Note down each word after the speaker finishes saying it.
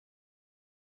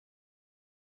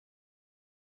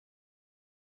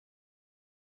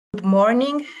Good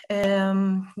morning,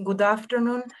 good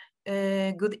afternoon,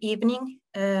 good evening,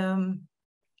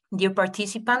 dear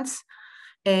participants.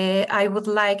 I would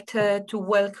like to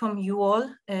welcome you all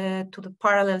to the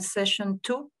parallel session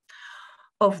 2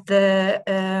 of the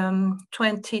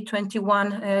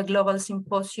 2021 Global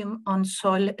Symposium on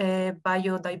Soil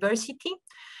Biodiversity.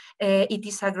 It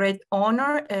is a great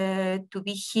honor to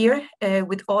be here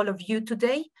with all of you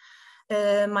today.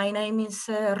 My name is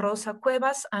Rosa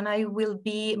Cuevas, and I will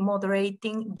be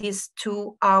moderating this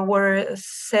 2-hour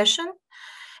session.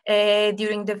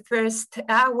 During the first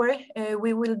hour,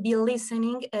 we will be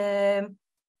listening to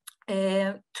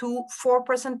 4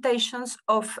 presentations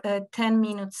of 10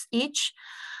 minutes each.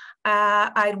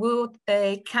 I would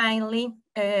kindly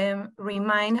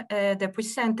remind the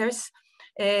presenters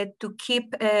to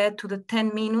keep to the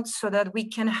 10 minutes so that we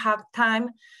can have time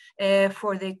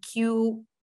for the Q&A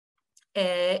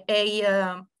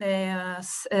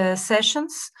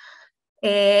sessions.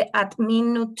 At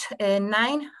minute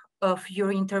 9 of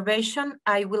your intervention,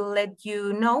 I will let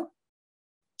you know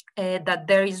that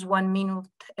there is 1 minute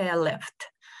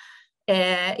left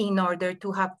in order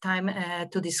to have time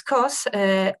to discuss.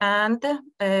 And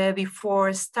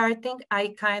before starting,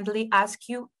 I kindly ask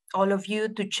you, all of you,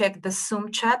 to check the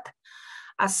Zoom chat,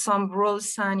 as some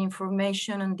rules and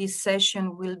information on this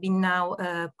session will be now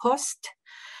posted.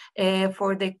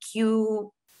 For the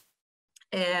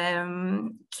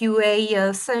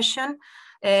QA session,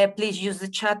 please use the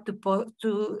chat to post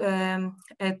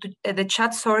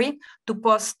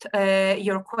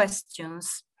your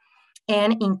questions,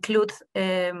 and include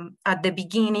at the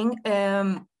beginning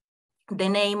the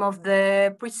name of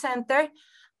the presenter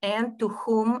and to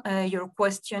whom your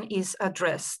question is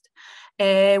addressed.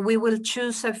 We will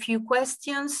choose a few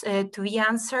questions to be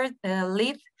answered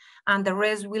live, and the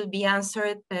rest will be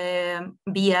answered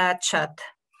via chat.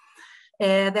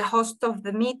 The host of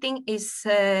the meeting is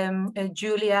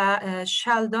Julia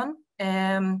Sheldon.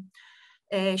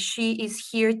 She is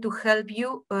here to help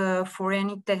you for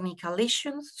any technical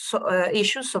issues,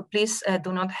 so please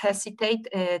do not hesitate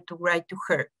to write to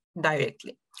her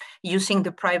directly using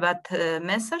the private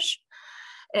message.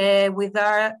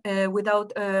 Without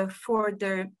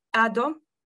further ado,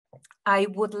 I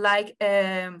would like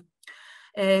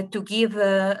to give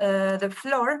the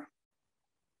floor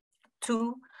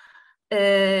to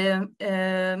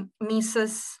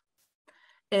Mrs.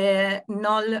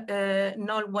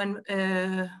 Nolwenn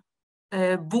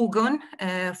Bougon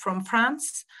from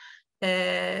France,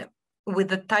 with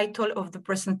the title of the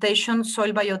presentation,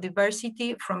 Soil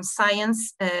Biodiversity from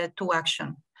Science to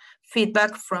Action.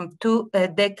 Feedback from 2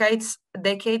 decades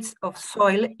of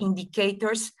soil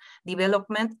indicators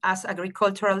development as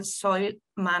agricultural soil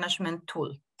management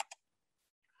tool.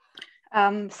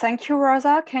 Thank you,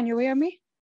 Rosa. Can you hear me?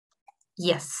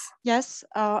 Yes. Yes,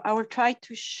 I will try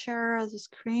to share the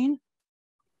screen.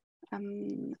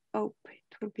 Oh,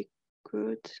 it will be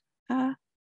good.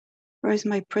 Where is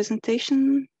my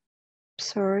presentation?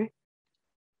 Sorry.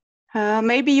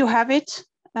 Maybe you have it.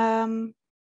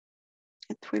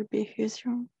 It will be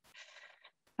easier.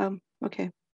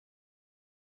 Okay.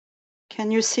 Can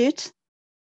you see it?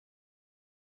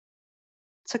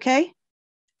 It's okay?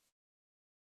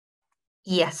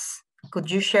 Yes.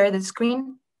 Could you share the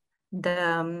screen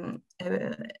in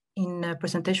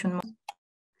presentation mode,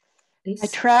 please? I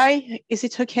try. Is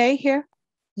it okay here?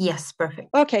 Yes, perfect.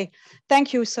 Okay,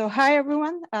 thank you. So hi,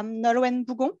 everyone. I'm Nolwenn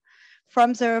Bougon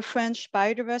from the French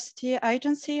Biodiversity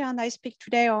Agency, and I speak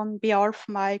today on behalf of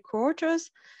my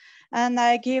co-authors. And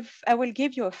I will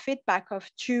give you a feedback of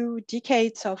 2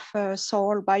 decades of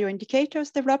soil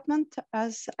bioindicators development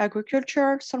as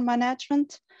agriculture, soil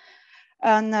management.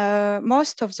 And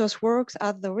most of those works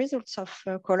are the results of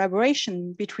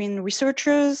collaboration between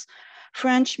researchers,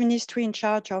 French ministry in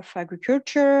charge of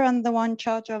agriculture and the one in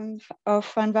charge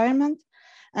of environment,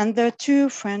 and the 2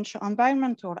 French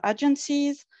environmental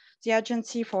agencies, the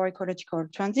Agency for Ecological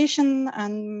Transition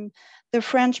and the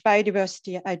French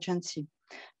Biodiversity Agency.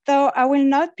 Though I will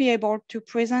not be able to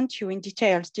present you in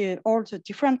details all the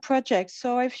different projects,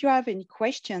 so if you have any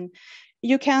question,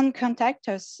 you can contact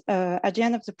us at the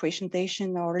end of the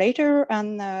presentation or later,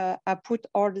 and I put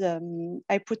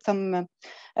some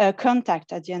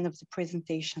contact at the end of the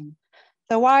presentation.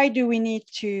 So why do we need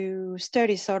to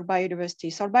study soil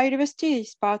biodiversity? Soil biodiversity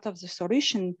is part of the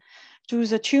solution to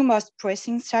the 2 most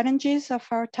pressing challenges of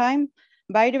our time,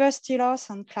 biodiversity loss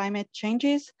and climate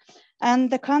changes.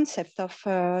 And the concept of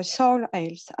soil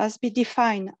health has been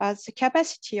defined as the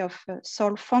capacity of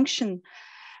soil function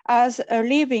as a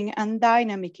living and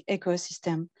dynamic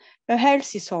ecosystem. A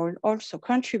healthy soil also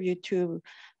contributes to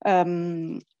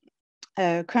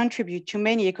contribute to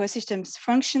many ecosystems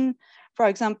function, for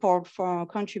example,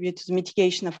 contribute to the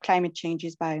mitigation of climate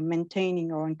changes by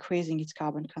maintaining or increasing its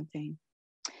carbon content.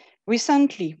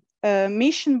 Recently, a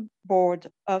mission board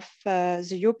of the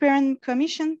European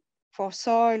Commission for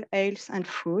Soil, Health and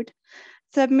Food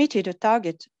submitted a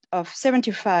target of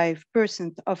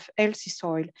 75% of healthy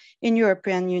soil in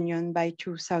European Union by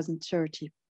 2030.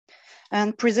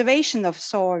 And preservation of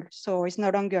soil is no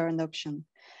longer an option.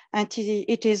 And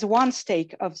it is one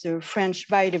stake of the French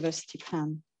biodiversity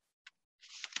plan.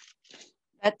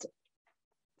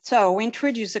 So we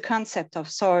introduce the concept of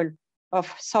soil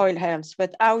health,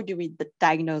 but how do we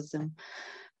diagnose them?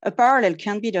 A parallel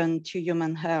can be done to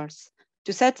human health.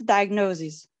 To set a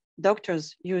diagnosis,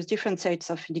 doctors use different sets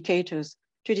of indicators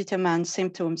to determine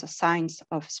symptoms or signs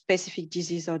of specific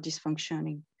disease or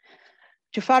dysfunctioning.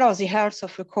 To follow the health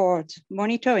of a cohort,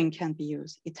 monitoring can be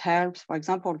used. It helps, for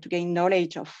example, to gain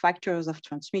knowledge of factors of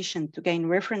transmission, to gain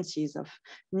references of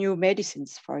new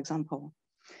medicines, for example.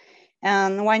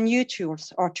 And when new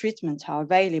tools or treatments are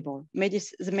available,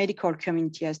 the medical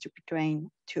community has to be trained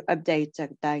to update the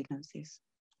diagnosis.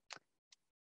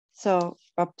 So,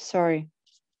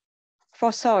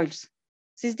 for soils,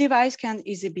 this device can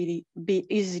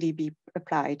easily be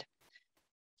applied.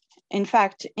 In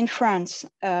fact, in France,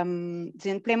 the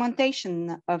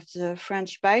implementation of the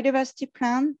French biodiversity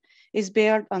plan is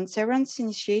built on several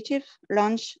initiatives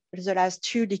launched the last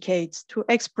 2 decades to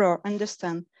explore,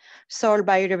 understand soil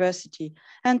biodiversity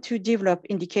and to develop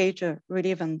indicators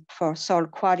relevant for soil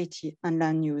quality and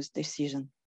land use decisions.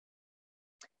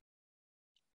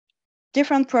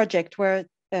 Different projects were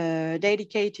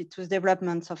dedicated to the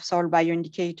development of soil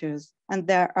bioindicators and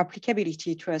their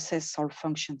applicability to assess soil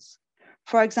functions.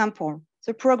 For example,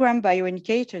 the program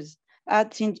bioindicators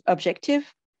had the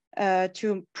objective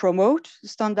to promote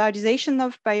standardization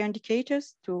of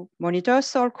bioindicators, to monitor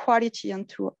soil quality, and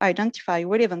to identify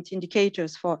relevant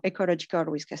indicators for ecological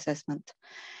risk assessment.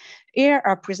 Here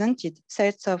are presented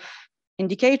sets of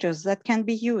indicators that can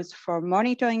be used for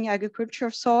monitoring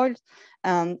agricultural soil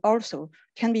and also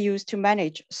can be used to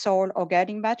manage soil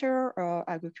organic matter or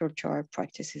agricultural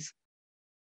practices.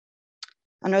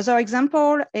 Another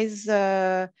example is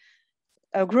a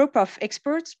group of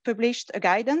experts published a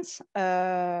guidance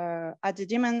at the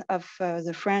demand of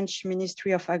the French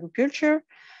Ministry of Agriculture.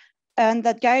 And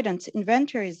that guidance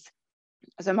inventories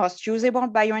the most usable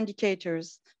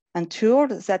bioindicators and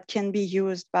tools that can be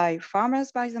used by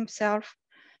farmers by themselves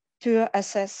to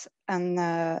assess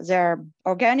their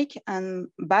organic and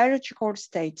biological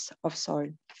states of soil.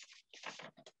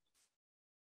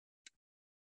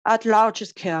 At large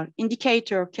scale,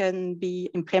 indicator can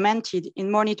be implemented in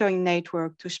monitoring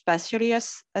network to spatially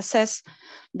assess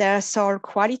their soil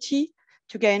quality,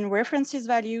 to gain references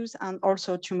values, and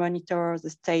also to monitor the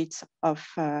states of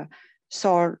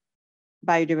soil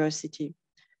biodiversity.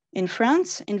 In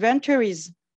France,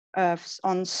 inventories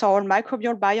on soil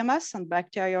microbial biomass and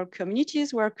bacterial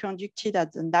communities were conducted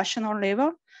at the national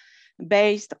level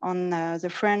based on the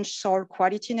French Soil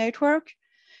Quality Network.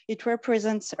 It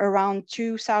represents around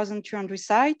 2,200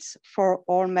 sites for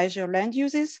all major land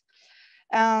uses.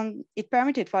 And it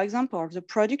permitted, for example, the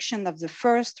production of the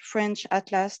first French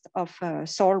atlas of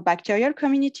soil bacterial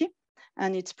community.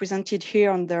 And it's presented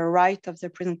here on the right of the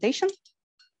presentation.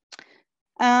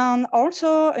 And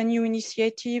also a new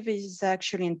initiative is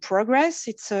actually in progress.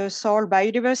 It's a soil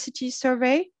biodiversity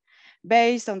survey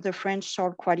based on the French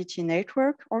Soil Quality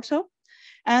Network also.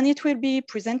 And it will be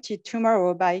presented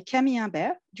tomorrow by Camille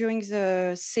Imbert during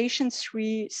the session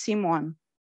 3 SIM1.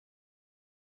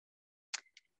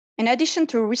 In addition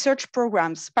to research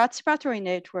programs, participatory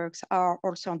networks are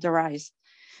also on the rise.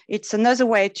 It's another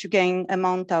way to gain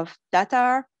amount of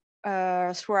data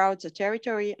throughout the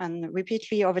territory and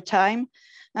repeatedly over time.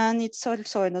 And it's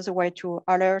also another way to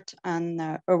alert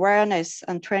and awareness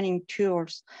and training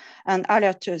tools and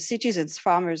alert citizens,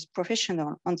 farmers,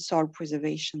 professionals on soil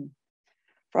preservation.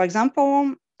 For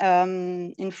example,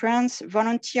 in France,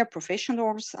 volunteer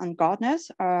professionals and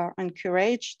gardeners are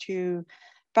encouraged to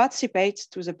participate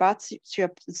to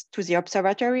the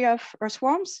Observatory of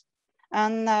Earthworms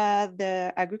and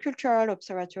the Agricultural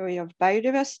Observatory of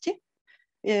Biodiversity.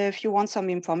 If you want some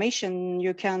information,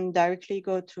 you can directly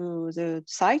go to the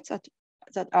sites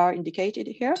that are indicated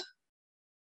here.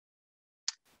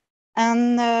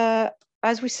 And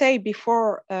as we say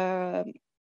before,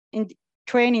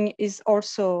 training is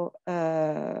also,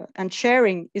 and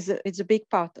sharing is a big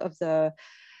part of the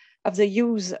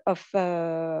use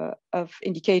of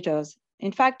indicators.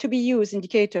 In fact, to be used,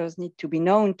 indicators need to be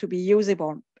known, to be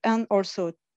usable, and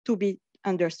also to be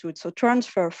understood. So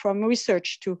transfer from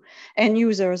research to end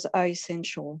users are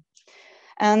essential.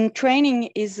 And training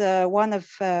is one of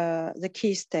the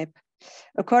key steps.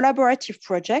 A collaborative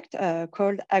project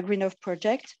called AgriNov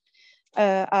Project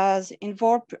has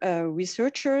involved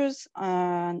researchers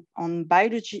on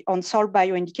biology, on soil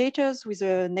bioindicators with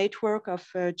a network of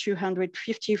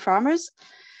 250 farmers.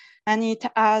 And it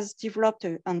has developed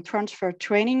and transferred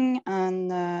training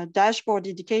and dashboard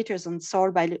indicators on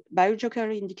soil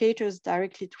biological indicators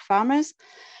directly to farmers.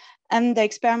 And the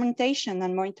experimentation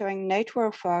and monitoring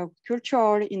network for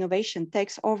cultural innovation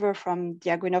takes over from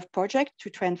the AgriNov project to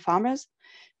train farmers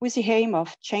with the aim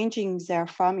of changing their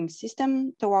farming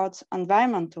system towards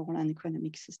environmental and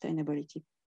economic sustainability.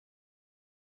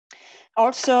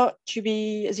 Also,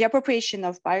 the appropriation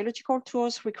of biological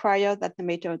tools require that the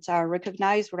methods are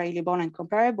recognized, reliable, and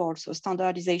comparable. So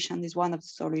standardization is one of the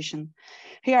solutions.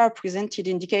 Here are presented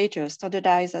indicators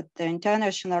standardized at the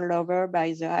international level by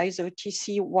the ISO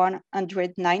TC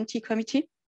 190 committee.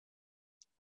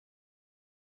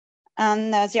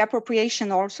 And the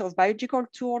appropriation also of biological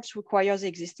tools requires the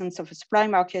existence of a supply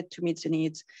market to meet the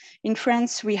needs. In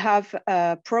France, we have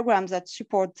programs that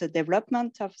support the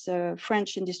development of the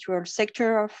French industrial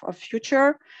sector of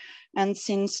future. And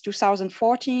since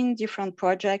 2014, different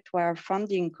projects were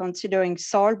funding considering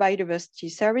soil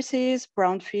biodiversity services,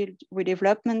 brownfield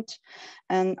redevelopment,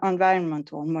 and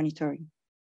environmental monitoring.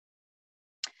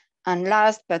 And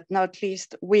last but not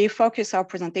least, we focus our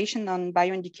presentation on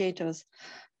bioindicators,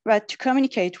 but to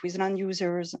communicate with land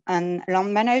users and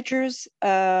land managers,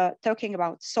 talking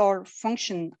about soil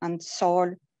function and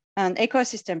soil and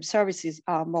ecosystem services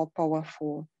are more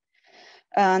powerful.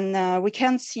 And we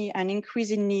can see an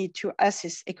increasing need to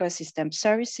assess ecosystem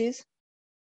services.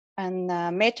 And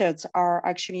methods are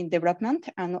actually in development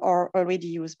and are already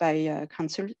used by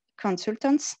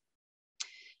consultants.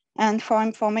 And for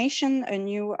information, a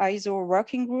new ISO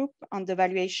working group on the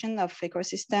evaluation of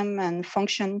ecosystem and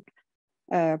function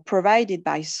provided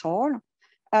by soil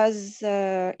as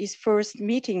his first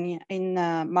meeting in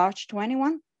March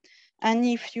 21. And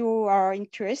if you are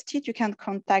interested, you can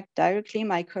contact directly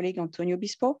my colleague Antonio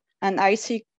Bispo. And I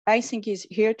think he's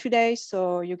here today,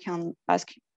 so you can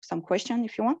ask some questions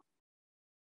if you want.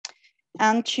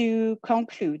 And to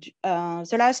conclude,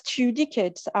 the last 2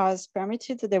 decades has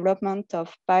permitted the development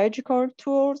of biological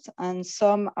tools, and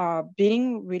some are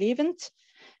being relevant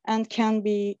and can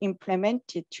be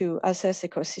implemented to assess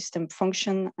ecosystem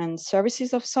function and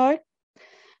services of soil.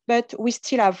 But we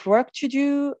still have work to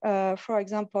do. For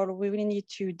example, we will need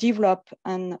to develop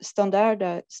and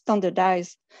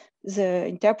standardize the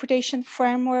interpretation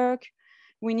framework.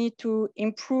 We need to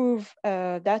improve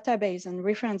database and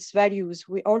reference values.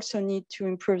 We also need to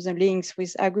improve the links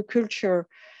with agriculture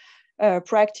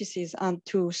practices and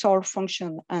to soil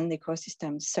function and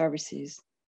ecosystem services.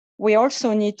 We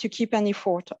also need to keep an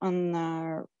effort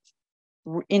on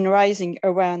in raising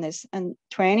awareness and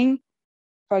training,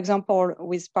 for example,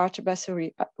 with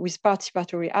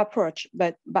participatory approach,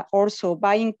 but also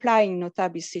by implying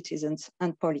notably citizens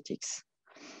and politics.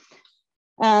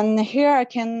 And here I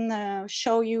can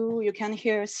show you, you can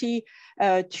here see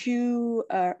 2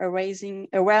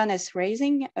 awareness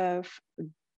raising of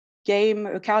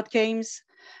card games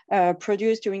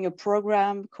produced during a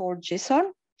program called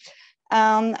GESOL.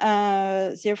 And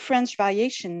the French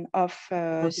variation of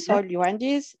Soil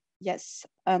Biodiversity, yes,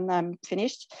 and I'm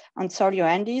finished, on Soil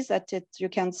Biodiversity that you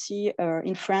can see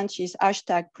in French is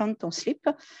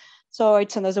 #PlantonSlip. So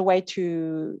it's another way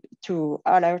to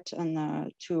alert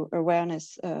and to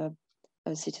awareness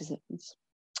citizens.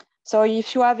 So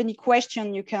if you have any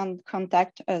question, you can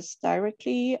contact us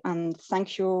directly, and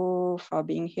thank you for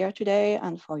being here today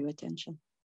and for your attention.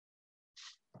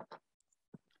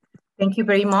 Thank you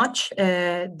very much,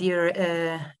 dear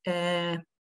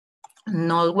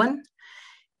Nolwenn.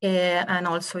 And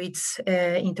also it's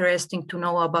interesting to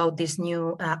know about this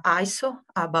new ISO,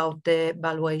 about the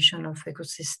evaluation of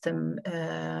ecosystem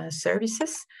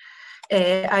services.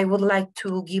 I would like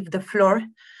to give the floor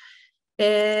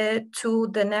to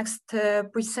the next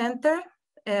presenter,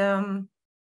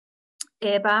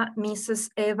 Mrs.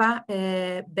 Eva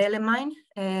Bellemijn,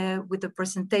 with the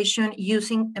presentation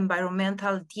using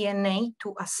environmental DNA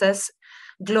to assess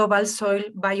global soil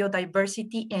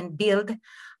biodiversity and build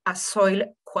a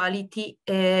soil quality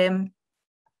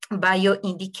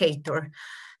bioindicator.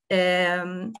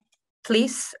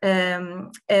 Please,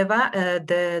 Eva,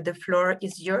 the floor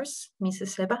is yours,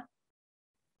 Mrs. Eva.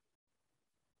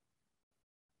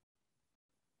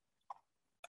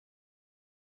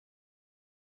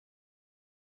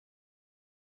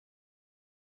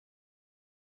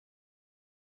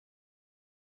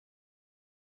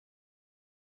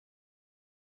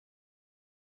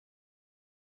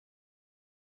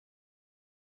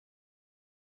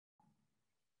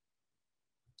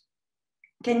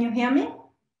 Can you hear me?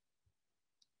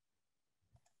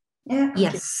 Yeah. Okay.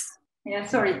 Yes. Yeah,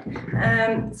 sorry.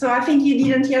 So I think you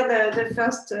didn't hear the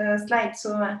first slide,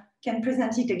 so I can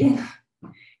present it again.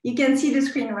 You can see the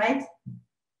screen, right?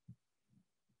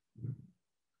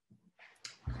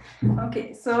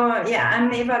 Okay, so yeah,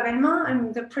 I'm Eva Belman.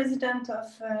 I'm the president of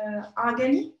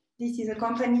Argali. This is a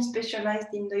company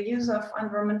specialized in the use of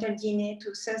environmental DNA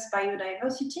to assess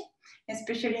biodiversity,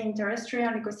 especially in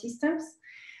terrestrial ecosystems.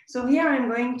 So here I'm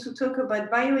going to talk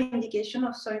about bioindication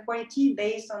of soil quality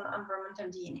based on environmental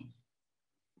DNA.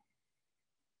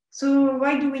 So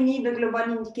why do we need a global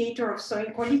indicator of soil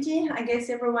quality? I guess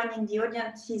everyone in the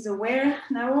audience is aware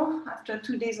now, after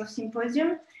 2 days of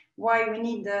symposium, why we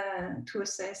need to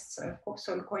assess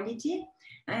soil quality.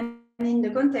 And in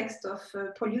the context of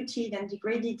polluted and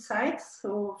degraded sites,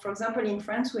 so for example, in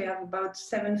France, we have about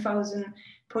 7,000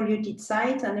 polluted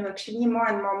sites, and actually more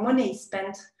and more money is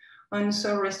spent on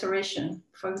soil restoration.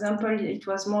 For example, it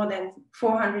was more than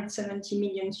 470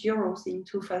 million euros in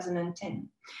 2010.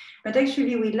 But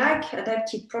actually we lack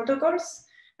adapted protocols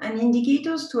and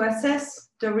indicators to assess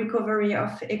the recovery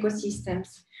of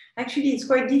ecosystems. Actually, it's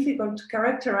quite difficult to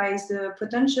characterize the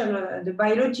potential, the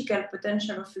biological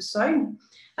potential of a soil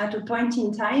at a point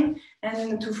in time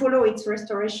and to follow its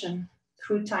restoration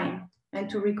through time and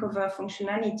to recover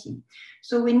functionality.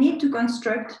 So we need to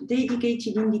construct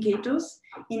dedicated indicators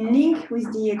in link with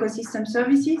the ecosystem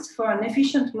services for an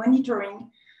efficient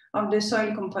monitoring of the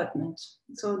soil compartment.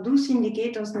 So those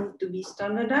indicators need to be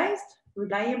standardized,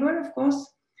 reliable, of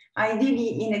course,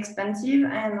 ideally inexpensive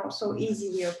and also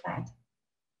easily applied.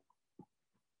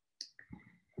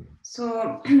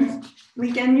 So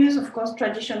we can use, of course,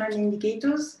 traditional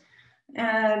indicators,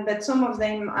 but some of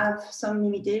them have some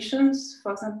limitations.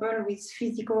 For example, with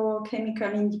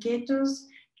physico-chemical indicators,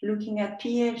 looking at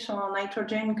pH or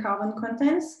nitrogen carbon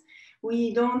contents,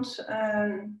 we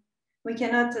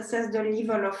cannot assess the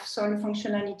level of soil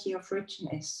functionality of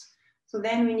richness. So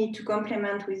then we need to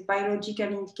complement with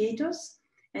biological indicators.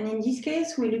 And in this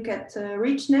case, we look at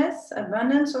richness,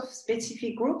 abundance of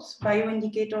specific groups,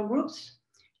 bioindicator groups,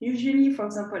 usually, for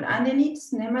example,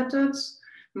 annelids, nematodes,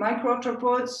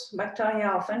 microarthropods,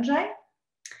 bacteria or fungi.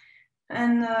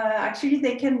 And actually,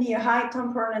 there can be a high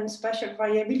temporal and spatial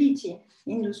variability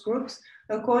in those groups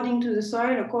according to the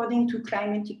soil, according to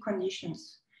climatic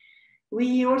conditions.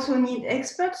 We also need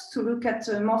experts to look at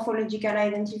morphological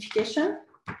identification,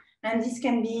 and this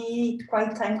can be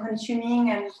quite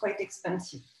time-consuming and quite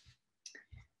expensive.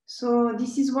 So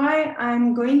this is why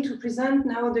I'm going to present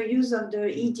now the use of the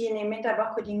eDNA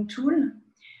metabarcoding tool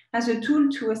as a tool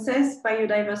to assess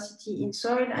biodiversity in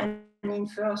soil and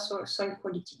infer soil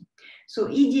quality. So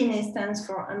eDNA stands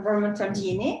for environmental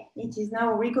DNA. It is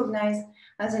now recognized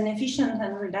as an efficient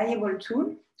and reliable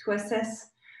tool to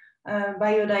assess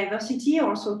biodiversity,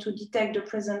 also to detect the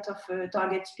presence of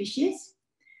target species.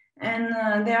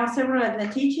 And there are several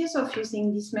advantages of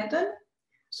using this method.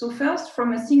 So first,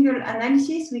 from a single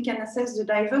analysis, we can assess the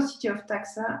diversity of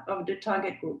taxa of the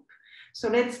target group. So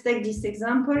let's take this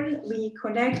example. We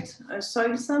collect a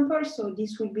soil sample. So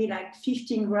this would be like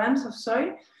 15 grams of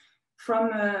soil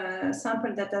from a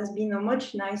sample that has been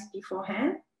homogenized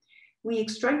beforehand. We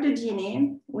extract the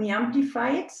DNA, we amplify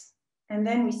it, and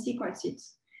then we sequence it.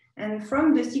 And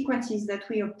from the sequences that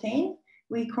we obtain,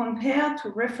 we compare to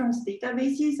reference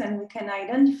databases and we can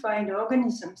identify the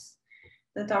organisms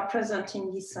that are present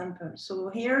in this sample. So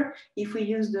here, if we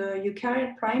use the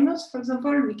eukaryote primers, for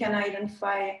example, we can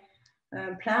identify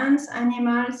plants,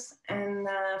 animals, and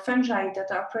fungi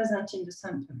that are present in the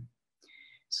sample.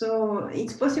 So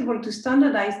it's possible to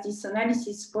standardize this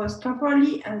analysis both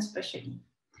temporally and spatially.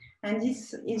 And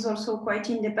this is also quite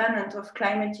independent of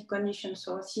climatic conditions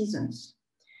or seasons.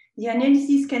 The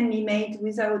analysis can be made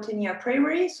without any a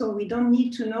priori, so we don't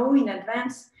need to know in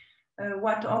advance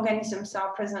what organisms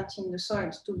are present in the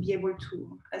soils to be able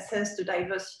to assess the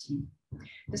diversity.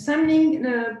 The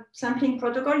sampling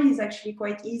protocol is actually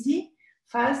quite easy,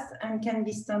 fast, and can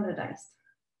be standardized.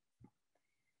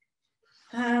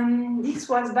 This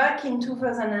was back in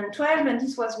 2012, and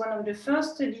this was one of the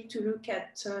first studies to look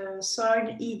at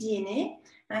soil eDNA,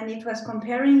 and it was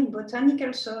comparing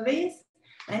botanical surveys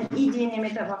and eDNA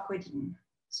metabarcoding.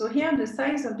 So here, the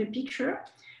size of the picture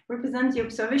represents the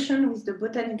observation with the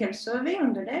botanical survey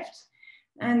on the left,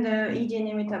 and the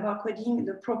eDNA metabarcoding,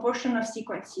 the proportion of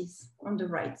sequences on the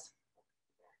right.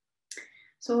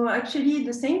 So actually,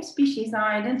 the same species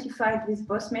are identified with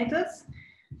both methods,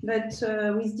 but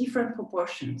with different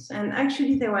proportions. And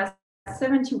actually, there were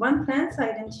 71 plants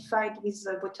identified with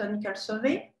the botanical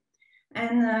survey,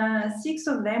 And 6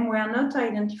 of them were not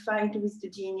identified with the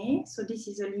DNA. So this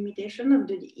is a limitation of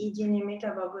the eDNA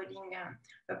metaburgeoning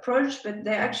approach, but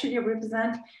they actually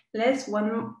represent less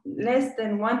than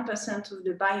 1% of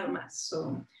the biomass.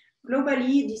 So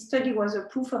globally, this study was a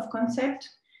proof of concept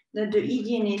that the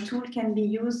eDNA tool can be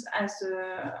used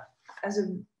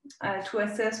to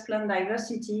assess plant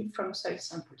diversity from soil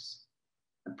samples,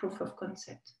 a proof of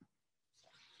concept.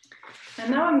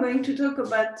 And now I'm going to talk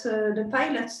about the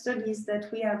pilot studies that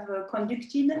we have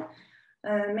conducted,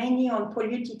 mainly on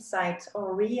polluted sites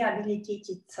or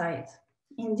rehabilitated sites.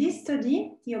 In this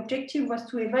study, the objective was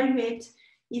to evaluate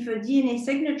if a DNA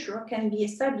signature can be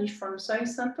established from soil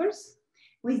samples,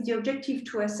 with the objective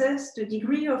to assess the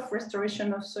degree of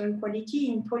restoration of soil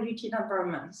quality in polluted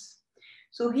environments.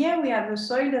 So here we have a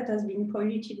soil that has been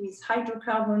polluted with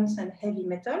hydrocarbons and heavy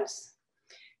metals.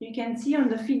 You can see on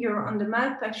the figure on the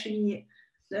map, actually,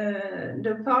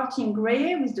 the part in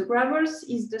gray with the gravels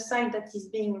is the site that is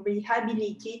being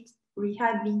rehabilitated.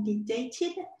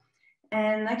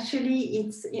 And actually,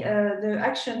 it's, the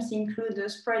actions include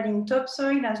spreading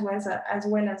topsoil as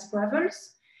well as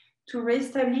gravels to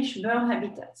reestablish bird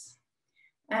habitats.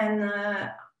 And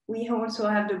we also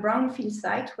have the brownfield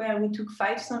site where we took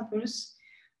 5 samples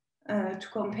to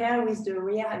compare with the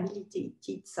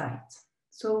rehabilitated site.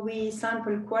 So we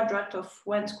sampled quadrat of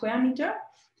 1 square meter,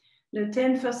 the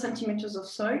 10 first centimeters of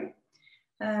soil,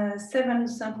 7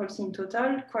 samples in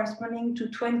total, corresponding to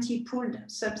 20 pooled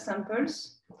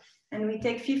subsamples. And we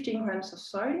take 15 grams of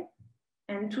soil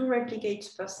and 2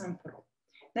 replicates per sample.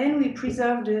 Then we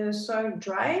preserve the soil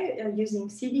dry using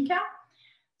silica.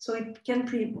 So it can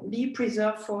be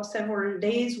preserved for several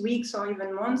days, weeks, or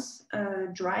even months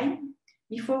dry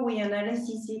before we analyze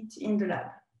it in the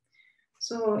lab.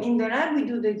 So in the lab, we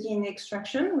do the DNA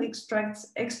extraction. We extract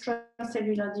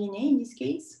extracellular DNA in this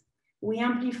case. We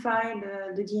amplify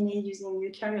the DNA using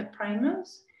eukaryote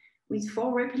primers with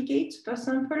 4 replicates per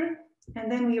sample.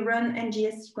 And then we run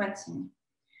NGS sequencing.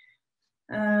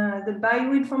 The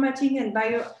bioinformatic and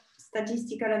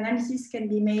biostatistical analysis can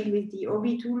be made with the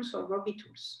OB tools or ROBI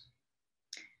tools.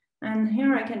 And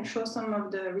here I can show some of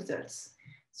the results.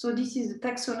 So this is the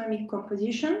taxonomic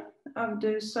composition of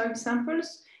the soil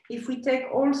samples. If we take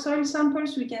all soil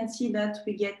samples, we can see that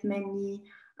we get mainly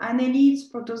annelids,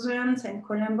 protozoans, and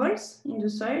columbols in the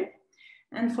soil.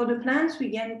 And for the plants, we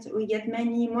get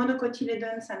many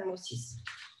monocotyledons and mosses.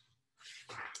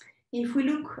 If we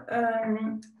look,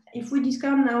 if we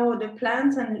discard now the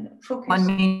plants and focus. 1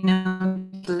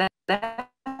 minute left.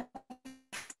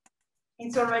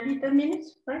 It's already 10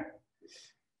 minutes, right?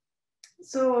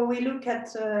 So we look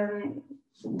at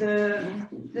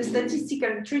the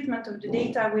statistical treatment of the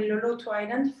data will allow to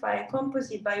identify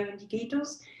composite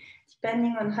bioindicators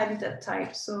depending on habitat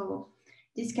type. So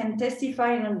this can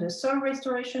testify on the soil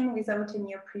restoration without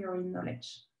any a priori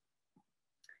knowledge.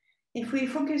 If we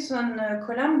focus on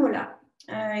columbola,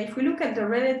 if we look at the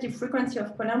relative frequency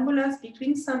of columbolas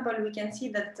between samples, we can see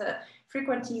that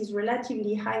frequency is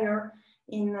relatively higher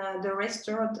in the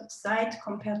restored site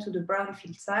compared to the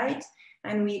brownfield site.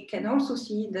 And we can also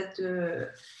see that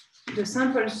the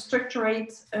samples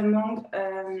structurate among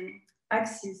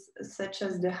axes such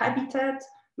as the habitat,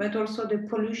 but also the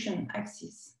pollution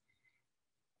axis.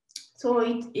 So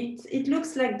it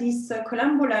looks like this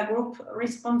columbola group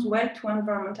responds well to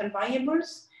environmental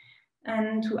variables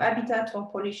and to habitat or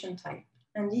pollution type.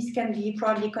 And this can be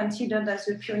probably considered as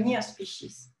a pioneer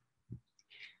species.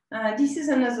 This is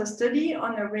another study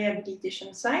on a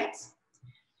rehabilitation site.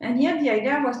 And here the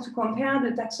idea was to compare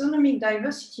the taxonomic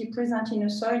diversity present in a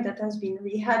soil that has been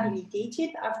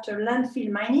rehabilitated after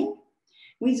landfill mining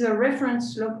with a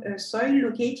reference soil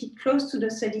located close to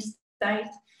the study site,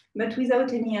 but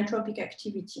without any anthropic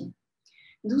activity.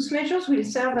 Those measures will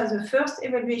serve as a first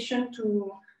evaluation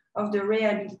of the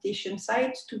rehabilitation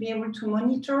site to be able to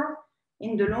monitor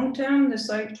in the long term the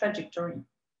soil trajectory.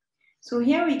 So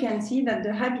here we can see that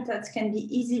the habitats can be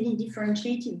easily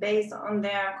differentiated based on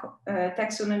their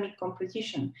taxonomic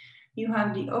composition. You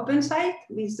have the open site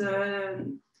with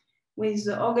the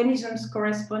organisms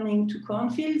corresponding to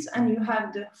cornfields, and you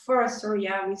have the forest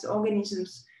area with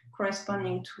organisms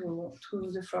corresponding to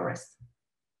the forest.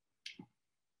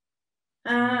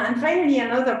 And finally,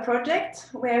 another project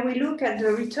where we look at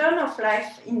the return of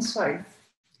life in soil.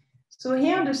 So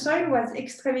here the soil was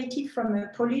excavated from a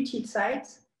polluted site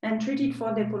and treated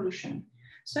for depollution.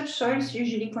 Such soils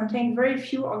usually contain very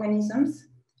few organisms.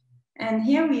 And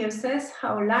here we assess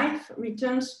how life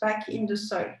returns back in the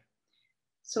soil.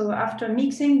 So after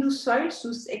mixing those soils,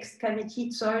 those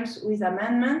excavated soils with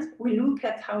amendment, we look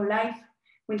at how life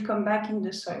will come back in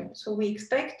the soil. So we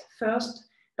expect first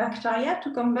bacteria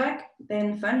to come back,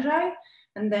 then fungi,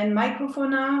 and then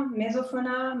microfauna,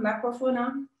 mesofauna,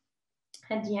 macrofauna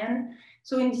at the end.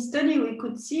 So in this study, we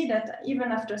could see that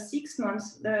even after 6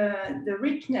 months, the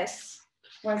richness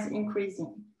was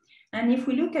increasing. And if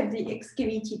we look at the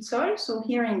excavated soil, so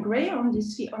here in gray on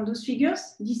those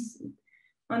figures,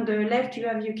 on the left you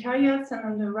have eukaryotes and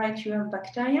on the right you have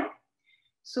bacteria.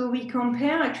 So we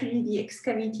compare actually the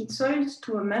excavated soils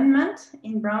to amendment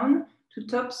in brown, to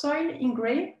topsoil in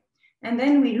gray. And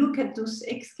then we look at those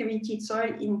excavated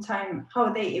soil in time,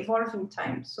 how they evolve in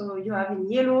time. So you have in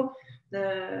yellow,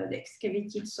 the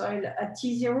excavated soil at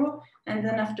T0, and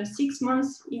then after 6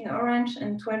 months in orange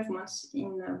and 12 months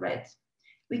in red.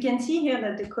 We can see here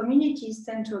that the communities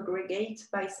tend to aggregate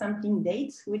by sampling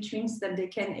dates, which means that they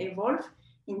can evolve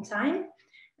in time.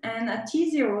 And at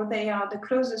T0, they are the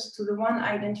closest to the one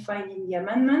identified in the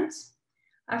amendments.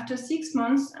 After 6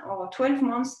 months or 12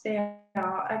 months, they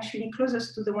are actually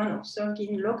closest to the one observed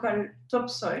in local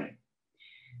topsoil.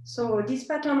 So this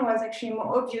pattern was actually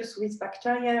more obvious with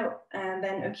bacteria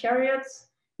than eukaryotes,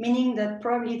 meaning that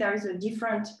probably there is a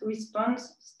different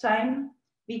response time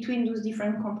between those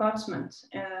different compartments.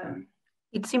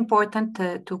 It's important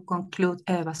to conclude,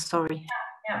 Eva, sorry.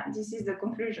 Yeah, this is the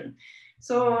conclusion.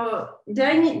 So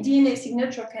DNA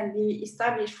signature can be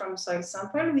established from soil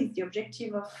sample with the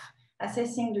objective of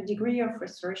assessing the degree of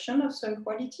restoration of soil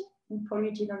quality in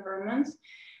polluted environments.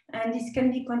 And this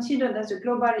can be considered as a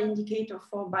global indicator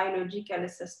for biological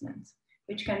assessment,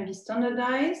 which can be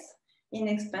standardized,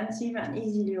 inexpensive, and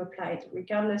easily applied,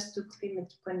 regardless to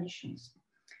climatic conditions.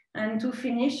 And to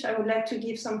finish, I would like to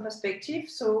give some perspective.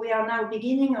 So we are now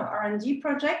beginning an R&D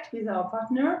project with our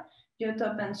partner,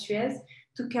 Biotop and Suez,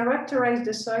 to characterize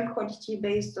the soil quality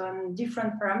based on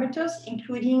different parameters,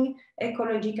 including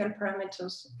ecological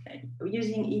parameters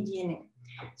using eDNA.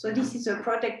 So this is a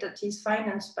project that is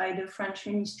financed by the French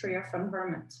Ministry of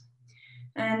Environment.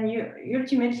 And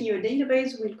ultimately, your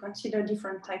database will consider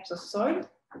different types of soil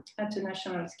at a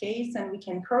national scale, and we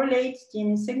can correlate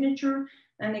DNA signature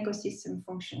and ecosystem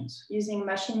functions using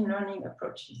machine learning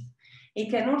approaches. It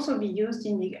can also be used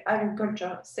in the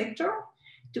agriculture sector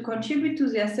to contribute to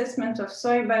the assessment of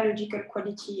soil biological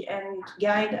quality and to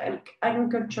guide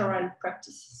agricultural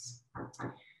practices.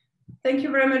 Thank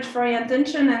you very much for your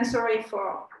attention, and sorry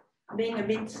for being a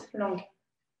bit long.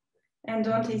 And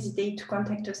don't hesitate to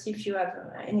contact us if you have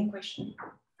any question.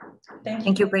 Thank you.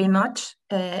 Thank you very much,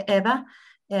 Eva.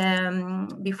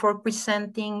 Before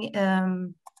presenting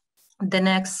the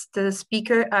next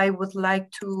speaker, I would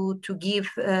like to give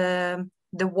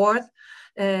the word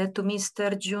to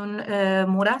Mr. Jun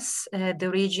Muras, the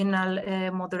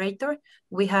regional moderator.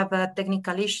 We have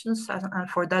technical issues, and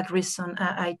for that reason,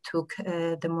 I took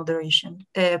the moderation.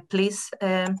 Please,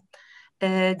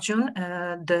 Jun,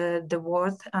 the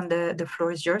word and the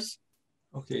floor is yours.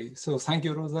 Okay, so thank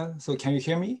you, Rosa. So can you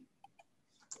hear me?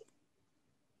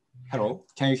 Hello,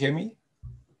 can you hear me?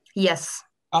 Yes.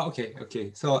 Oh,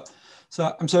 okay. So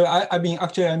I'm sorry. I've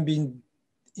been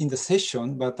in the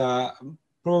session, but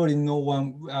probably no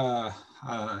one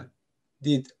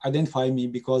did identify me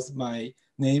because my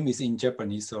name is in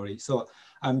Japanese. Sorry. So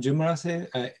I'm Jun Muras,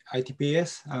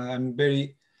 ITPS. I'm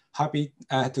very happy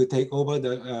to take over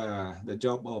the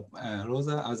job of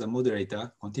Rosa as a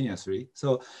moderator continuously.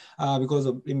 So because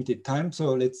of limited time,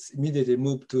 so let's immediately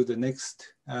move to the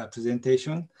next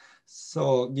presentation.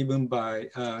 So given by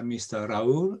Mr.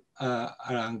 Raul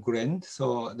Arangren.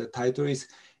 So the title is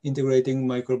Integrating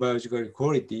Microbiological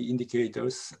Quality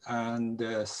Indicators and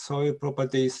Soil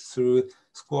Properties Through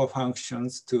Score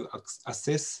Functions to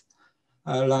Assess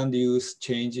Land Use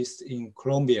Changes in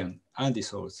Colombian Andes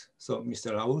Soils. So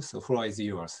Mr. Raul, the floor is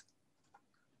yours.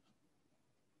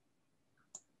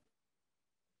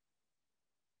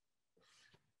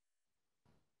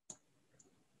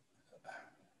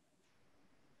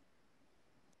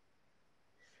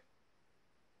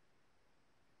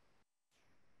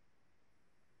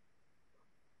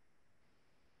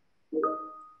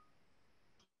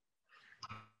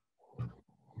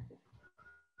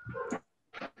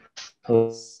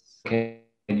 Can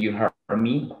you hear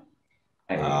me?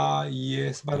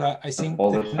 Yes, but I think I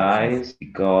apologize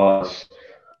because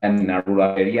I'm in a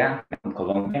rural area in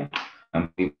Colombia.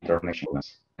 I'm international.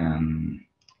 A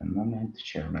moment,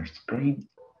 share my screen.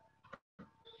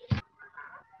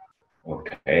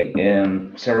 Okay.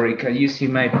 Sorry, can you see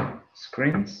my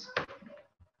screens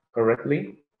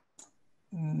correctly?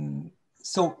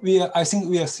 So I think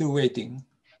we are still waiting.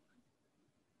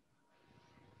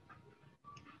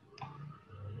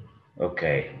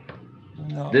 Okay.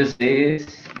 No. This is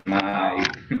my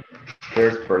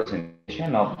first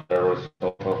presentation of the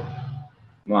result of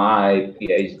my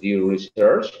PhD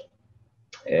research.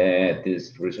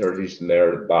 This research is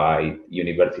led by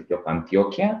University of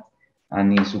Antioquia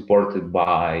and is supported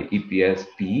by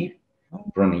EPSP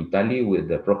from Italy with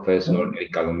the professor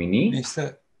Erika Lumini.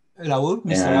 Mr. Raul,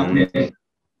 Mr. Raul.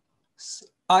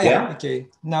 Yeah. Okay.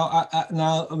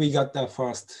 Now we got the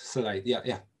first slide.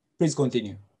 Yeah. Please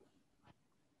continue.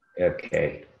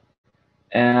 Okay.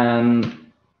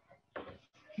 And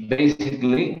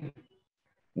basically,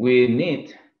 we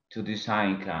need to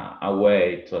design a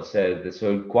way to assess the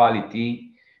soil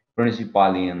quality,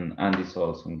 principally in Andes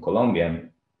soils in Colombia.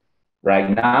 Right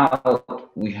now,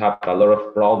 we have a lot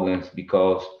of problems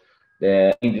because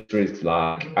the industries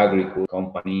like agriculture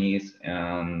companies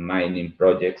and mining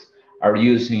projects are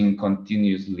using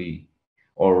continuously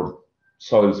our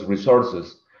soil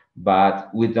resources, but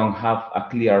we don't have a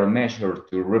clear measure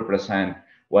to represent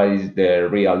what is the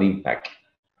real impact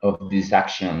of these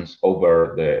actions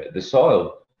over the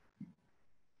soil.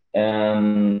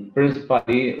 And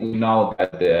principally, we know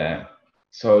that the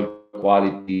soil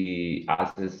quality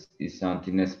assess is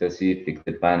something specific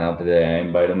depending on the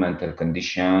environmental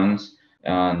conditions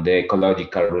and the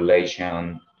ecological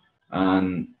relation.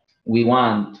 And we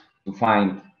want to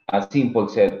find a simple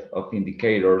set of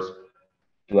indicators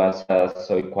to assess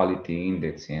soil quality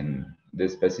index in the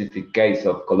specific case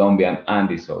of Colombian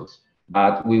Andes soils.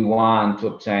 But we want to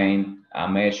obtain a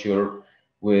measure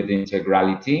with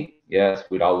integrality, yes,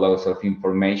 without loss of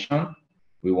information.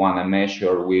 We want a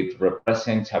measure with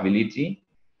representability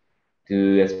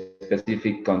to a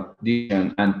specific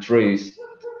condition and trace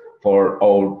for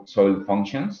all soil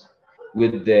functions,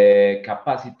 with the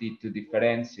capacity to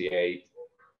differentiate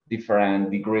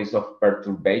different degrees of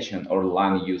perturbation or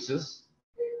land uses.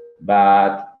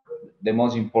 But the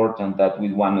most important that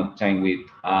we want to obtain with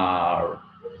our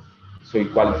soil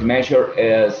quality measure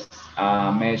is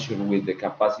a measure with the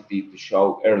capacity to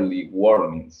show early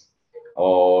warnings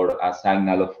or a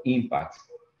signal of impact.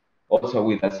 Also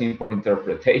with a simple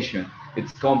interpretation,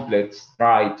 it's complex,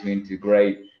 try to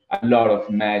integrate a lot of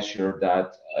measures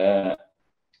that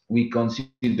we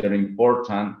consider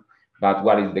important, but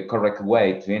what is the correct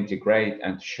way to integrate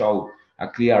and show a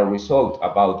clear result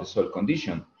about the soil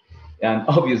condition. And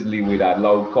obviously with a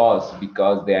low cost,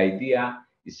 because the idea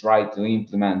is try to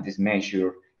implement this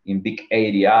measure in big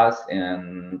areas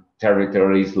and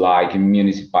territories like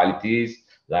municipalities,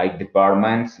 like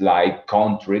departments, like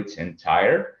countries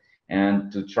entire,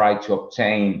 and to try to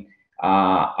obtain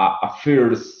a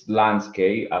first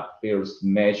landscape, a first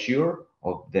measure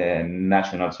of the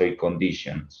national soil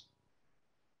conditions.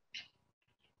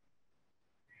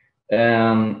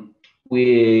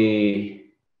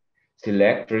 We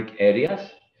select 3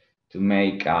 areas to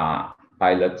make a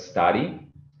pilot study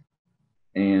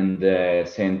in the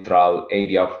central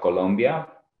area of Colombia,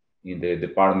 in the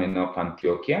department of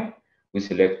Antioquia. We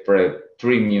select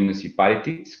 3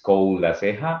 municipalities called La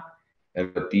Ceja, El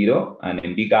Retiro, and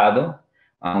Envigado,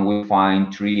 and we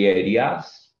find 3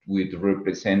 areas with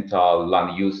representative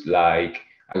land use like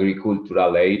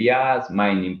agricultural areas,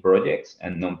 mining projects,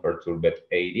 and non-perturbed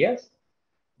areas.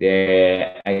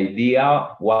 The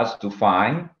idea was to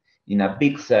find in a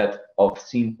big set of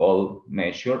simple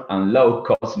measure and low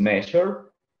cost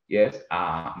measure, yes,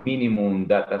 a minimum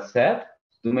data set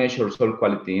to measure soil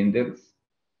quality index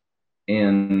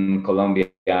in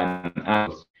Colombia.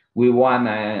 And we want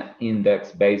an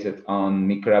index based on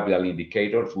microbial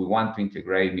indicators. We want to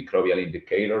integrate microbial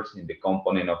indicators in the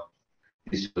component of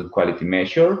this soil quality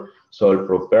measure, soil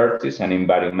properties, and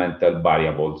environmental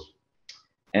variables.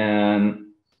 And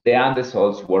the Andes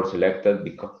soils were selected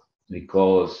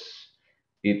because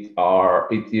it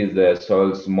is the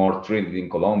soils more treated in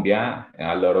Colombia.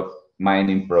 A lot of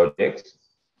mining projects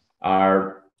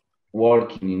are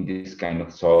working in this kind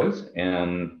of soils,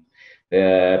 and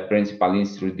the principal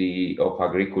industry of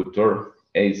agriculture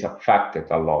is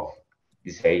affected a lot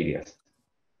these areas.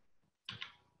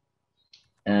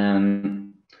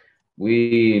 And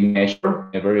we measure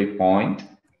every point.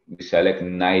 We select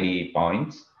 90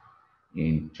 points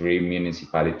in 3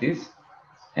 municipalities,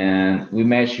 and we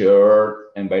measure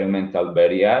environmental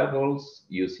variables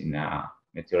using a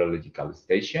meteorological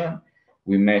station.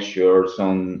 We measure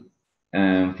some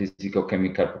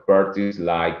physical-chemical properties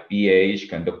like pH,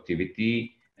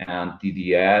 conductivity, and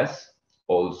TDS,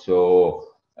 also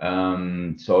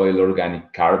soil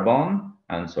organic carbon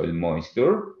and soil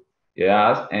moisture.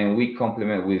 Yes, and we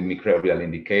complement with microbial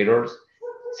indicators,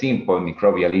 simple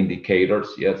microbial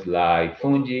indicators, yes, like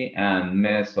fungi and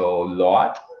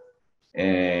mesoloat,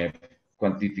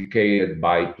 quantified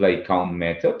by plate count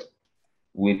method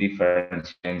with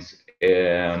different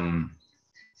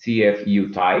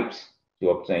CFU types to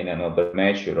obtain another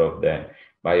measure of the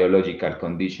biological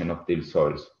condition of the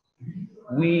soils.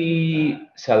 We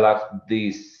select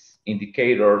these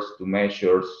indicators to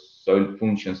measure soil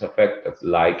functions affected,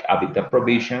 like habitat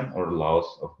provision or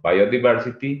loss of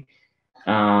biodiversity,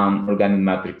 and organic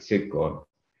matrix cycle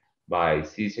by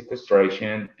sea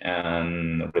sequestration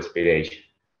and respiration.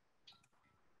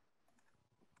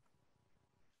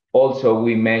 Also,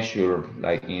 we measure,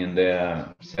 like in the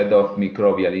set of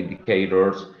microbial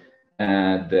indicators,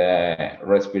 the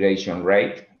respiration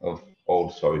rate of all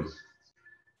soils.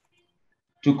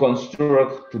 To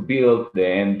build the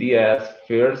MDS,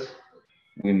 first,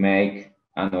 we make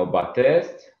an OBA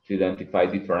test to identify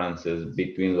differences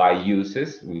between light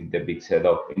uses with the big set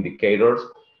of indicators.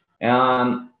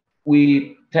 And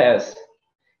we test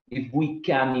if we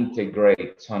can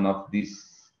integrate some of these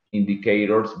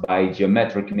indicators by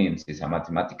geometric means. It's a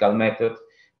mathematical method,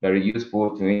 very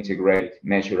useful to integrate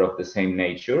measure of the same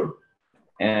nature.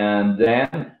 And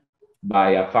then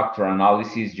by a factor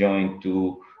analysis joined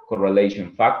to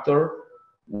correlation factor,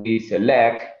 we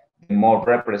select the more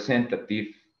representative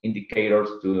indicators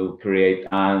to create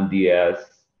an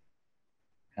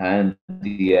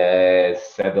NDS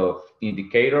set of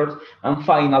indicators. And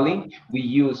finally, we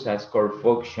use a score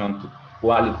function to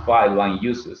qualify land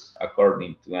uses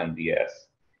according to NDS.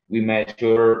 We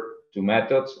measure two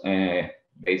methods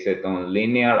based on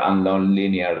linear and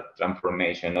non-linear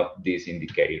transformation of these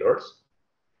indicators.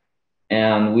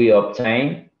 And we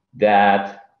obtain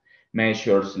that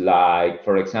measures like,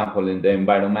 for example, in the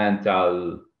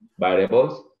environmental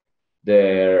variables,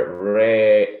 the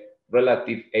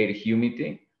relative air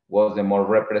humidity was the more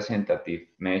representative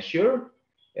measure.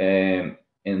 In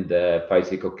the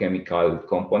physicochemical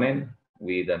component,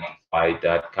 we identified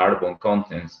that carbon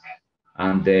contents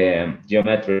and the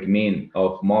geometric mean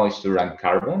of moisture and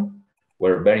carbon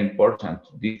were very important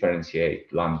to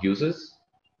differentiate land uses.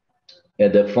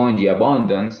 The fungi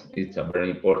abundance is a very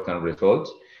important result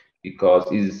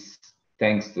because it's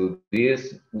thanks to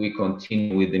this, we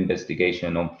continue with the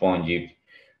investigation on fungal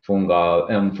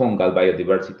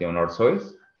biodiversity on our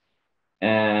soils.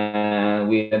 And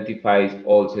we identified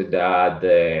also that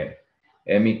the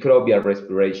microbial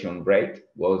respiration rate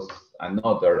was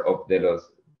another of the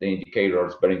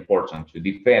indicators very important to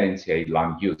differentiate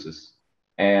land uses.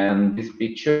 And this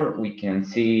picture, we can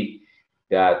see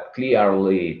that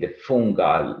clearly the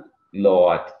fungal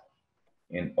load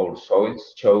in our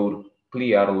soils showed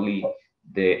clearly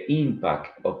the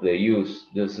impact of the use.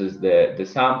 This is the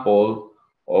sample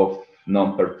of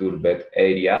non-perturbed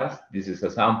areas. This is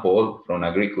a sample from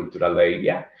agricultural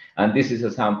area, and this is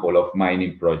a sample of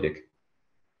mining project.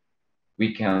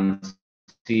 We can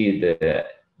see the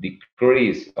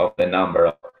decrease of the number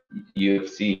of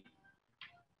UFC.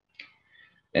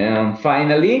 And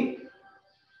finally,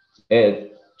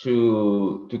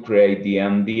 to create the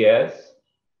MDS,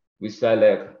 we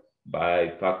select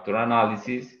by factor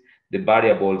analysis the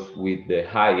variables with the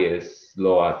highest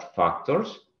load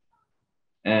factors,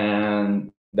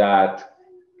 and that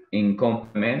in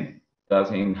complement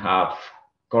doesn't have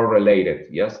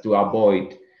correlated, just to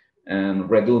avoid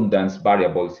redundant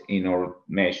variables in our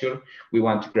measure. We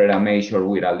want to create a measure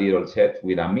with a little set,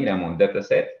 with a minimum data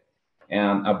set,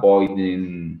 and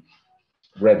avoiding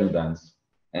redundance.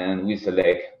 And we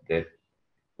select the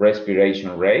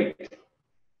respiration rate,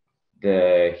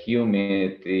 the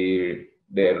humidity,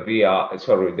 the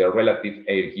relative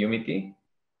air humidity,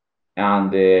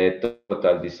 and the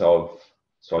total dissolved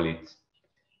solids.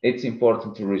 It's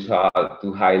important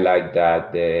to highlight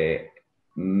that the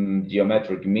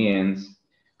geometric means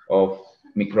of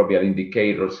microbial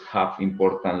indicators have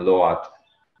important load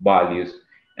values,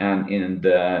 and in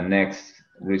the next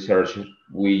research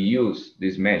we use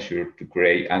this measure to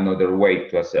create another way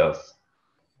to assess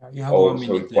soil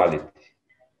quality.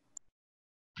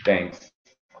 Thanks.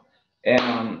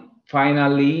 And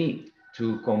finally,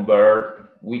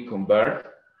 we convert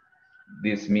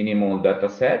this minimal data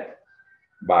set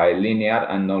by linear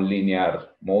and non-linear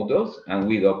models, and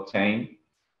we obtain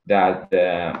that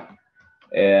the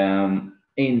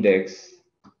index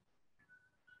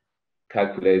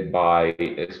calculated by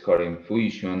scoring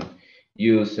function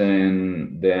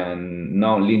using the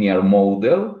non-linear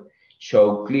model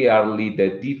show clearly the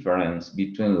difference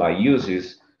between light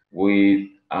uses with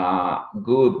a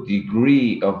good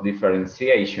degree of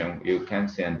differentiation. You can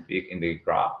see and pick in the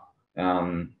graph.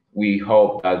 We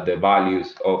hope that the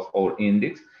values of our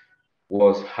index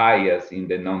was highest in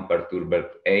the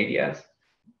non-perturbed areas,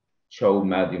 show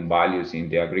medium values in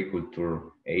the agriculture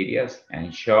areas,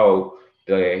 and show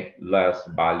the less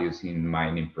values in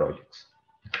mining projects.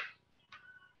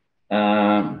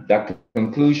 The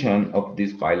conclusion of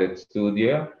this pilot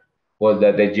study was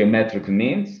that the geometric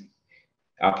means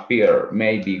appear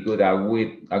may be a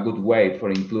good way for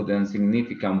including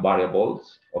significant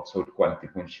variables of soil quality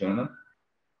function.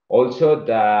 Also,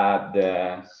 that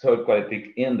the soil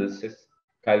quality indices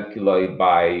calculated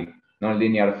by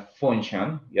nonlinear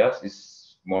function, yes,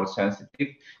 is more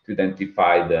sensitive to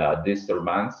identify the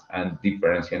disturbance and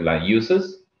difference in land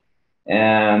uses.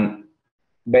 And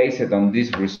based on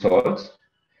these results,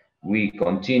 we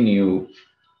continue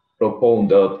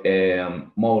propounded a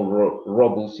more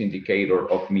robust indicator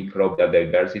of microbial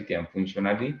diversity and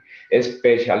functionality,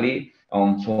 especially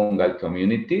on fungal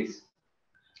communities,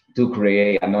 to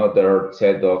create another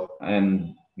set of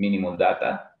minimal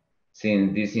data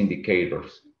since these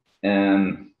indicators.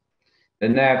 And the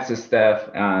next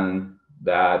step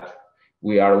that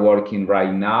we are working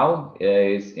right now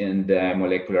is in the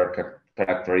molecular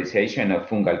characterization of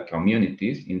fungal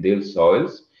communities in these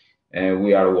soils.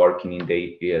 We are working in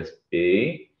the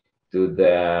EPSP to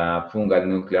the fungal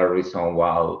nuclear rhizome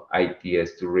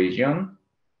ITS2 region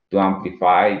to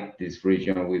amplify this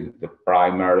region with the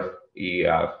primer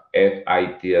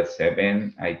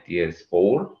FITS7,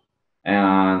 ITS4,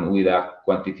 and with a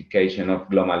quantification of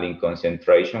glomalin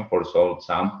concentration for soil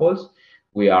samples.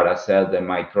 We are assessing the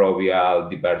microbial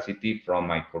diversity from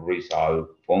mycorrhizal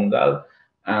fungal,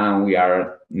 and we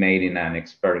are making an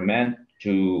experiment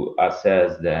to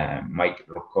assess the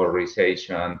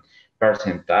mycorrhization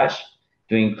percentage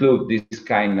to include this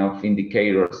kind of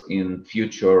indicators in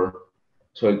future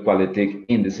soil quality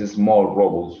indices more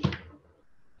robust.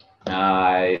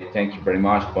 I thank you very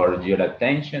much for your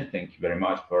attention. Thank you very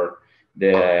much for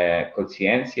the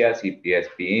Conciencias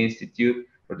EPSP Institute,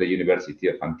 for the University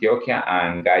of Antioquia,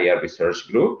 and Gaia Research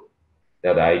Group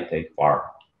that I take part.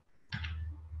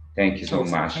 Thank you so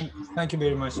much. Thank you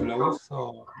very much, Raul.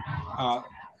 So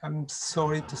I'm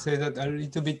sorry to say that a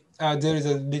little bit there is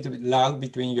a little bit lag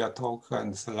between your talk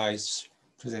and slides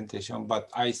presentation, but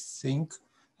I think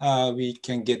we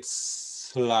can get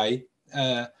slide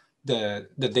the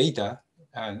data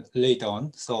later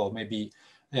on. So maybe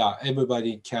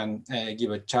everybody can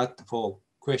give a chat for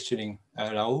questioning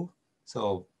Raul.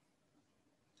 So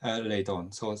later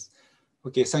on. So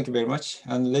okay, thank you very much.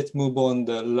 And let's move on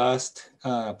the last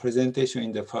presentation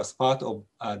in the first part of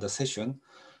the session.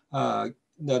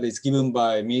 That is given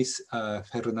by Ms.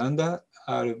 Fernanda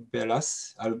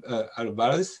Alvarez.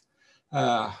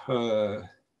 Her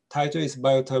title is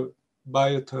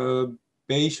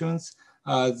Bioturbations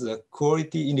as the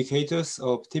Quality Indicators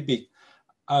of Typic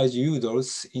Algae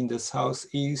in the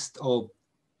southeast of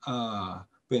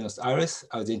Buenos Aires,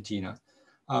 Argentina,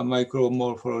 a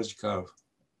micromorphological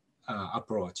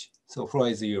approach. So floor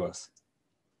is yours.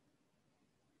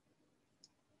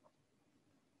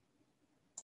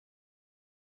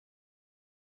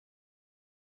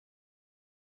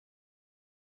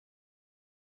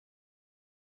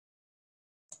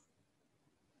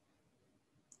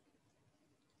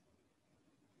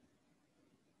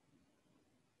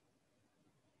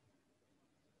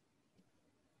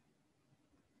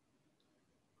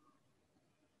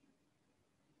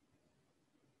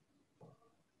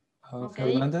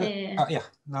 Okay. Fernanda? Yeah,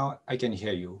 now I can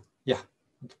hear you. Yeah,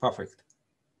 perfect.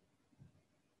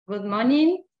 Good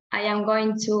morning. I am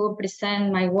going to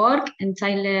present my work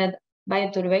entitled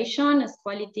Bioturbation as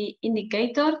Quality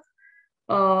Indicator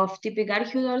of Typical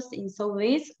Algae in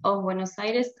Southeast of Buenos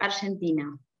Aires,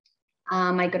 Argentina,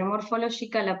 a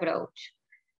micromorphological approach.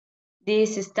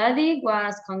 This study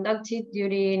was conducted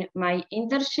during my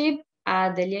internship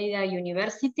at the Lleida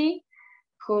University,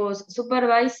 whose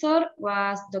supervisor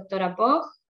was Dr. Apog.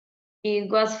 It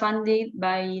was funded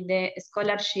by the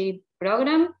Scholarship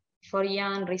Program for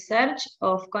Young Research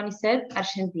of CONICET,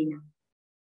 Argentina.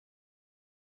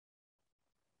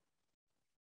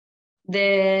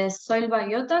 The soil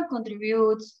biota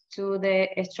contributes to the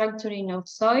structuring of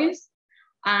soils,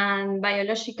 and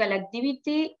biological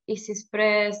activity is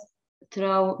expressed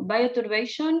through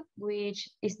bioturbation, which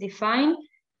is defined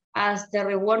as the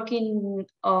reworking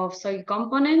of soil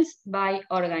components by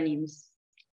organisms.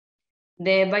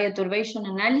 The bioturbation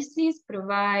analysis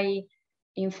provides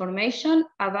information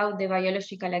about the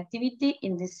biological activity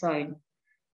in the soil.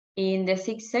 In the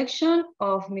sixth section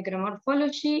of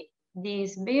micromorphology,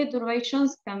 these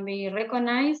bioturbations can be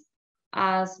recognized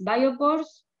as biopores,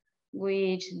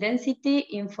 which density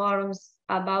informs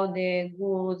about the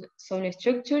good soil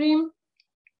structuring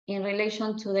in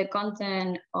relation to the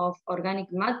content of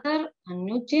organic matter and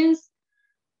nutrients.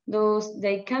 Thus,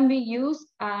 they can be used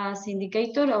as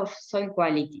indicator of soil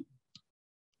quality.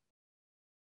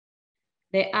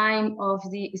 The aim of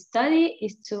the study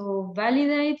is to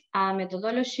validate a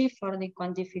methodology for the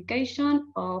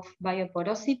quantification of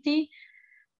bioporosity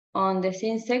on the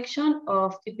thin section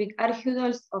of typic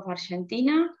archidols of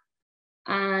Argentina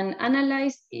and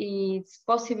analyzed its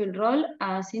possible role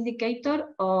as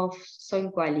indicator of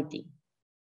soil quality.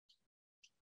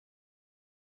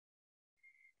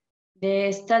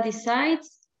 The study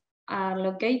sites are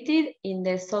located in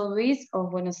the southeast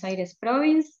of Buenos Aires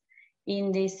province.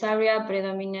 In this area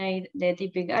predominate the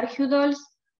typic archidols,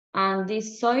 and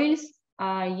these soils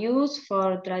are used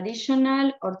for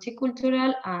traditional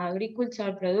horticultural and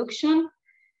agricultural production.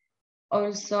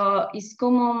 Also, it's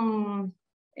common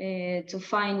to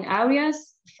find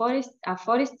areas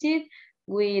forested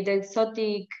with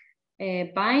exotic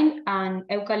pine and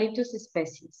eucalyptus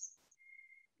species.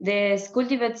 The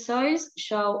cultivated soils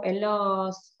show a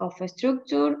loss of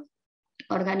structure,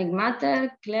 organic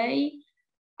matter, clay,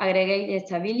 aggregate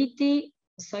stability,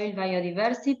 soil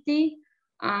biodiversity,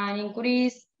 and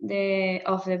increase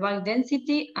of the bulk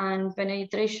density and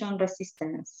penetration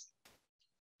resistance.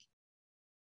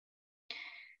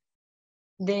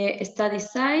 The study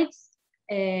sites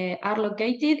are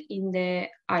located in the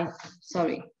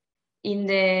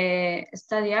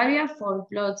study area. For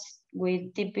plots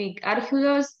with typic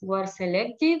archidols were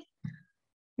selected,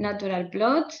 natural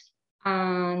plot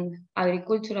and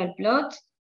agricultural plot,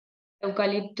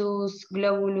 Eucalyptus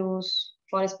globulus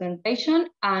forest plantation,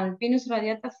 and Pinus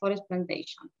radiata forest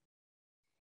plantation.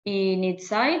 In each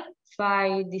site,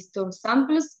 5 disturbed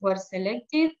samples were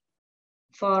selected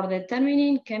for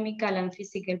determining chemical and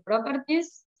physical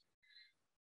properties.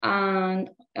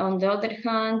 And on the other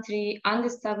hand, 3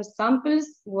 undisturbed samples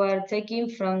were taken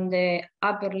from the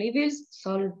upper levels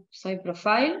soil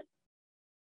profile.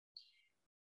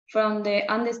 From the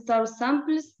undisturbed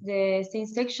samples, the thin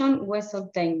section was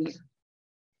obtained.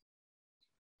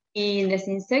 In the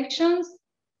thin sections,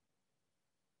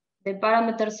 the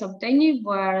parameters obtained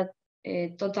were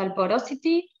total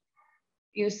porosity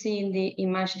using the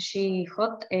ImageG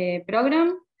hot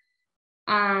program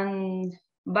and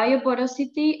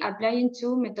bioporosity applying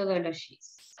 2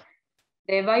 methodologies.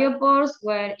 The biopores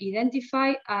were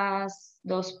identified as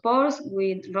those pores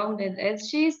with rounded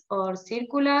edges or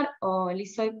circular or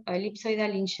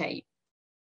ellipsoidal in shape.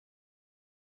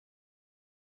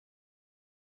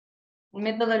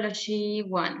 Methodology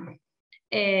 1.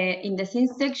 In the thin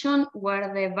section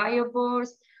where the biopores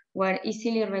were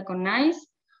easily recognized,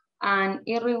 an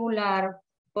irregular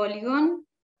polygon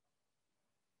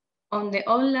on the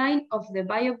outline of the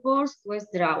biopores was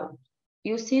drawn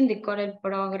using the Corel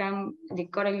Draw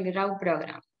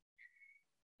program.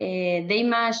 The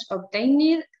image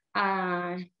obtained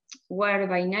were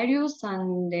binarious,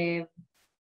 and the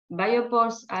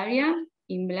biopores area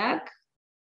in black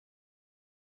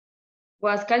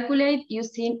was calculated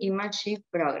using ImageG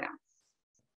program.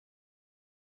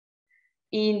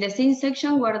 In the thin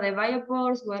section where the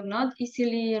biopores were not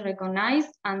easily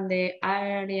recognized and the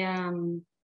area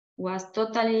was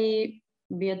totally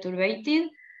bioturbated,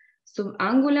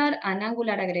 subangular and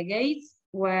angular aggregates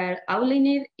were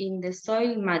outlined in the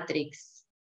soil matrix.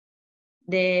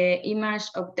 The image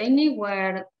obtained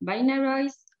were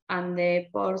binarized, and the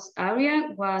pores area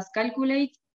was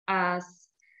calculated as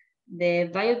the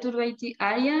bioturbated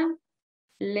area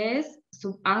less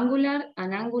subangular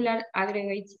and angular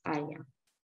aggregates area.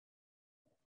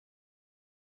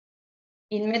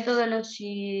 In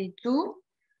methodology 2,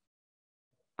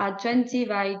 a 20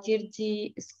 by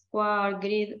 30 square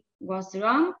grid was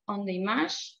drawn on the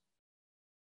image,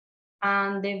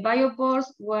 and the biopores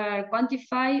were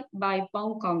quantified by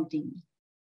pound counting.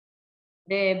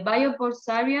 The biopores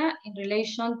area in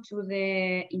relation to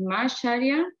the image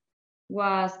area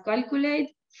was calculated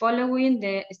following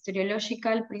the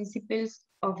stereological principles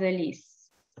of the list.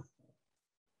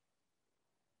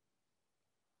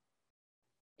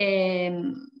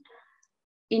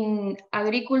 In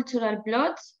agricultural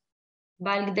plots,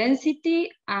 bulk density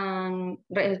and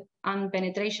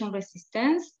penetration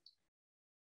resistance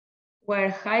were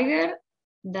higher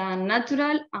than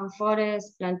natural and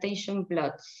forest plantation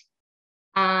plots,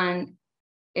 and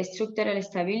structural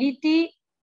stability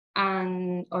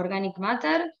and organic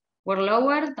matter were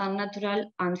lower than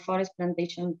natural and forest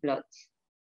plantation plots.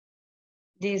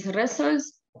 This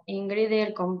results in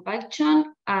greater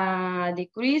compaction, a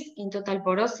decrease in total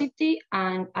porosity,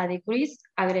 and a decreased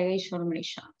aggregation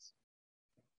ratios.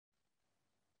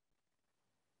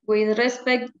 With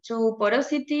respect to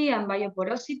porosity and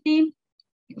bioporosity,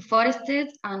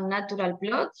 forested and natural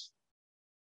plots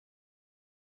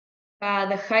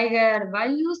had higher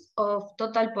values of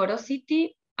total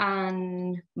porosity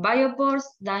and biopores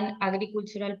than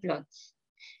agricultural plots.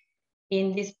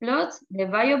 In these plots, the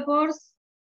biopores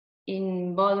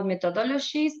in both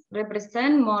methodologies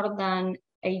represent more than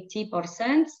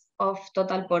 80% of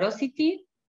total porosity,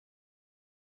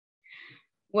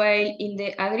 while in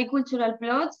the agricultural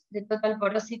plots, the total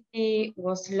porosity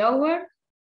was lower,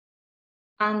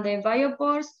 and the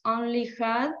biopores only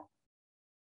had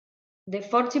the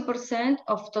 40%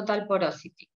 of total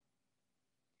porosity.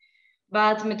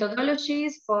 But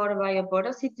methodologies for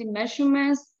bioporosity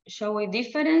measurements show a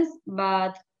difference,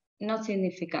 but not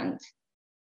significant.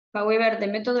 However, the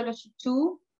methodology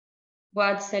 2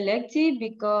 was selected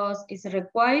because it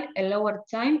required a lower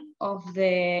time of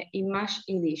the image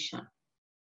edition.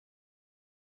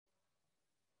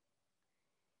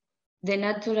 The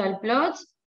natural plots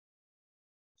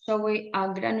show a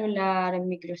granular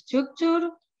microstructure,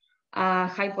 a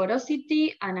high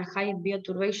porosity, and a high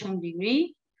bioturbation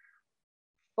degree.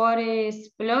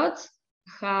 Forest plots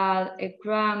had a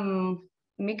crammed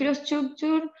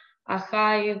microstructure, a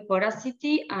high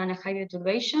porosity, and a high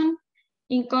bioturbation.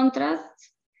 In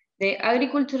contrast, the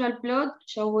agricultural plot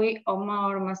showed a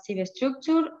more massive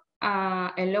structure,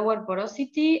 a lower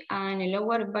porosity, and a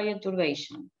lower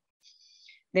bioturbation.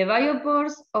 The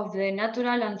biopores of the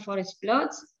natural and forest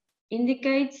plots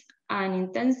indicates an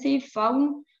intensive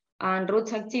fauna and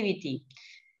roots activity.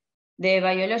 The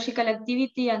biological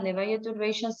activity and the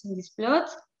bioturbations in these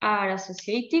plots are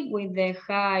associated with the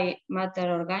high matter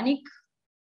organic,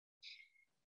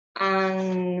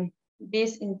 and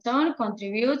this in turn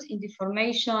contributes in the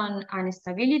formation and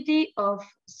stability of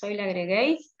soil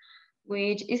aggregates,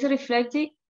 which is reflected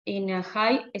in a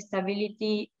high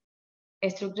stability,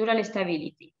 structural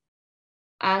stability.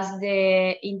 As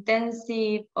the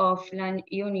intensity of land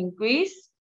use increase,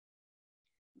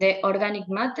 the organic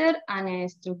matter and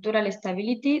structural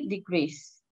stability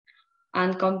decrease,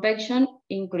 and compaction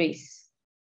increase.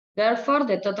 Therefore,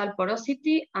 the total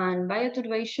porosity and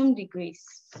bioturbation decrease.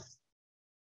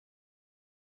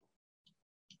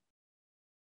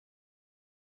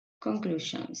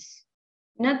 Conclusions.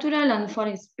 Natural and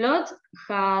forest plots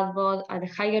had both a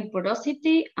higher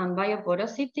porosity and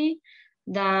bioporosity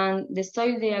than the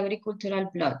soil the agricultural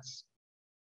plots.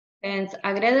 Hence,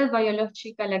 a greater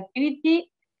biological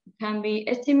activity can be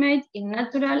estimated in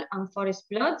natural and forest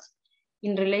plots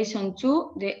in relation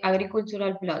to the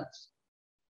agricultural plots.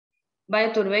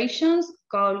 Bioturbations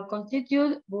could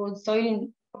constitute good soil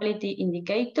quality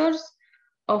indicators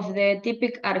of the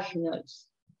typic archidoles.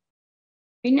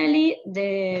 Finally,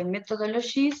 the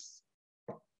methodologies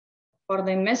for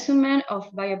the measurement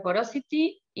of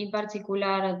bioporosity, in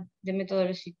particular the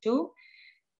methodology 2,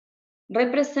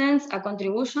 represents a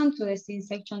contribution to the scene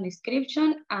section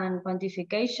description and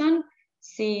quantification,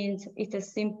 since it's a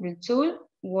simple tool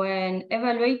when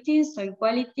evaluating soil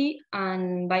quality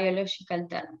and biological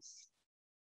terms.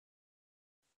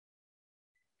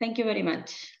 Thank you very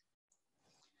much.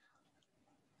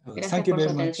 Thank you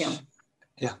very much.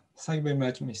 Yeah, thank you very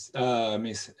much, Ms.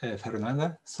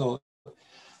 Fernanda. So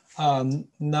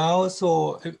now,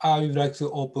 I would like to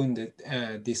open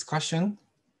the discussion,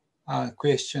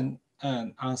 question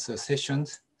and answer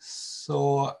sessions.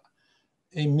 So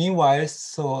meanwhile,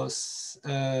 some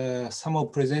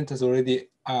of presenters already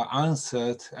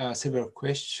answered several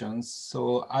questions.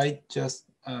 So I just,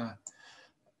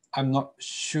 I'm not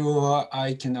sure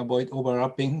I can avoid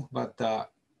overlapping, but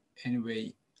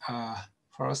anyway,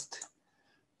 first,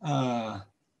 yeah,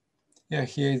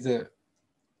 here is a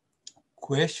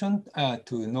question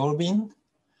to Norbin.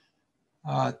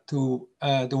 To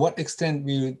what extent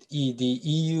will the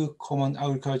EU Common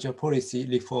Agricultural Policy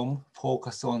reform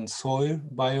focus on soil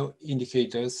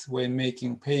bioindicators when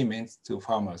making payments to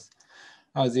farmers?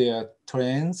 Are there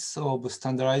trends of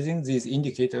standardizing these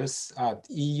indicators at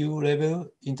EU level,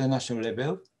 international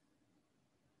level?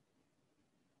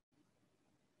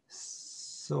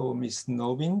 So, Ms.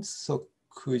 Norbin, so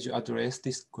could you address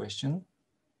this question?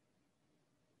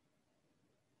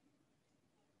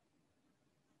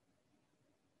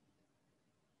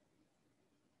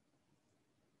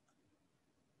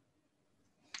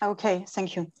 Okay,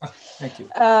 thank you. Thank you.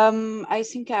 I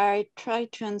think I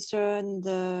tried to answer in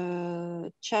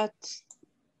the chat.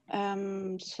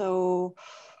 So,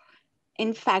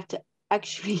 in fact,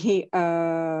 actually,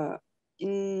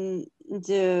 in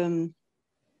the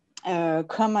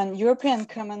European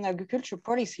Common Agriculture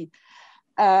Policy,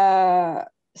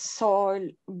 soil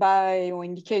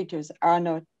bioindicators are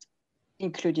not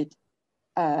included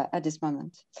at this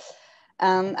moment.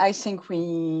 And I think we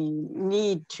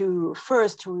need to,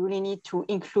 first, we really need to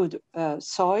include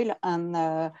soil,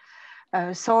 and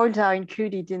soils are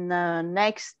included in the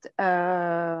next,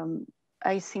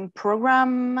 I think,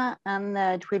 program, and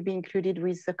it will be included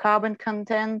with the carbon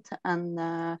content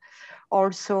and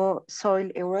also soil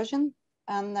erosion.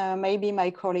 and maybe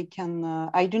my colleague can.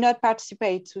 I do not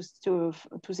participate to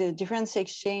the difference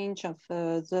exchange of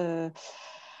the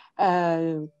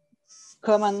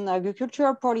common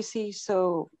agricultural policy,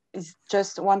 so it's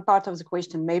just one part of the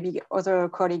question. Maybe other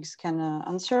colleagues can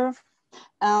answer.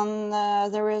 And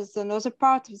there is another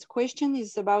part of the question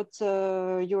is about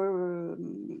the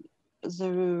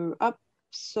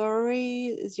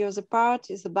other part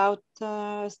is about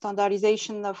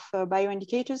standardization of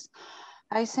bioindicators,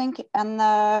 I think. And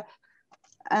I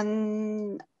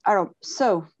don't,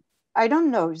 so I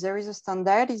don't know if there is a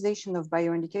standardization of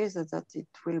bioindicators that it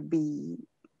will be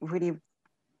really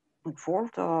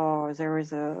involved, or there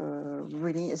is a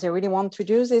they really want to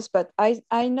do this. But I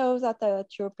know that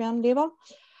at European level,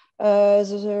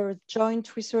 there's a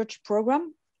joint research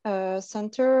program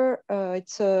center.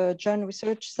 It's a joint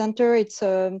research center. It's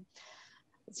a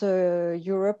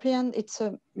European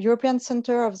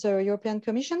center of the European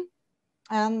Commission,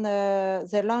 and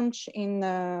they launched in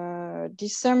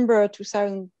December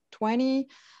 2020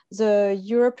 the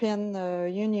European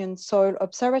Union Soil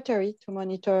Observatory to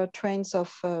monitor trends of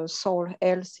soil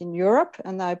health in Europe.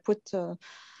 And I put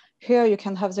here, you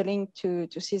can have the link to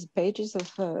see the pages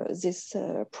of this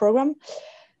program.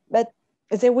 But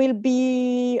there will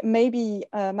be maybe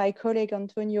my colleague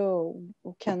Antonio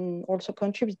who can also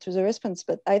contribute to the response,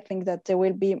 but I think that there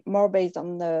will be more based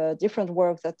on the different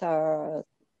work that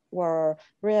were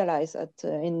realized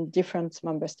in different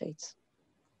member states.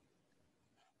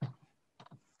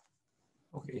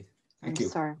 Okay, thank you.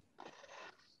 Sorry.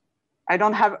 I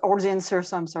don't have all the answers,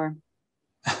 so I'm sorry.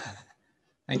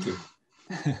 Thank you.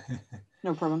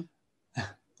 No problem.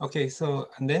 Okay, so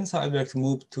I'd like to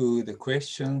move to the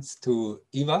questions to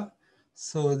Eva.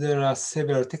 So there are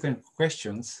several technical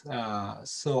questions.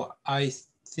 So I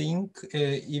think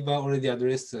Eva already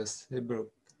addressed several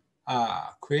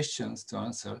questions to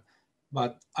answer,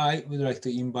 but I would like to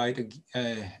invite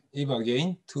Eva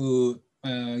again to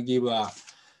give a,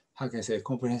 how can I say,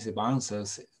 comprehensive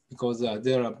answers, because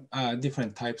there are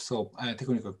different types of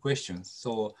technical questions.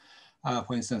 So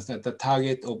for instance, the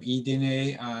target of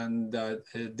eDNA and the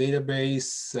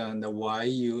database, and why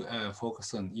you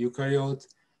focus on eukaryote,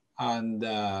 and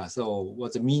so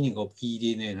what's the meaning of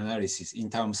eDNA analysis in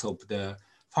terms of the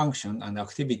function and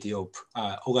activity of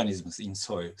organisms in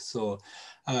soil. So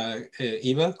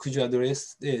Eva, could you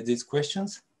address these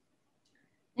questions?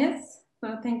 Yes,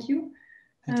 so thank you.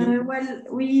 Thank you. Well,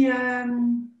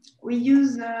 we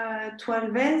use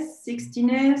 12S,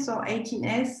 16S, or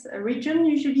 18S region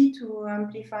usually to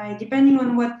amplify, depending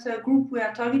on what group we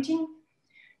are targeting,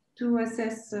 to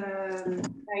assess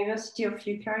diversity of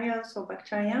eukaryotes or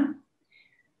bacteria,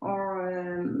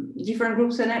 or different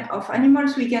groups of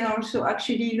animals. We can also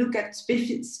actually look at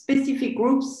specific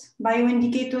groups,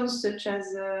 bioindicators such as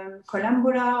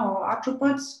columbola or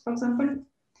arthropods, for example.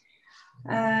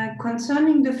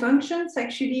 Concerning the functions,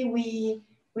 actually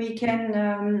we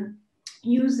can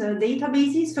use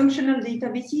databases, functional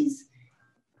databases,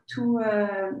 to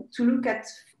look at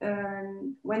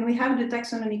when we have the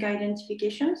taxonomic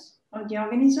identifications of the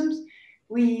organisms,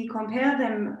 we compare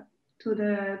them to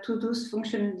those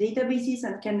functional databases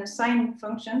and can assign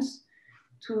functions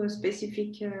to a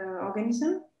specific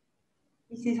organism.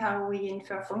 This is how we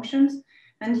infer functions,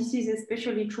 and this is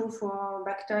especially true for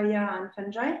bacteria and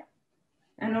fungi.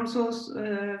 And also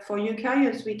for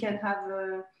eukaryotes, we can have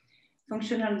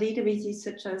functional databases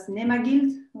such as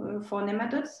NemaGuild for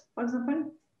nematodes, for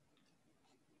example.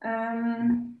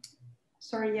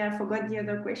 Sorry, yeah, I forgot the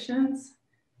other questions.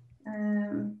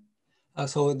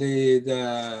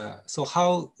 So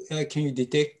how can you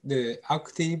detect the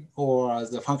active or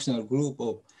the functional group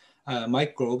of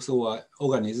microbes or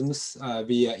organisms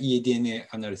via eDNA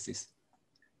analysis?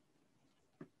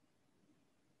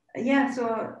 Yeah,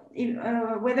 so if,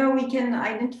 whether we can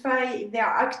identify if they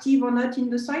are active or not in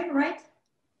the soil, right?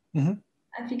 Mm-hmm.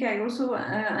 I think I also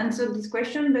answered this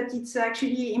question, but it's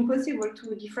actually impossible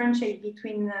to differentiate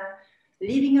between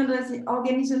living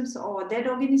organisms or dead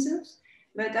organisms.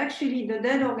 But actually, the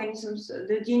dead organisms,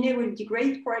 the DNA will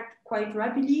degrade quite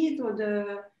rapidly. So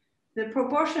the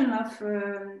proportion of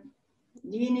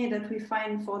DNA that we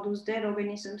find for those dead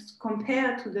organisms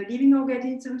compared to the living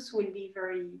organisms will be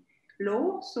very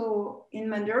low. So in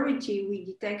majority, we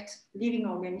detect living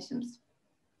organisms.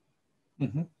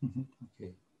 Mm-hmm, mm-hmm.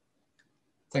 Okay.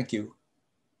 Thank you.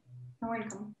 You're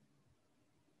welcome.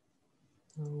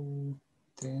 So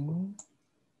then,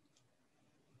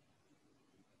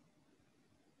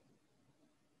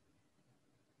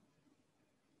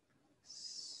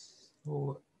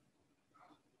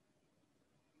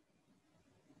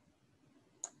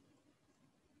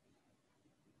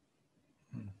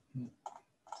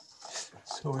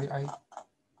 sorry,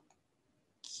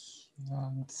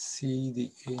 don't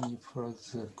see any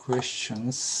further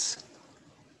questions.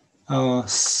 Let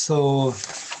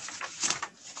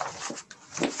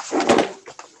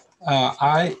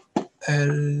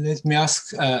me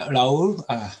ask Raul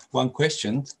one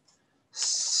question.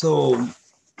 So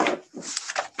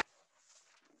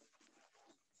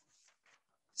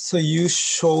you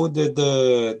showed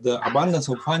the abundance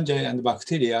of fungi and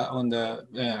bacteria on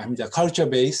the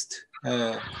culture-based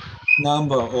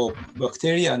number of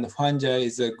bacteria and fungi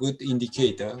is a good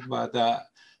indicator. But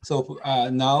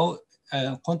now,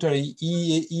 contrary,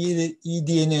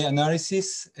 eDNA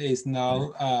analysis is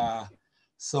now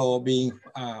being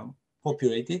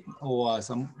populated or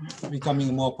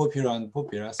becoming more popular and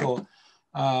popular. So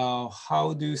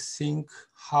how do you think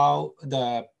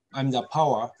the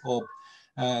power of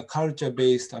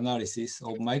culture-based analysis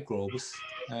of microbes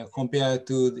compared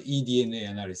to the eDNA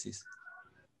analysis?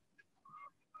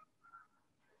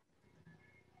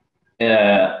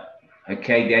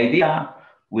 Okay, the idea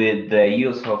with the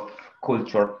use of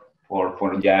culture for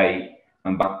fungi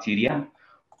and bacteria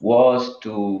was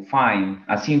to find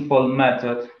a simple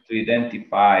method to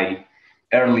identify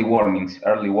early warnings.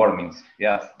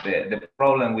 Yes, the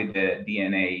problem with the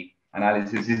DNA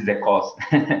analysis is the cost.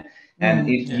 And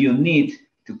if you need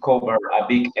to cover a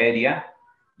big area,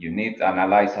 you need to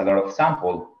analyze a lot of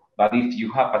sample. But if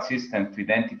you have a system to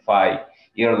identify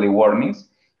early warnings,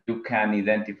 you can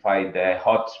identify the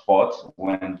hot spots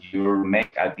when you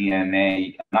make a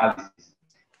DNA analysis.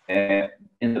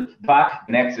 In fact,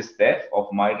 the next step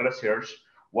of my research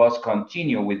was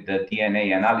continue with the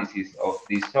DNA analysis of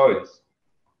these soils.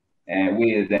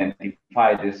 We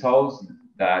identified the soils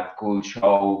that could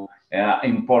show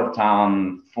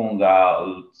important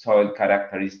fungal soil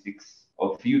characteristics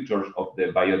of features of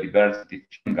the biodiversity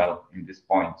jungle in these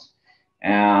points.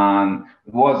 And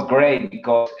it was great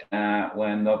because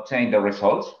when obtained the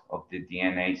results of the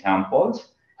DNA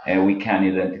samples, we can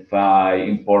identify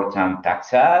important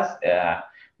taxa,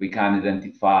 we can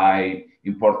identify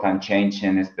important change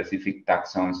in specific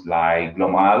taxons like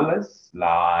glomales,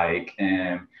 like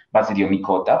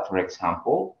Basidiomycota, for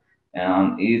example.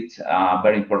 And it's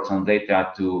very important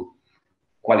data to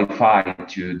qualify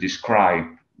to describe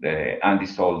the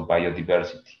undissolved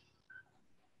biodiversity.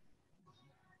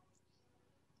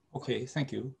 Okay,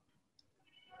 thank you.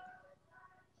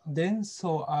 Then,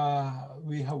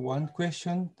 we have one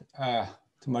question to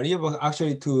Maria, but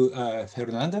actually to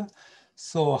Fernanda.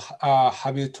 So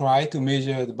have you tried to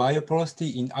measure the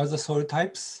bioporosity in other soil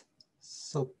types?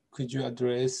 So could you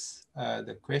address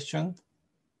the question,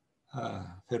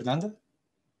 Fernanda?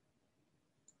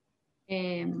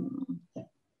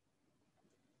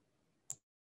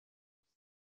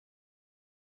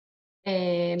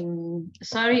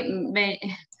 Sorry,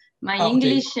 my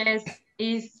English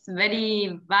is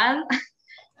very bad.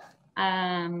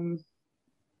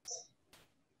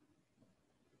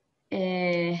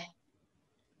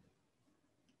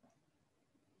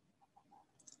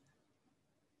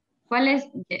 ¿Cuál es,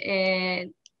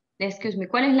 excuse me,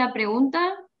 cuál es la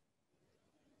pregunta?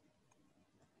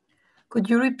 Could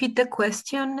you repeat the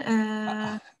question,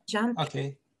 Jan?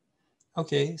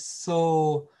 Okay,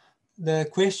 so the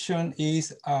question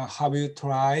is, have you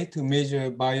tried to measure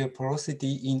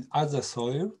bioporosity in other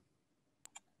soil?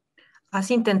 ¿Has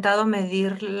intentado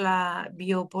medir la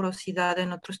bioporosidad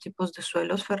en otros tipos de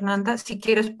suelos, Fernanda? Si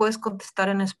quieres, puedes contestar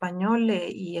en español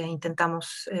y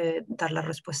intentamos dar la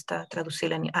respuesta,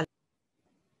 traducirla al.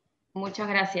 Muchas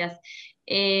gracias.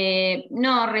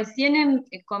 No, recién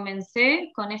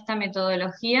comencé con esta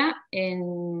metodología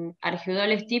en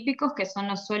argidoles típicos, que son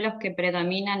los suelos que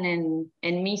predominan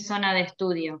en mi zona de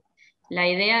estudio. La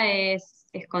idea es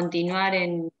continuar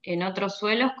en otros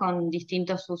suelos con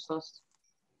distintos usos.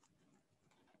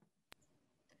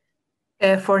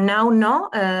 For now,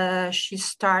 no. She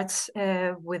starts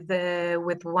with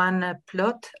one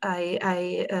plot.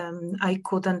 I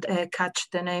couldn't catch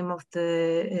the name of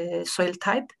the soil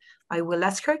type. I will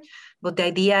ask her. But the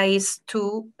idea is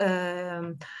to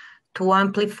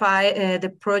amplify the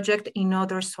project in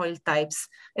other soil types.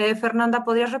 Fernanda,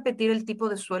 ¿podrías repetir el tipo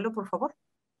de suelo, por favor?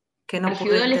 Que no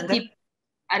pude entender.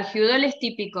 Argidoles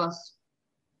típicos.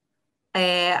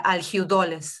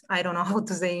 Algidoles. I don't know how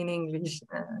to say in English.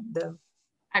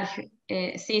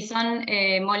 Sí, son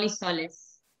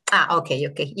molisoles. Okay.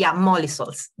 Yeah,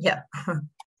 molisols. Yeah.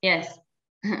 Yes.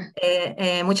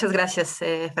 Muchas gracias,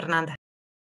 Fernanda.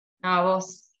 A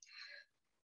vos.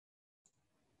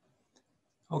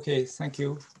 Okay, thank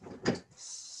you.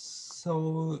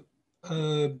 So,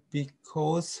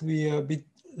 because we are a bit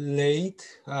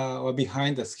late or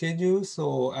behind the schedule,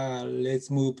 so let's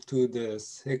move to the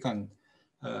second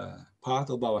part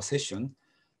of our session.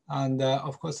 And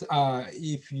of course,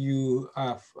 if you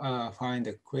find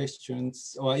the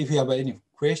questions, or if you have any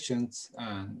questions,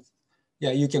 and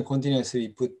yeah, you can continuously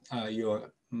put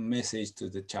your message to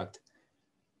the chat.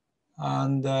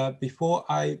 And before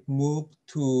I move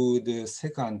to the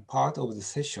second part of the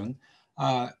session,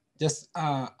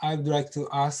 I'd like to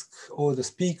ask all the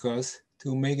speakers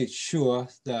to make it sure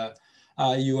that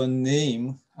your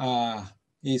name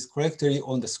is correctly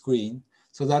on the screen,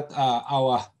 so that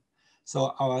our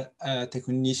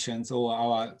technicians or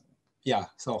our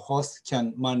host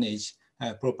can manage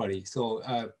properly. So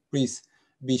please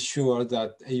be sure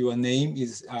that your name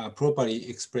is properly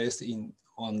expressed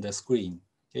on the screen.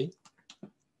 Okay.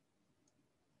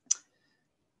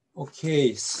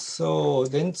 Okay, so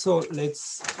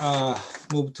let's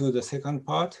move to the second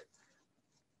part.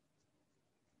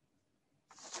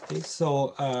 Okay,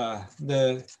 so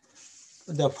the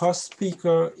first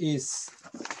speaker is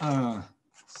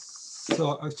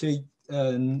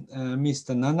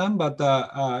Mr. Nanan, but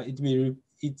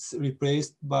it's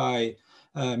replaced by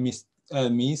Miss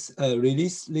Lilis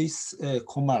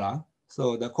Komara,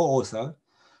 so the co-author.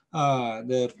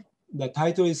 The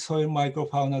title is Soil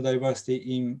Microfauna Diversity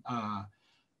in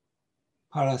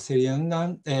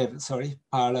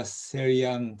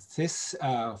Paracerianthes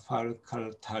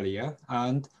falcartaria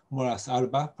and Moras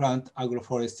alba plant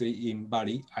agroforestry in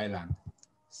Bali Island.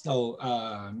 So,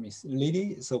 Ms.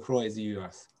 Lily, the floor is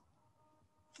yours.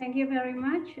 Thank you very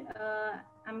much.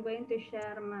 I'm going to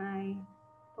share my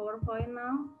PowerPoint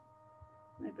now,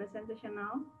 my presentation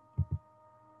now.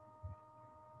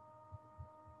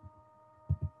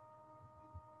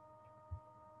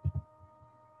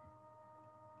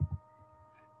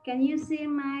 Can you see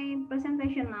my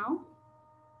presentation now?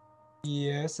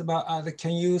 Yes, but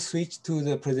can you switch to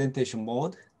the presentation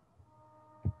mode?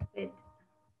 Wait.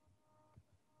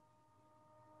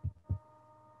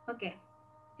 Okay.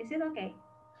 Is it okay?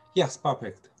 Yes,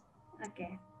 perfect.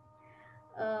 Okay.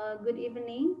 Good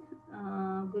evening,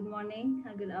 good morning,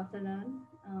 good afternoon,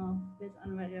 based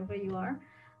on wherever you are.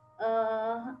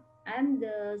 I'm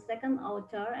the second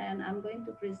author, and I'm going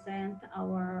to present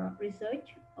our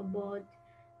research about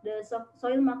the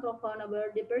soil macrofauna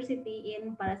biodiversity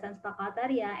in Paracerianthes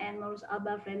falcartaria and Morus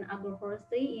alba friend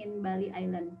agroforestry in Bali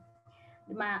Island.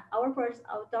 Our first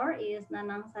author is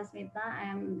Nanang Sasmita. I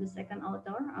am the second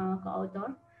author,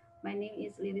 co-author. My name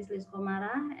is Lilis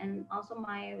Komara, and also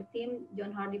my team,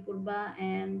 John Hardy Purba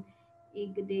and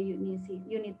Igede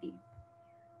Unity.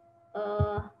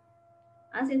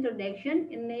 As introduction,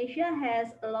 Indonesia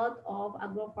has a lot of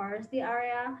agroforestry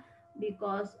area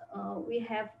because we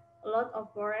have a lot of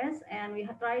forests, and we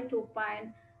try to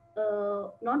find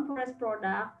non-forest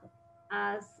product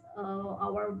as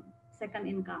our second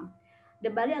income. The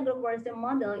Bali agroforestry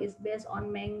model is based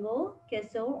on mango,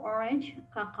 queso, orange,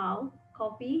 cacao,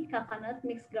 coffee, coconut,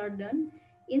 mixed garden,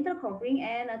 intercropping,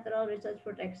 and natural resource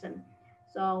protection.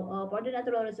 So for the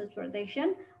natural resource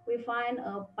protection, we find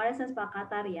Paracerianthes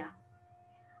falcartaria.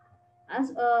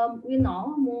 As we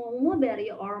know, mulberry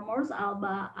or Morus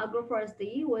alba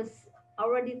agroforestry was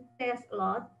already tested a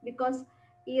lot because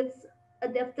it's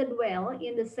adapted well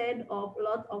in the shade of a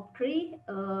lot of trees.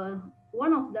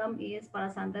 One of them is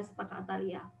Paracerianthes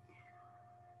falcartaria.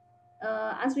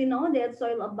 As we know that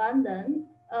soil abundance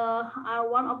are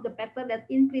one of the factors that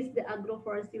increase the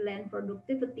agroforestry land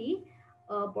productivity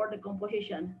for the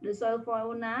composition. The soil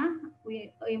fauna,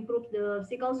 we improve the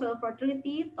physical soil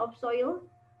fertility, topsoil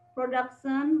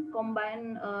production,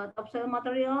 combine topsoil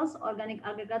materials, organic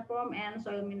aggregate form, and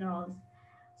soil minerals.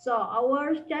 So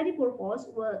our study purpose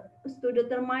was to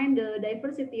determine the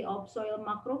diversity of soil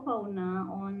macrofauna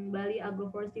on Bali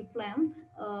agroforestry plant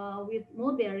with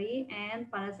mulberry and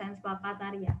Paracerianthes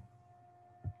falcartaria.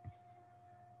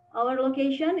 Our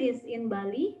location is in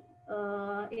Bali,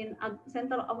 in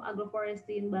center of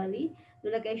agroforestry in Bali.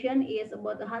 The location is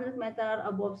about 100 meters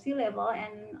above sea level,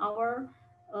 and our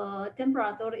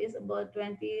temperature is about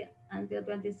 20 until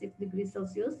 26 degrees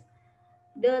Celsius.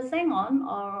 The Sengon,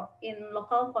 or in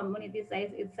local community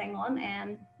says it's Sengon,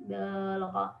 and the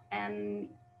local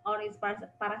or it's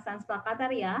Paracerianthes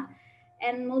falcartaria,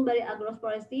 and mulberry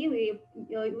agroforestry, we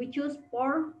choose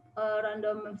for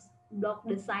random block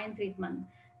design treatment.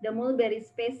 The mulberry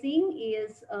spacing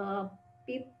is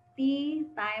 50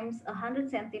 times 100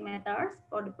 centimeters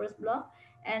for the first block,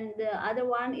 and the other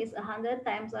one is 100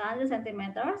 times 100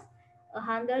 centimeters,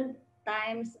 100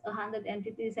 times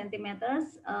 150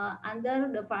 centimeters under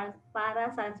the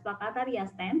Paracerianthes falcartaria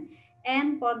stand,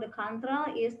 and for the control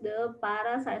is the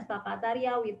Paracerianthes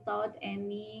falcartaria without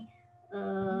any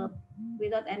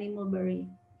mulberry.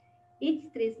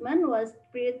 Each treatment was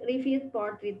reviewed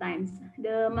for 3 times.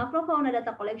 The macrofauna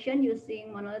data collection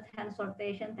using monolith hand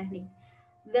sortation technique.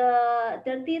 The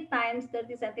 30 times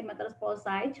 30 centimeters pole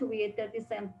size with 30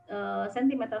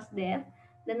 centimeters depth,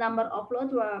 the number of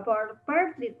plots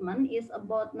per treatment is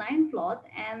about 9 plots,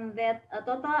 and that a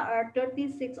total are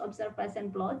 36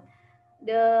 observation plots.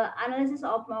 The analysis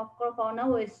of macrofauna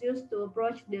was used to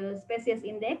approach the species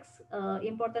index,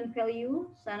 important value,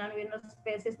 Shannon winner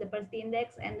species diversity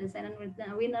index, and the Shannon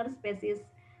winner species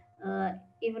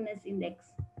evenness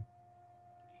index.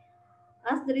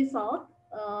 As the result,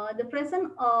 the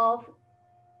presence of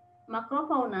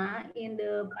macrofauna in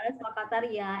the Pares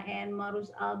Placataria and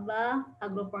Marus alba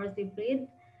agroforestry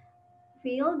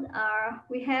field are,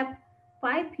 we have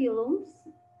 5 phylums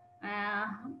uh,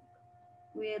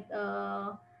 with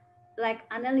like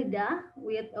Annelida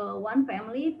with one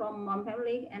family from one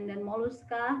family, and then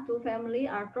Mollusca 2 family,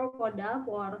 Arthropoda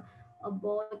for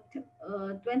about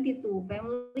 22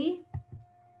 family,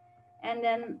 and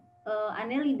then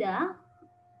Annelida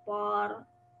for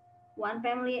 1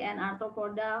 family and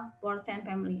Arthropoda for 10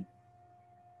 family.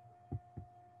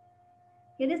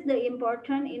 Here is the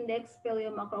important index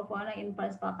value macrofauna in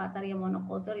Pares Placataria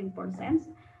monoculture in percents.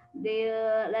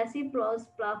 The Laciplos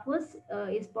flavus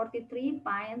is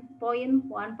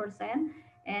 43.1%,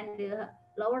 and the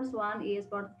lowest one is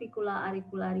Porticula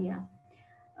auricularia.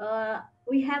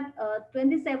 We have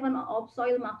 27 of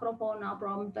soil macrofauna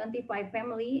from 25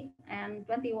 family and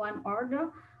 21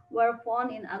 order were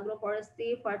found in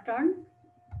agroforestry pattern,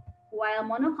 while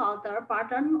monoculture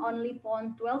pattern only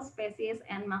found 12 species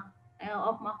and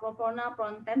of macrofauna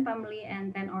from 10 family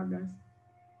and 10 orders.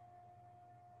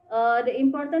 The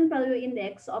important value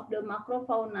index of the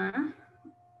macrofauna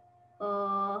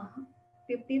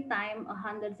 50 times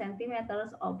 100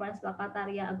 centimeters of Pares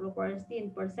Placataria agroforestry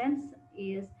in percents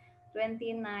is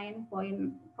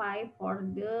 29.5 for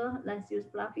the Lasius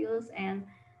flavius and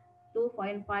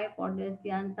 2.5 for the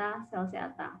Dianta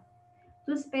celciata.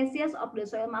 2 species of the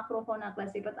soil macrofauna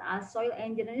classified as soil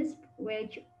engineers,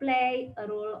 which play a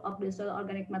role of the soil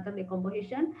organic matter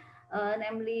decomposition,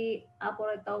 namely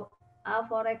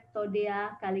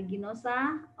Aphorectodea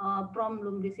caliginosa from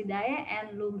Lumbricidae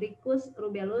and Lumbricus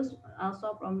rubellus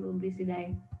also from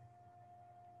Lumbricidae.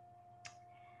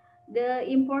 The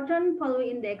important value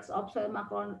index of soil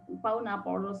macrofauna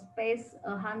for space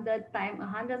 100 times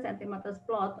 100 centimeters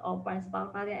plot of Pares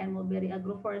Placataria and mulberry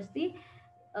agroforestry.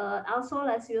 Also,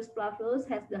 Lasius flavus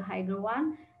has the higher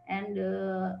one, and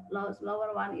the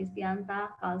lower one is Dianta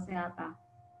calceata.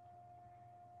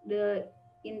 The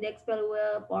index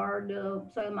value for the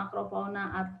soil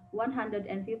macrofauna at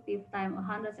 150 times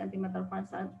 100 centimeter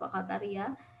Pares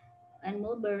Placataria and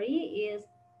mulberry is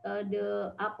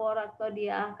the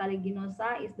Aphorectodea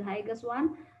caliginosa is the highest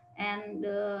one, and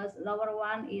the lower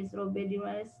one is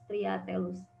Rhobedimus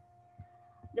triatellus.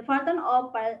 The pattern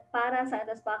of Pares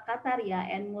Placataria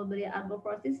and mulberry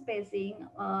agroforestry spacing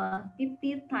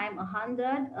 50 times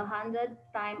 100, 100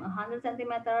 times 100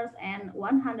 centimeters, and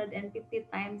 150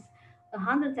 times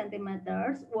 100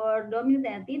 centimeters were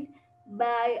dominated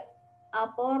by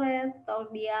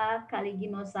Aphorectodea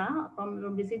caliginosa from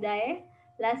Lumbricidae,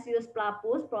 Lasius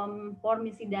flavus from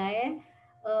Formicidae,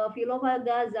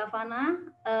 Philopaga zavana,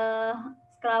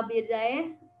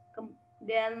 Scarabiidae,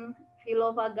 then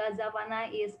Philopaga zavana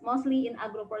is mostly in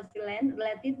agroforestry land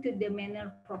related to the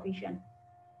manure provision.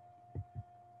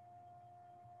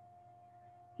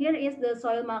 Here is the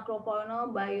soil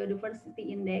macrofauna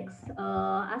biodiversity index.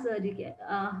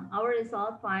 Our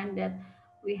result find that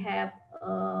we have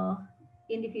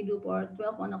individual for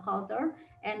 12 monoculture,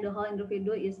 and the whole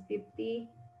individual is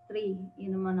 53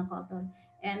 in monoculture.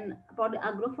 And for the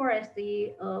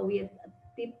agroforestry with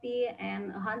 50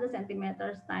 and 100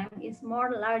 centimeters time is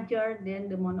more larger than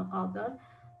the monoculture.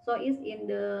 So it's in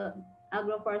the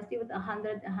agroforestry with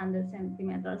 100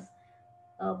 centimeters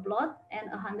plot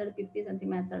and 150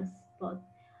 centimeters plot.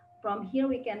 From here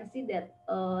we can see that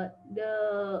the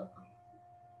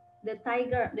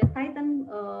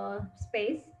Titan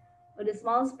space, or the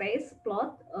small space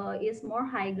plot is more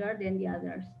higher than the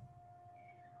others.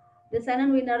 The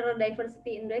Shannon winner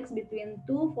diversity index between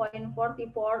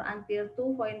 2.44 until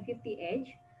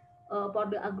 2.58 for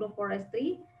the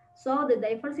agroforestry. So the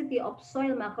diversity of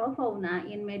soil macrofauna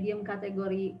in medium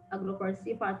category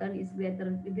agroforestry pattern is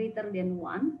greater than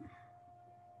 1.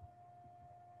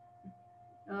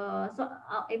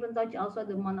 Even touch also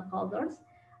the monocultures.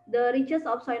 The richest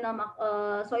of soil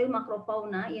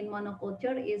macrofauna in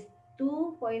monoculture is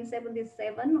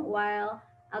 2.77, while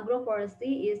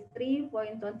agroforestry is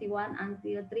 3.21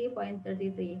 until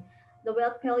 3.33. The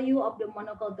wealth value of the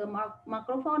monoculture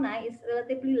macrofauna is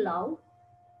relatively low,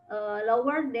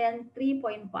 lower than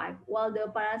 3.5, while the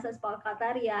Parasus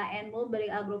palcataria and mulberry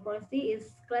agroforestry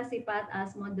is classified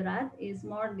as moderate, is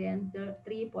more than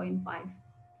 3.5.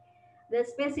 The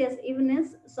species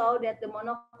evenness show that the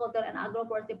monoculture and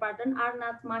agroforestry pattern are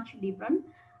not much different,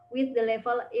 with the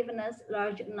level evenness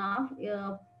large enough,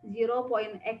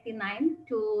 0.89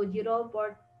 to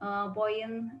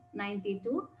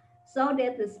 0.92, so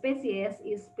that the species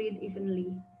is spread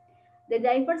evenly. The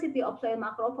diversity of soil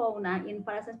macrofauna in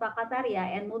Parasus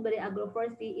palcataria and mulberry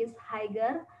agroforestry is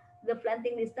higher. The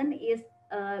planting distance is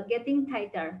getting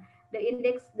tighter. The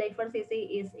index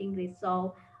diversity is increased.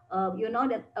 So you know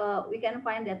that we can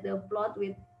find that the plot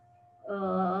with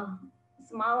more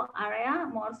small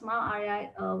area,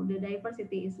 the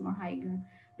diversity is more higher.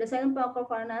 The soil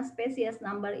macrofauna species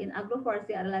number in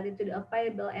agroforestry are related to the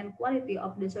available and quality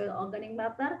of the soil organic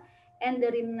matter and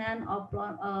the remnant of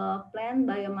plant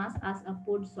biomass as a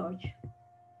food source.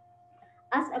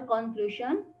 As a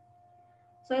conclusion,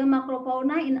 soil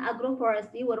macrofauna in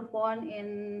agroforestry were found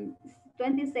in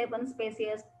 27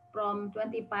 species from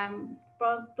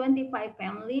 25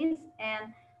 families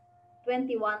and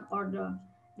 21 order.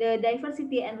 The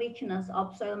diversity and richness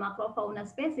of soil macrofauna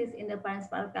species in the Parasus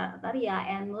palcataria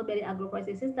and mulberry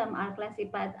agroforestry system are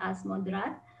classified as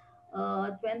moderate,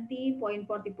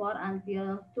 20.44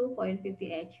 until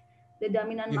 2.50H. The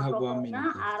dominant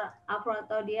macrofauna are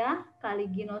Aphrotodia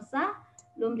caliginosa,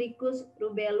 Lumbricus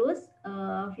rubellus,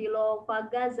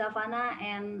 Phylophaga zavana,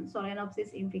 and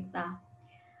Solenopsis invicta.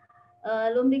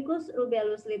 Lumbricus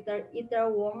rubellus eater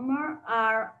wormer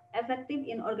are effective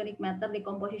in organic matter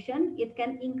decomposition. It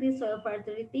can increase soil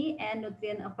fertility and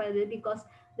nutrient availability because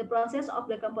the process of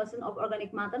decomposition of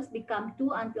organic matters become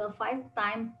 2 until 5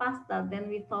 times faster than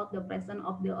without the presence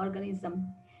of the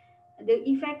organism. The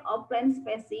effect of plant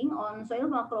spacing on soil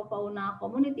macrofauna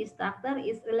community structure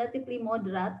is relatively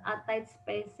moderate at tight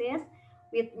spaces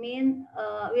with mean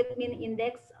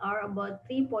index are about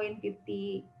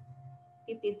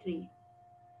 3.53.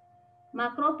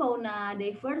 Macrofauna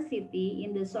diversity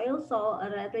in the soil saw a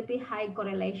relatively high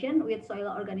correlation with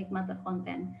soil organic matter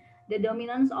content, the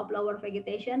dominance of lower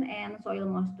vegetation, and soil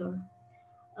moisture.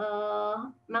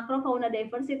 Macrofauna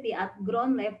diversity at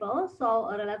ground level saw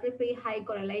a relatively high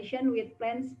correlation with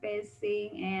plant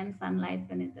spacing and sunlight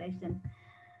penetration.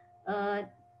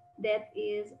 That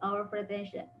is our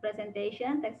presentation.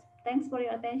 Thanks for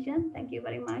your attention. Thank you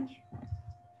very much.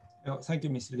 Thank you,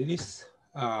 Ms. Lilis.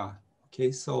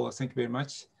 Okay, so thank you very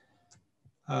much.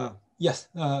 Yes,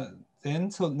 then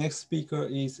so next speaker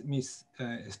is Ms.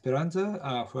 Esperanza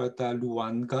for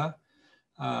Luanga.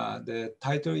 The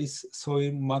title is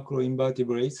Soil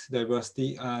Macroinvertebrates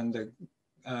Diversity and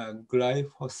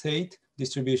Glyphosate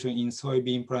Distribution in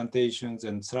Soybean Plantations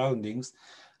and Surroundings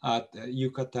at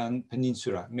Yucatan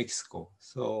Peninsula, Mexico.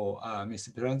 So Ms.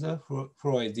 Esperanza,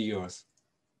 floor is yours.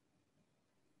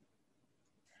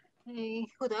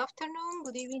 Good afternoon,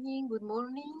 good evening, good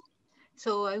morning.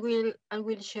 So I will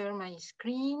share my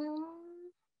screen.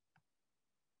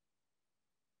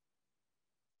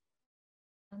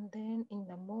 And then in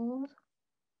the mode.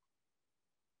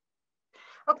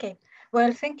 Okay,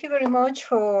 well, thank you very much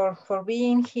for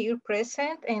being here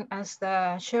present. And as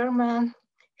the chairman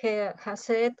has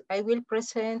said, I will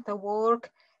present a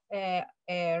work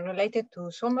related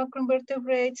to soil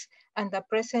macroinvertebrates and the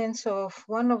presence of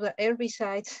one of the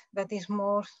herbicides that is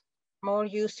more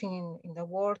used in the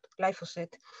world,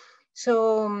 glyphosate.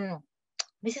 So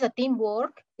this is a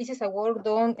teamwork. This is a work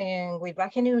done with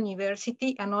Baja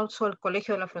University and also el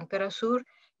Colegio de la Frontera Sur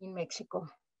in Mexico.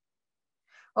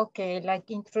 Okay, like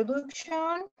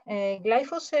introduction,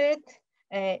 glyphosate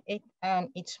and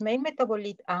its main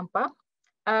metabolite AMPA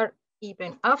are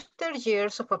even after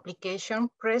years of application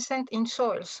present in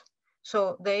soils.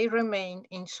 So they remain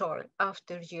in soil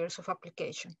after years of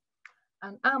application.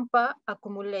 And AMPA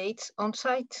accumulates on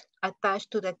site attached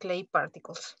to the clay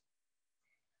particles.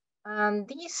 And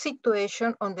this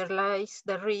situation underlies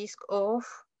the risk of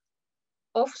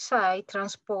off-site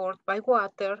transport by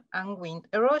water and wind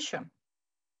erosion.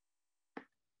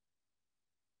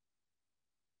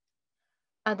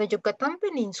 At the Yucatan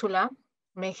Peninsula,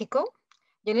 Mexico,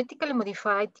 genetically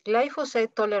modified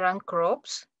glyphosate-tolerant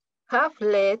crops have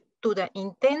led to the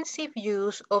intensive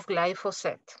use of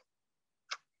glyphosate.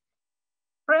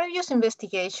 Previous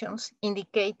investigations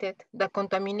indicated the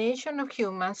contamination of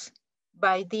humans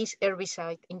by this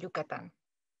herbicide in Yucatan.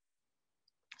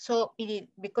 So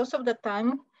because of the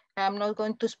time, I'm not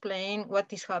going to explain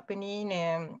what is happening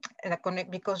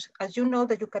because as you know,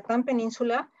 the Yucatan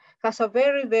Peninsula has a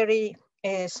very, very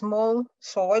small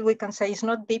soil. We can say it's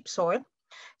not deep soil.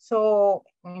 So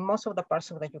in most of the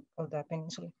parts of the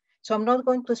peninsula. So I'm not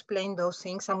going to explain those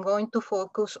things. I'm going to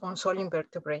focus on soil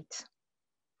invertebrates.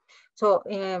 So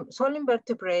soil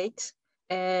invertebrates,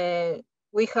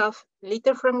 we have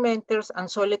litter fragmenters and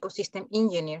soil ecosystem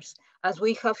engineers. As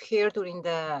we have heard during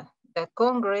the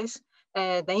Congress,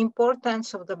 the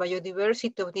importance of the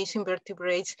biodiversity of these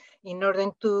invertebrates in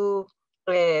order to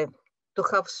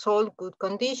have soil good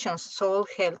conditions, soil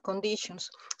health conditions.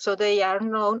 So they are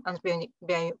known as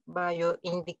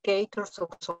bioindicators of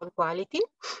soil quality.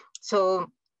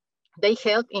 So they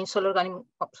help in soil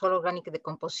organic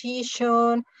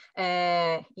decomposition,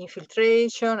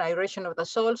 infiltration, aeration of the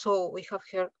soil. So we have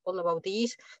heard all about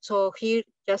this. So here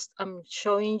just I'm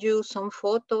showing you some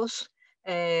photos.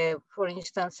 For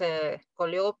instance,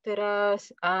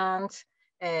 coleopteras, ants,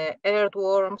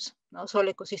 earthworms, soil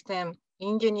ecosystem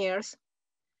engineers,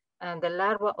 and the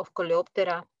larvae of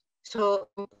coleoptera. So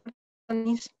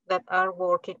organisms that are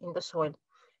working in the soil.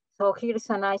 So here's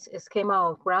a nice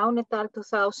schema of Brown et al.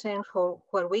 2000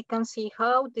 where we can see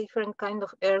how different kind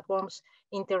of earthworms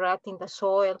interact in the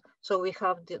soil. So we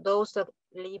have those that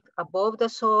live above the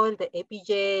soil, the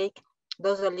epigeic,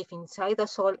 those that live inside the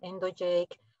soil, endogeic,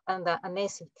 and the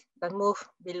anesic that move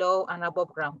below and above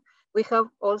ground. We have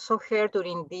also heard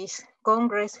during this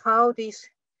Congress how these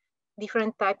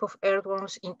different type of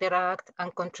earthworms interact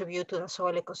and contribute to the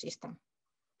soil ecosystem.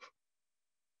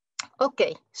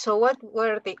 Okay, so what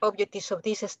were the objectives of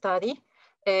this study?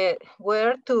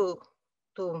 Were to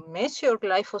measure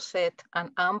glyphosate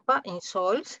and AMPA in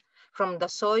soils from the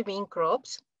soybean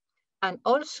crops, and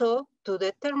also to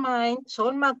determine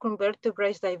soil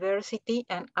macroinvertebrates diversity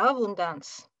and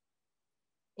abundance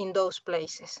in those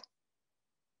places.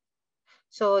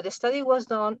 So the study was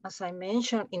done, as I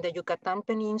mentioned, in the Yucatan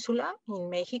Peninsula in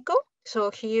Mexico. So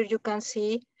here you can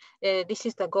see, this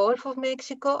is the Gulf of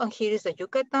Mexico, and here is the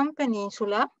Yucatan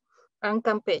Peninsula and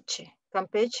Campeche.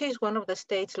 Campeche is one of the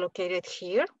states located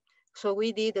here. So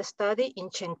we did a study in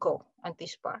Chenco at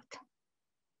this part.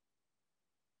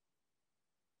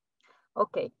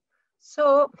 Okay,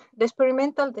 so the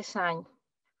experimental design.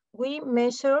 We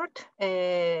measured,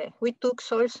 we took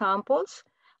soil samples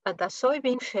at the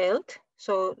soybean field.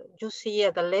 So you see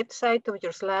at the left side of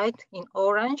your slide in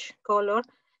orange color,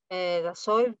 the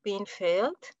soybean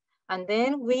field. And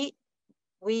then we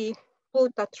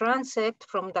put a transect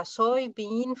from the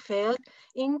soybean field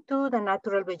into the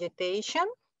natural vegetation.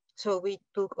 So we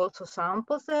took also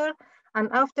samples there. And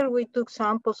after we took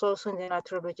samples also in the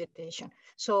natural vegetation.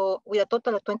 So with a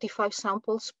total of 25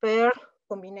 samples per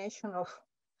combination of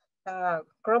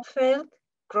crop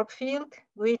field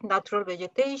with natural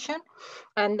vegetation.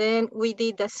 And then we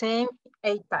did the same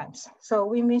 8 times. So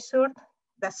we measured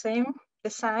the same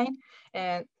design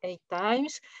and 8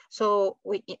 times. So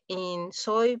we in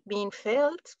soybean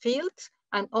fields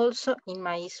and also in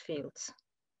maize fields.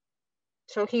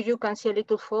 So here you can see a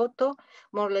little photo,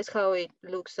 more or less how it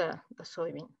looks, the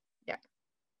soybean. Yeah.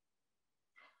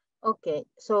 Okay,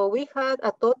 so we had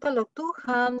a total of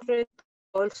 200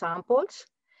 soil samples.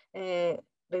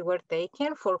 They were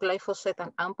taken for glyphosate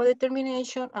and AMPA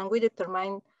determination, and we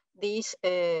determined these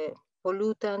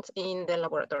pollutants in the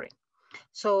laboratory.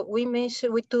 So we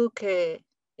took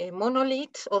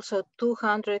monoliths, also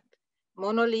 200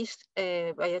 monoliths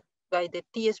by the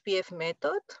TSBF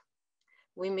method.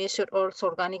 We measured also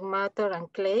organic matter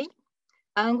and clay,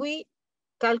 and we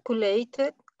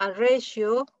calculated a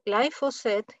ratio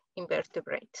glyphosate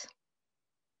invertebrates.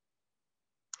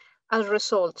 As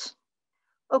results,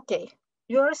 okay,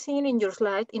 you are seeing in your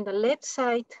slide, in the left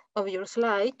side of your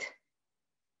slide,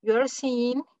 you are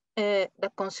seeing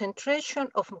the concentration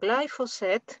of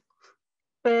glyphosate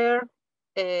per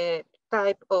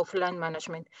type of land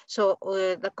management. So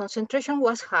the concentration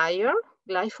was higher,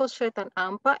 glyphosate and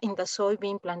AMPA in the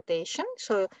soybean plantation.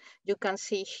 So you can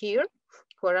see here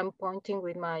where I'm pointing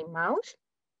with my mouse.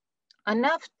 And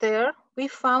after, we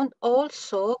found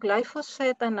also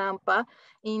glyphosate and AMPA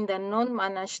in the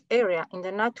non-managed area, in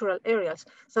the natural areas.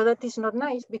 So that is not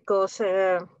nice because,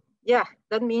 yeah,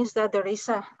 that means that there is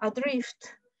a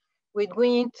drift with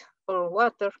wind or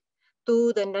water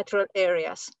to the natural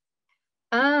areas.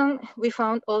 And we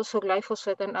found also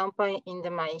glyphosate and AMPA in the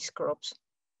maize crops.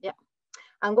 Yeah.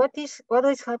 And what is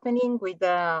happening with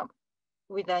the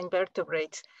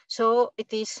invertebrates? So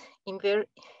it is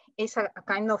it's a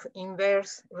kind of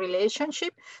inverse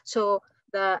relationship. So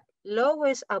the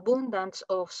lowest abundance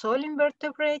of soil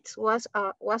invertebrates was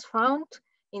found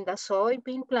in the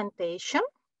soybean plantation.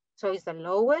 So it's the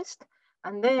lowest.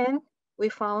 And then we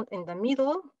found in the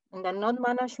middle, in the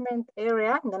non-management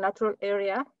area, in the natural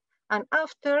area. And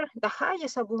after, the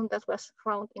highest abundance was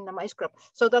found in the maize crop.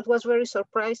 So that was very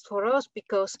surprised for us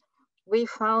because we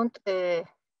found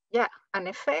an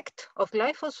effect of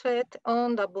glyphosate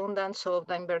on the abundance of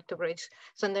the invertebrates.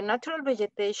 So the natural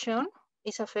vegetation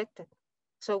is affected.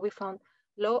 So we found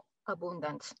low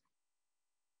abundance.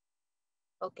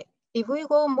 Okay, if we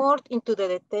go more into the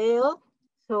detail,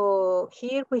 so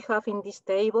here we have in this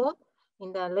table,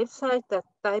 in the left side, the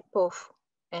type of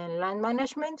land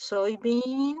management,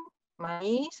 soybean,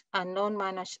 maize, and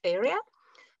non-managed area.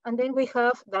 And then we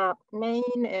have the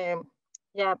main,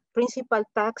 principal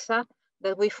taxa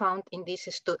that we found in this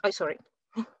study. Oh, sorry.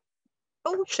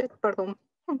 Oh, shit, pardon.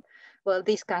 Well,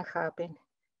 this can happen.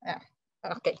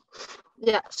 Okay.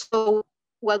 Yeah, so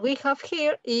what we have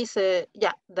here is, the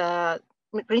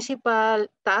principal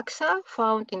taxa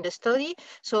found in the study.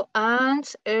 So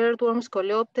ants, earthworms,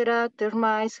 coleoptera,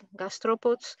 termites,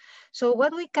 gastropods. So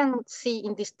what we can see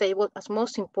in this table as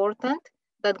most important,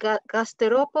 that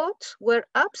gasteropods were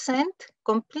absent,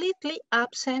 completely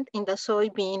absent in the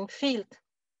soybean field.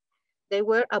 They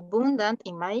were abundant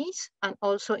in maize and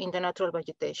also in the natural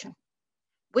vegetation.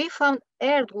 We found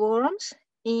earthworms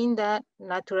in the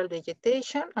natural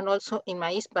vegetation and also in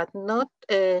maize, but not,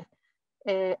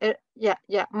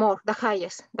 more, the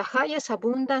highest. The highest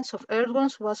abundance of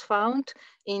earthworms was found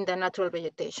in the natural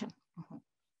vegetation.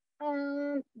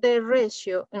 And the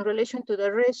ratio, in relation to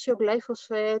the ratio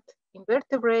glyphosate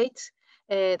invertebrates,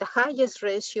 the highest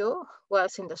ratio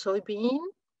was in the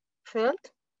soybean field,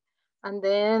 and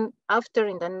then after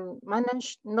in the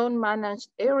non-managed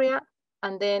area,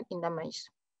 and then in the maize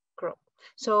crop.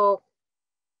 So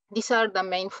these are the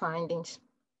main findings.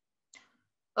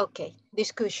 Okay,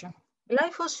 discussion.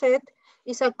 Glyphosate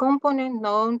is a component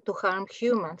known to harm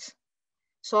humans,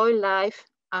 soil life,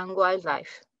 and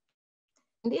wildlife.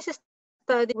 In this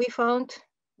study, we found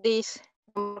this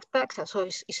number of taxa, so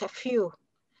it's a few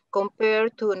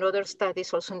compared to another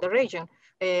studies also in the region.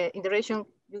 In the region,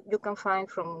 you can find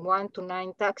from 1 to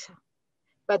 9 taxa.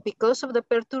 But because of the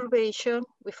perturbation,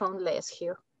 we found less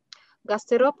here.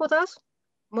 Gasteropods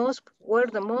were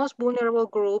the most vulnerable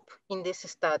group in this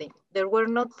study. They were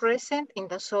not present in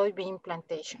the soybean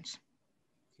plantations.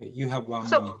 Okay, you have 1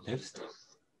 minute left.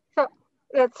 So,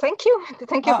 thank you.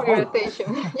 Thank you for your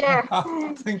attention. Yeah.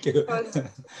 Thank you.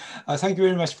 Thank you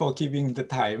very much for keeping the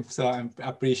time. So I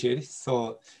appreciate it.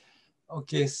 So,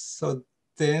 okay, so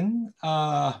then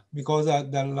because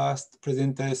the last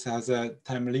presenters has a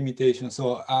time limitation,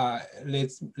 so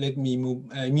let me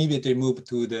immediately move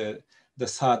to the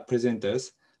third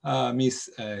presenters, Miss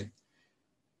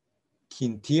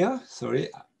Quintia. Sorry,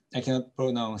 I cannot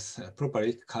pronounce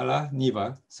properly. Carla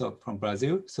Niva, so from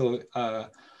Brazil. So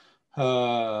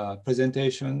her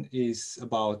presentation is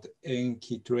about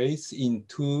enquetrates in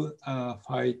two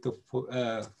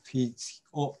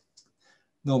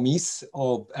phytophysiognomies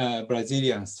of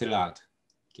Brazilian salad.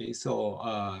 Okay, so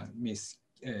Miss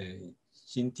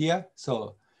Cynthia,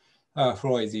 so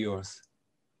floor is yours.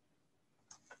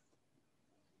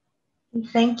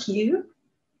 Thank you.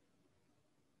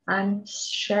 I'm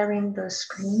sharing the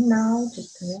screen now,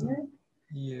 just a minute.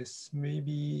 Yes,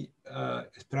 maybe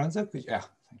Esperanza, yeah,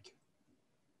 thank you.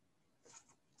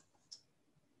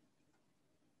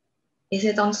 Is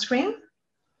it on screen?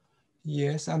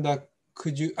 Yes, and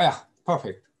could you,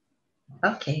 perfect.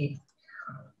 Okay.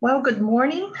 Well, good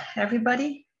morning,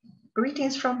 everybody.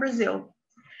 Greetings from Brazil.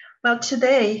 Well,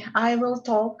 today I will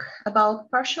talk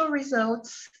about partial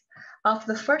results of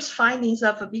the first findings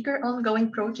of a bigger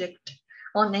ongoing project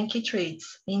on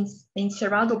enquetrates in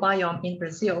Cerrado biome in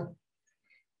Brazil.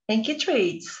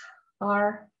 Enquetrates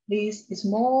are these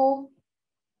small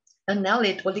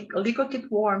annelid oligochaete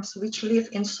worms which live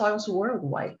in soils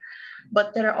worldwide,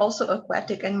 but there are also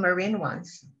aquatic and marine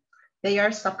ones. They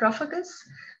are saprophagous,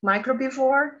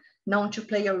 microbivore, known to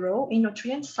play a role in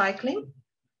nutrient cycling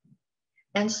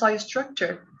and soil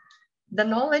structure. The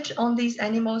knowledge on these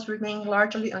animals remain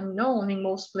largely unknown in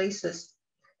most places,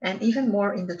 and even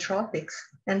more in the tropics,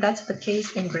 and that's the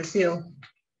case in Brazil.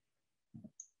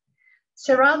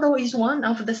 Cerrado is one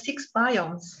of the 6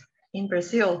 biomes in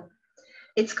Brazil.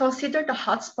 It's considered a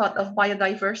hotspot of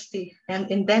biodiversity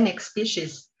and endemic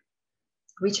species,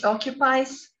 which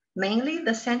occupies mainly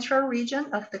the central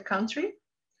region of the country,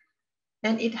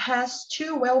 and it has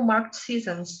 2 well-marked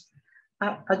seasons,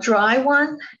 a dry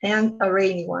one and a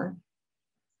rainy one.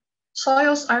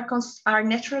 Soils are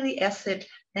naturally acid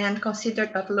and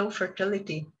considered of low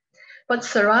fertility, but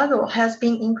Cerrado has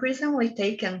been increasingly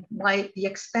taken by the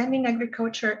expanding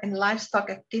agriculture and livestock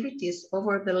activities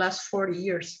over the last 40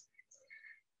 years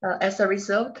as a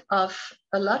result of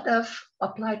a lot of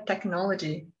applied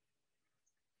technology.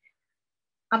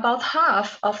 About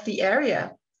half of the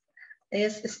area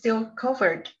is still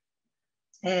covered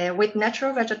with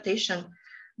natural vegetation,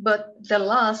 but the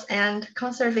loss and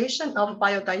conservation of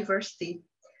biodiversity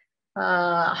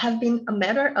have been a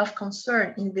matter of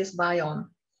concern in this biome.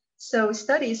 So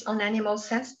studies on animals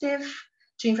sensitive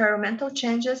to environmental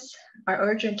changes are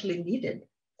urgently needed,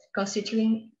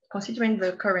 considering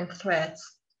the current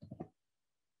threats.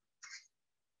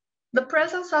 The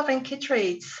presence of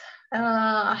enchytrates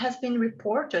has been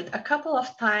reported a couple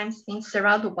of times in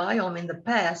Cerrado biome in the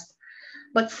past,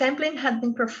 but sampling had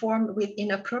been performed with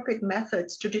inappropriate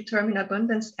methods to determine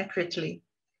abundance accurately.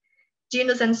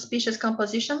 Genus and species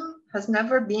composition has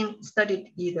never been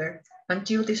studied either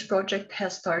until this project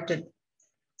has started.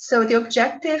 So the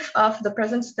objective of the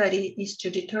present study is to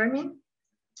determine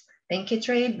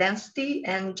enchytrate density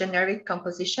and generic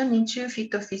composition in two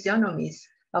phytophysiognomies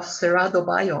of Cerrado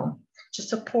biome to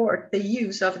support the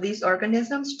use of these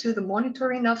organisms to the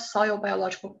monitoring of soil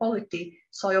biological quality,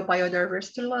 soil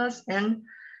biodiversity loss, and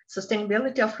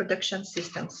sustainability of production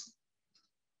systems.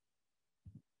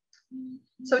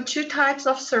 So two types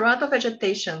of Cerrado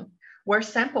vegetation were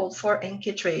sampled for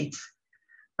enchytrates.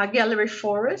 A gallery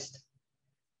forest,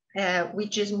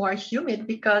 which is more humid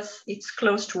because it's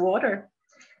close to water,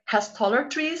 has taller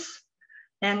trees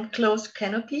and closed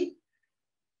canopy.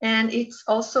 And it's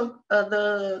also,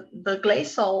 the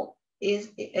glacial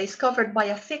is covered by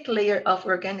a thick layer of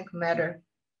organic matter.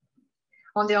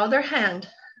 On the other hand,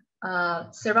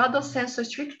 Cerrado sensu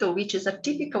stricto, which is a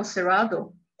typical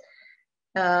Cerrado,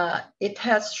 it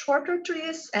has shorter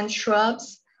trees and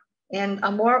shrubs and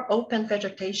a more open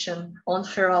vegetation on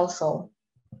feral soil.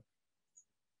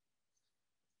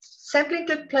 Sampling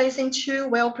took place in two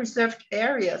well-preserved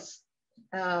areas,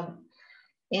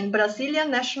 in Brasilia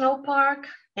National Park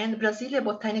and Brasilia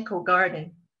Botanical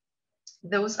Garden.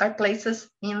 Those are places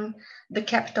in the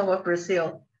capital of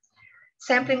Brazil.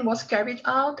 Sampling was carried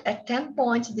out at 10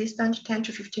 points distant 10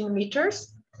 to 15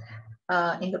 meters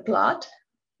in the plot,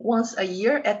 once a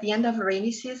year at the end of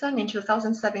rainy season in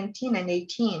 2017 and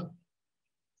 18,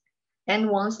 and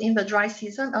once in the dry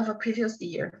season of a previous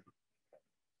year.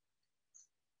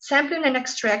 Sampling and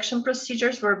extraction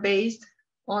procedures were based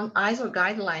on ISO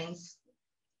guidelines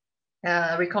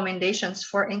recommendations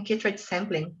for enchytrate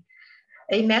sampling.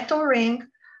 A metal ring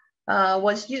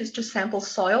was used to sample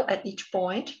soil at each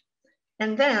point,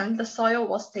 and then the soil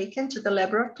was taken to the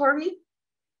laboratory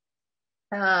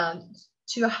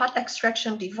to a hot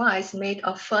extraction device made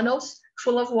of funnels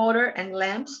full of water and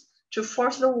lamps to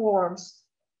force the worms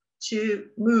to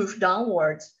move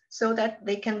downwards so that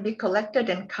they can be collected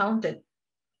and counted.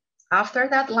 After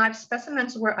that, live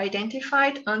specimens were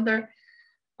identified under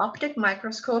optic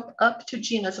microscope up to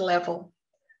genus level.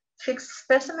 Fixed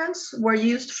specimens were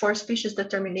used for species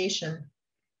determination.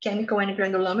 Chemical and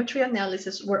granulometry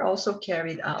analysis were also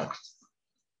carried out.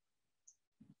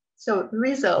 So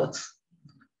results.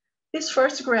 This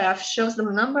first graph shows the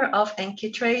number of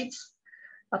enchytrates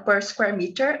per square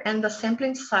meter and the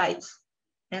sampling sites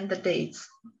and the dates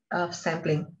of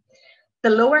sampling.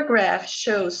 The lower graph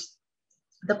shows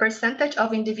the percentage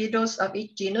of individuals of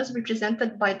each genus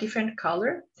represented by different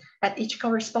color at each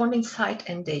corresponding site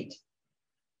and date.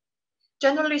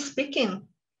 Generally speaking,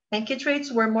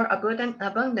 enchytrates were more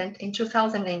abundant in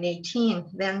 2018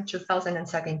 than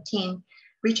 2017,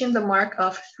 reaching the mark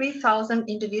of 3,000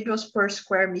 individuals per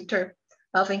square meter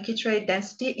of enchytrate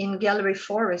density in gallery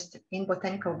forest in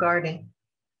botanical garden.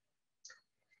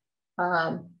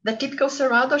 The typical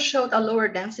Cerrado showed a lower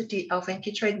density of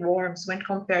enchytrate worms when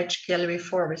compared to gallery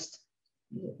forest.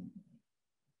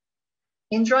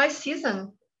 In dry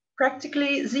season,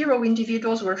 practically 0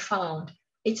 individuals were found.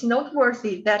 It's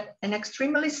noteworthy that an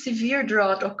extremely severe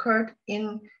drought occurred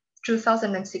in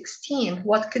 2016,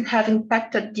 what could have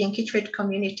impacted the enchytrate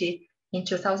community in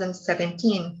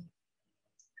 2017.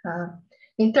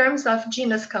 In terms of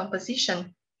genus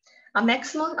composition, a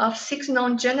maximum of 6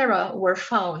 known genera were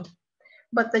found,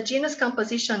 but the genus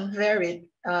composition varied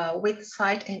with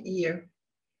site and year.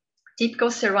 Typical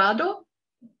Cerrado,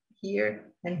 here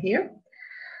and here,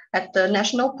 at the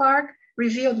national park,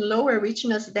 revealed lower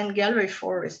richness than gallery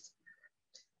forest.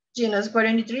 Genus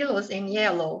Guaranidrillos in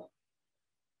yellow,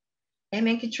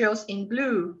 Enchytraeus in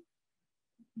blue,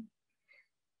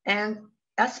 and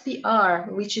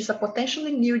SPR, which is a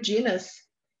potentially new genus,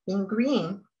 in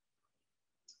green.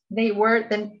 They were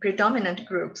the predominant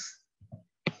groups.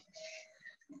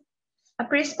 A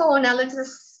principal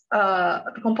analysis,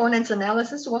 components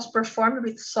analysis was performed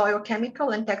with soil chemical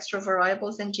and textural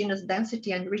variables and genus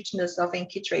density and richness of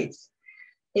enchytrates.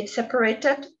 It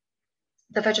separated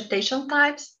the vegetation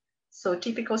types, so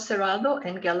typical Cerrado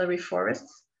and gallery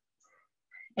forests,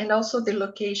 and also the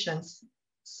locations,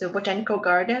 so botanical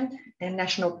garden and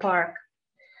national park.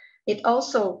 It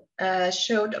also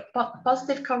showed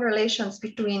positive correlations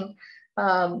between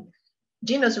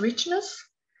genus richness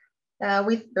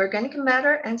with organic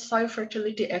matter and soil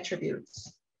fertility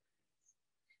attributes.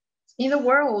 In the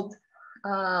world,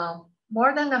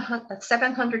 more than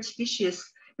 700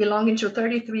 species belonging to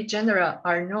 33 genera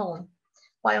are known,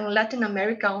 while in Latin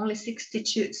America, only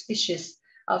 62 species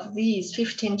of these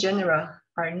 15 genera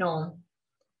are known.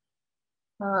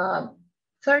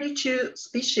 32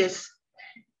 species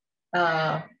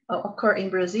occur in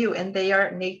Brazil, and they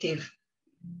are native.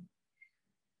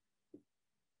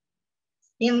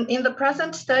 In the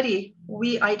present study,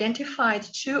 we identified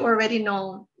 2 already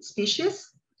known species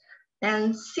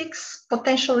and 6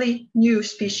 potentially new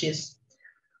species.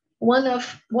 One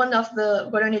of the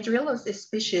Guaranidrillos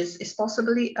species is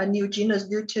possibly a new genus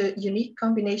due to unique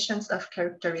combinations of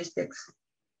characteristics.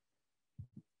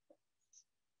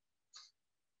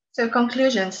 So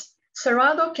conclusions.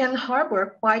 Cerrado can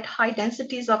harbor quite high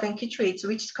densities of enchytrates,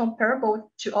 which is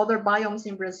comparable to other biomes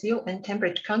in Brazil and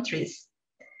temperate countries.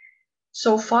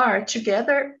 So far,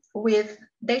 together with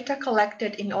data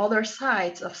collected in other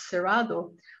sites of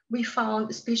Cerrado, we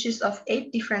found species of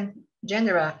 8 different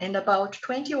genera and about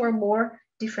 20 or more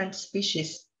different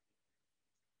species.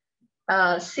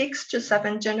 6 to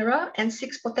 7 genera and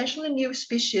 6 potentially new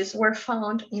species were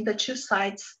found in the 2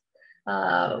 sites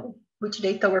which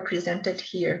data were presented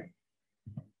here.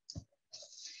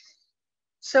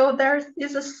 So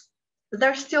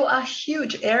there's still a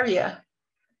huge area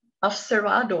of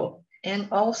Cerrado and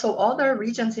also other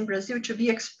regions in Brazil to be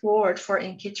explored for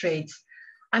enchytrates.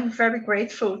 I'm very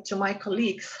grateful to my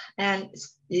colleagues and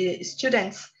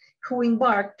students who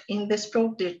embarked in this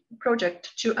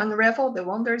project to unravel the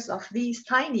wonders of these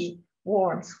tiny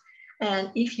worms.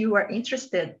 And if you are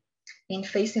interested in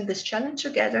facing this challenge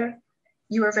together,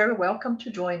 you are very welcome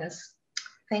to join us.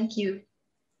 Thank you.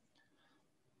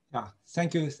 Yeah,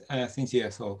 thank you,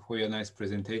 Cynthia, for your nice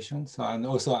presentation. So, and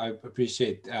also I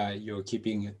appreciate your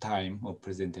keeping time of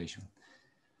presentation.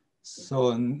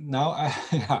 So now,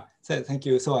 yeah, so thank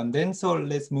you. So, and then, so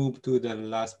let's move to the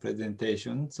last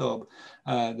presentation. So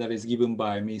that is given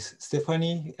by Ms.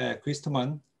 Stephanie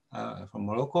Christman from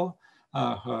Morocco.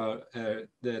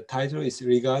 The title is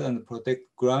Regard and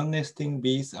Protect Ground Nesting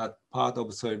Bees as Part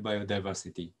of Soil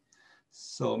Biodiversity.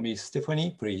 So Ms.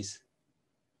 Stephanie, please.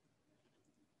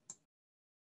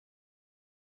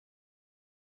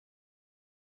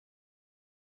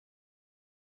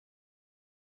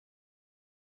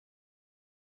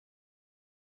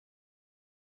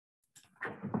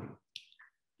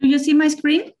 Do you see my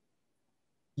screen?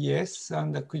 Yes,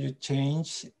 and could you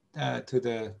change to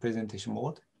the presentation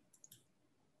mode?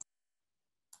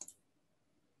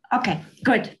 Okay,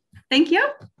 good. Thank you.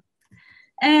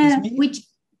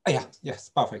 Yes,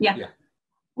 perfect. Yeah.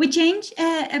 We change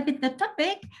a bit the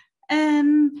topic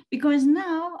because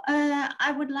now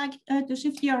I would like to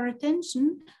shift your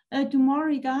attention to more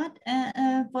regard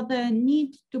for the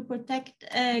need to protect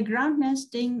ground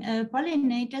nesting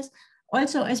pollinators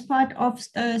also as part of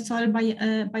soil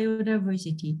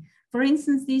biodiversity. For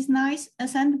instance, this nice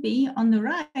sand bee on the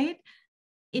right,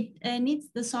 it needs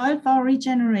the soil for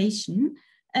regeneration.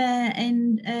 I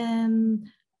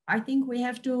think we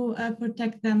have to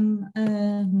protect them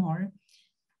more.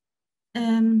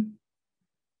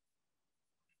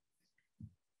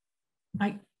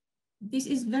 This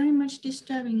is very much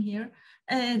disturbing here.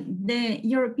 The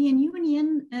European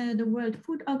Union, the World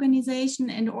Food Organization,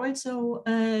 and also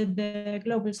the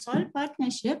Global Soil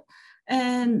Partnership,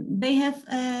 they have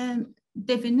a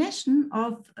definition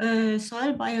of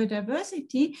soil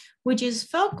biodiversity, which is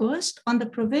focused on the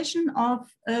provision of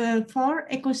 4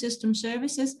 ecosystem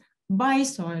services by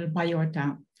soil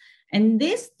biota. And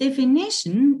this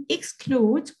definition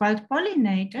excludes wild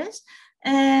pollinators,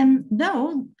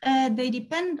 though they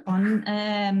depend on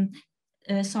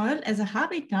soil as a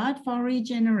habitat for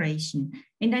regeneration.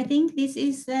 And I think this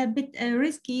is a bit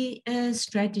risky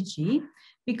strategy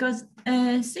because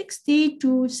 60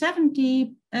 to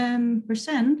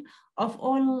 70% of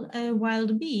all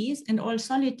wild bees and all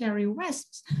solitary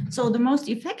wasps, so the most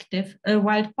effective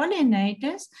wild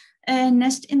pollinators,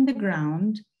 nest in the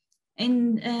ground.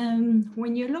 And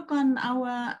when you look on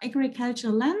our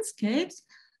agricultural landscapes,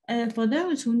 for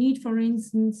those who need, for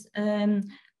instance,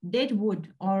 dead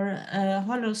wood or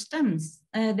hollow stems,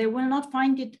 they will not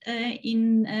find it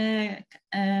in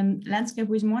landscape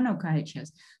with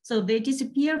monocultures. So they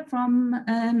disappear from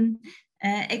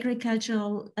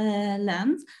agricultural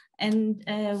lands. And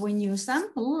when you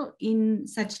sample in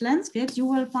such landscapes, you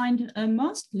will find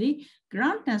mostly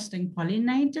ground nesting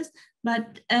pollinators,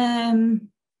 but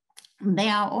they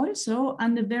are also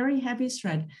under very heavy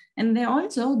threat, and they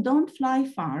also don't fly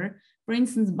far. For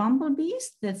instance,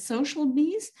 bumblebees, that's social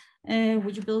bees,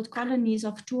 which build colonies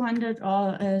of 200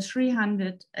 or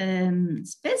 300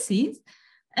 species,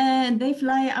 they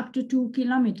fly up to 2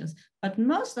 kilometers. But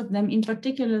most of them, in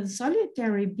particular the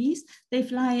solitary bees, they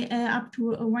fly up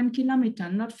to 1 kilometer,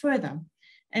 not further.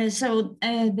 So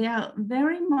they are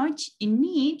very much in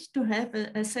need to have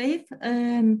a safe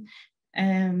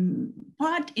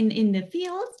part in the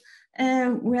fields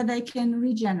where they can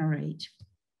regenerate.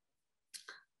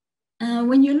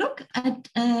 When you look at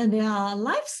their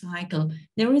life cycle,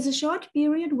 there is a short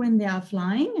period when they are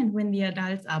flying and when the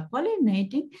adults are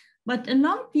pollinating, but a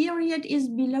long period is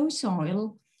below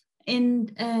soil.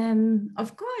 And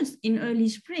of course, in early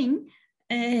spring,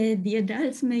 the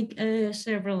adults make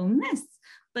several nests,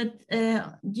 but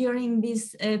during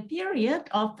this period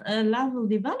of larval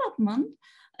development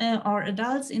or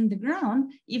adults in the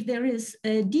ground, if there is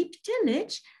deep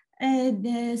tillage,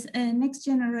 the next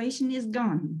generation is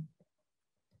gone.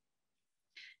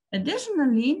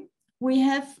 Additionally, we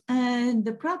have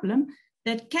the problem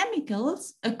that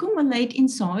chemicals accumulate in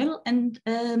soil, and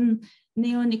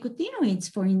neonicotinoids,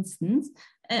 for instance,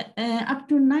 up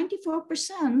to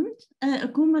 94%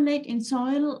 accumulate in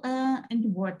soil and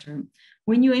water.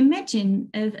 When you imagine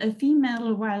a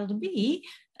female wild bee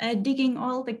digging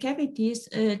all the cavities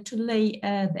to lay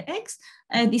the eggs,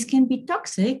 this can be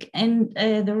toxic, and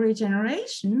the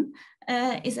regeneration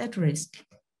is at risk.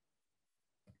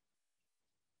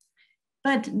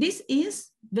 But this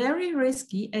is very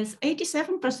risky, as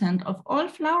 87% of all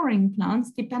flowering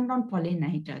plants depend on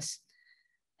pollinators.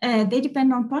 They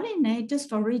depend on pollinators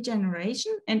for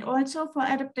regeneration and also for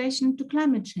adaptation to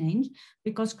climate change,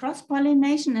 because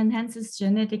cross-pollination enhances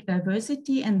genetic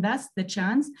diversity and thus the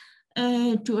chance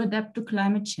to adapt to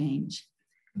climate change.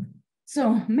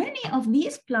 So many of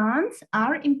these plants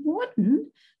are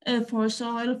important for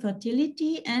soil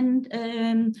fertility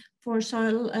and for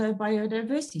soil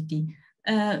biodiversity.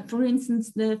 For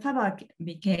instance, the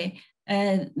Fabaceae,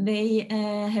 they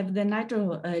have the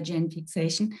nitrogen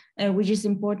fixation, which is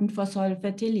important for soil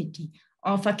fertility,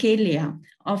 or Facalia,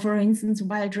 or for instance,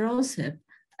 wild rosehip.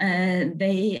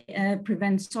 They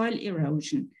prevent soil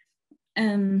erosion.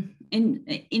 In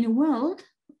a world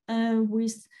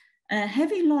with a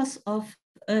heavy loss of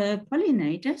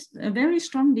pollinators, a very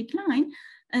strong decline,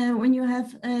 when you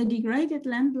have degraded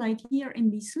land like here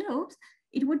in these slopes,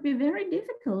 it would be very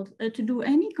difficult to do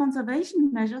any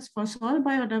conservation measures for soil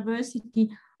biodiversity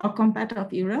or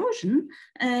combative erosion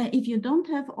if you don't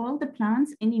have all the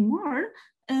plants anymore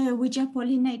which are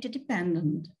pollinator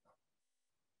dependent.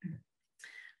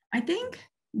 I think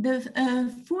the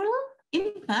full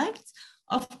impacts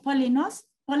of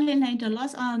pollinator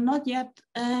loss are not yet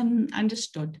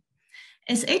understood.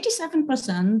 As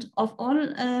 87% of all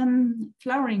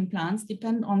flowering plants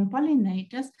depend on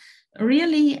pollinators,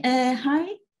 really a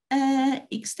high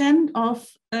extent of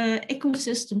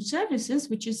ecosystem services,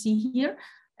 which you see here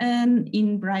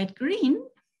in bright green,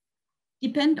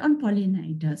 depend on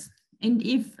pollinators. And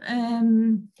if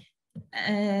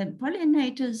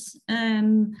pollinators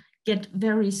get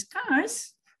very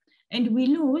scarce and we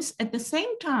lose at the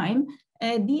same time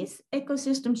these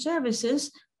ecosystem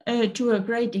services to a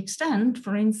great extent,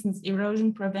 for instance,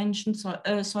 erosion prevention,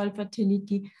 soil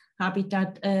fertility,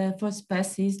 habitat for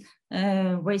species,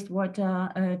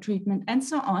 wastewater treatment, and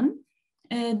so on,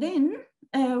 then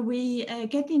we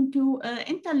get into an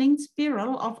interlinked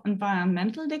spiral of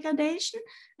environmental degradation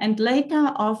and later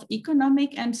of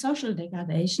economic and social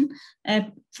degradation.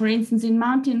 For instance, in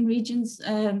mountain regions,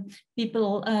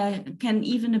 people can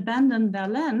even abandon their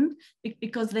land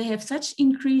because they have such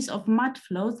increase of mud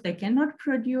flows, they cannot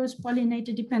produce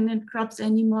pollinator-dependent crops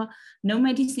anymore, no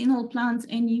medicinal plants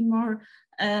anymore,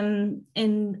 and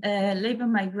labor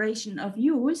migration of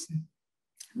youth.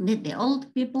 The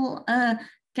old people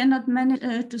cannot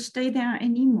manage to stay there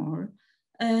anymore.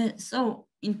 So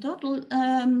in total,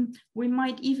 we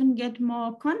might even get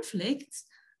more conflicts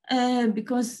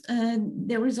because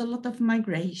there is a lot of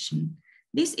migration.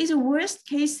 This is a worst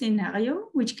case scenario,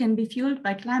 which can be fueled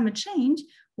by climate change,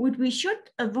 which we should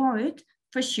avoid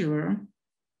for sure.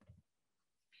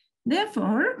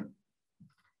 Therefore,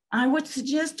 I would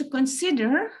suggest to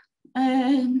consider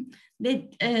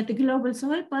that the Global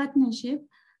Soil Partnership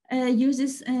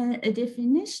uses a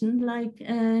definition like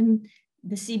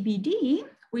the CBD,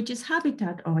 which is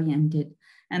habitat oriented.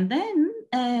 And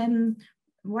then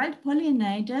wild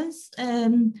pollinators,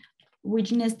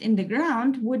 which nest in the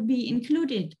ground, would be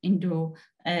included into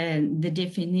the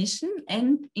definition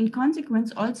and in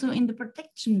consequence also in the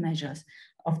protection measures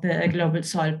of the Global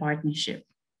Soil Partnership.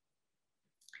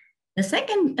 The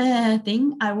second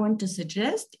thing I want to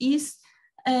suggest is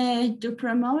to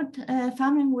promote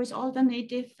farming with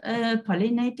alternative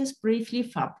pollinators, briefly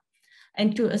FAB,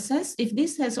 and to assess if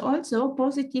this has also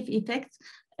positive effects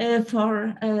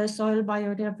for soil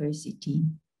biodiversity.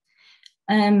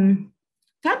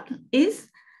 FAB is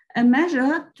a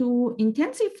measure to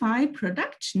intensify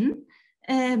production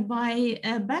by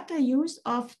a better use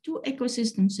of two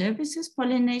ecosystem services,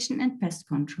 pollination and pest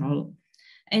control.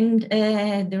 And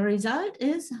the result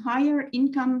is higher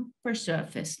income per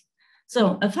surface.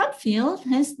 So a FAB field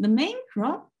has the main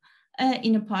crop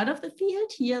in a part of the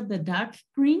field, here the dark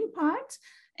green parts,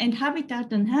 and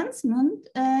habitat enhancement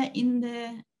in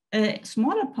the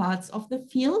smaller parts of the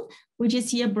field, which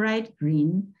is here bright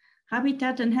green.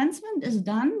 Habitat enhancement is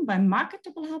done by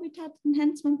marketable habitat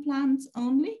enhancement plants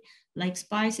only, like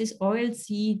spices, oil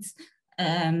seeds,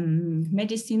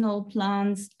 medicinal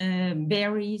plants,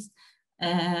 berries,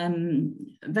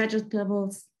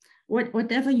 vegetables,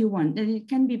 whatever you want. And it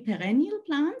can be perennial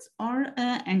plants or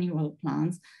annual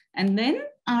plants. And then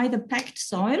either packed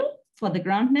soil for the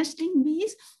ground nesting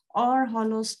bees or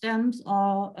hollow stems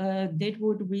or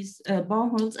deadwood with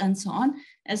boreholes and so on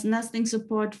as nesting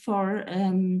support for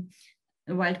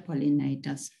wild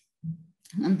pollinators.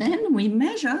 And then we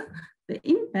measure the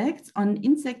impacts on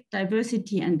insect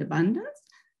diversity and abundance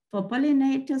for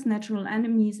pollinators, natural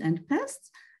enemies and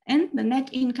pests, and the net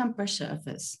income per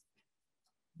surface.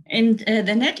 And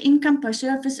the net income per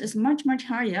surface is much, much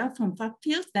higher from FAB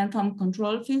fields than from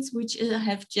control fields, which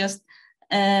have just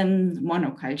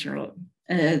monocultural,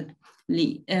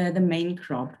 the main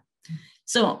crop.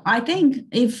 So I think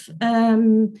if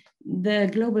the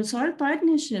Global Soil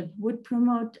Partnership would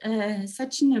promote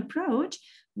such an approach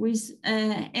with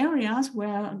areas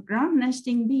where ground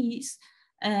nesting bees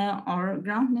or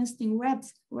ground nesting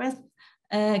webs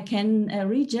can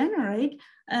regenerate,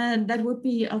 that would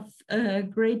be of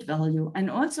great value. And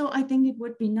also I think it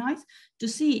would be nice to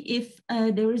see if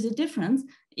there is a difference,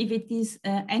 if it is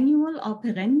annual or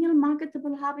perennial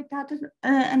marketable habitat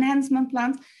enhancement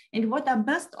plans, and what are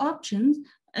best options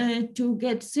to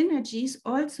get synergies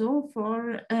also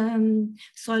for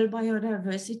soil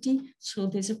biodiversity through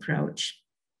this approach.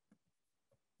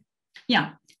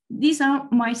 Yeah, these are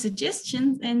my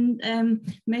suggestions, and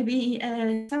maybe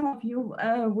some of you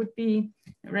would be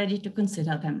ready to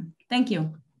consider them. Thank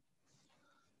you.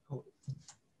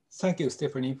 Thank you,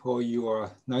 Stephanie, for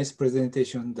your nice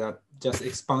presentation that just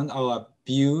expand our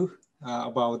view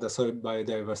about the soil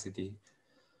biodiversity.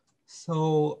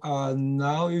 So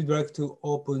now we'd like to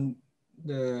open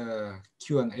the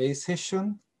Q&A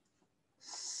session.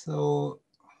 So,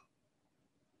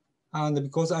 and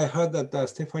because I heard that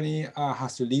Stephanie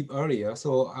has to leave earlier,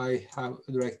 so I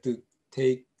would like to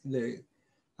take the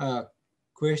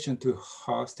question to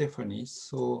her, Stephanie.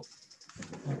 So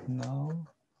right now.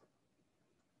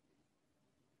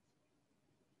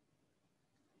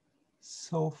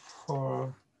 So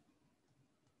far,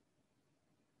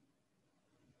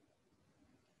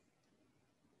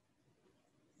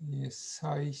 yes,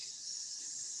 I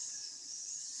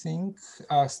think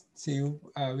still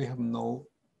we have no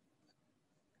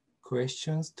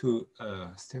questions to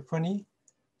Stephanie.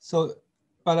 So,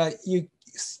 but I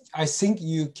think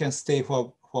you can stay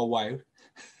for a while.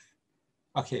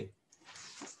 Okay.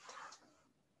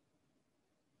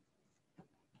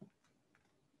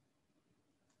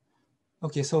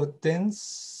 Okay, so then,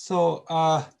 because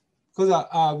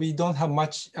we don't have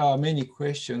many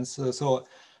questions, so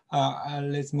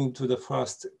let's move to the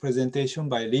first presentation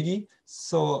by Lily.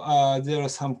 So there are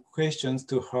some questions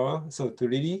to her, so to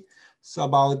Lily, so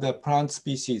about the plant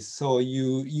species. So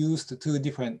you used two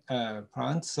different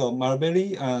plants, so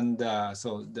mulberry and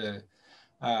so the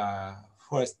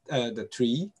forest, the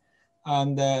tree.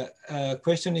 And the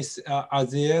question is, are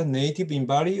they native in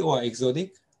Bali or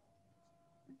exotic?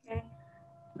 Okay.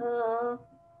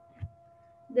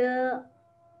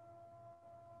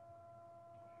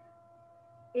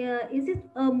 Is it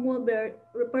a mulberry?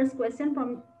 First question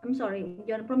from, I'm sorry,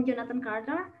 from Jonathan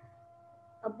Carter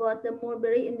about the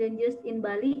mulberry indigenous in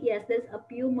Bali. Yes, there's a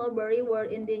few mulberry were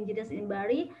indigenous in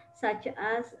Bali, such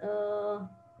as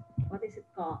what is it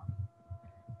called?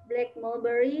 Black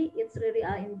mulberry. It's really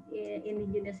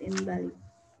indigenous in Bali,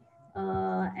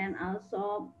 and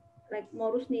also like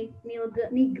Morus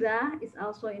nigra is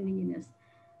also indigenous.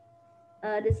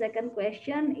 The second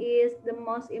question is the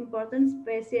most important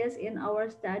species in our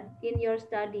study, in your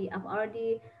study. I've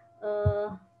already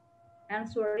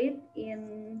answered it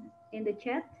in the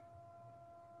chat.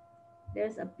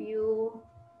 There's a few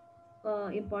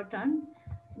important,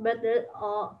 but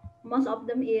most of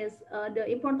them is the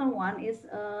important one is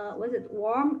was it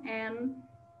worm and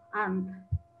ant.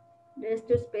 There's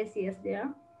 2 species there.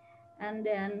 And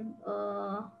then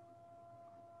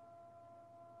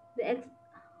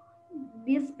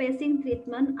these spacing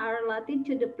treatment are related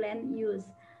to the plant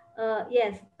use.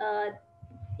 Yes,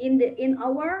 in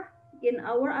our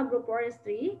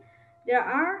agroforestry, there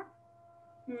are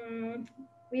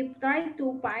we try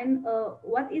to find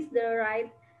what is the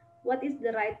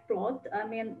right plot. I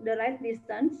mean the right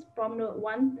distance from the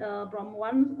one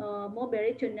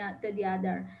mulberry to the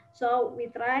other. So we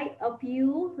try a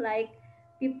few like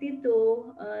 50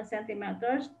 to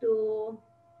centimeters to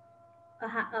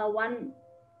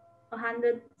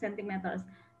 100 centimeters.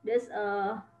 This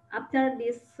after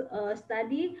this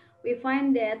study, we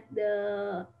find that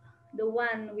the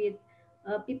one with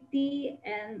 50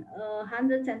 and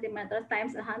 100 centimeters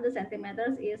times 100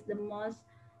 centimeters is the most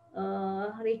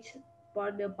rich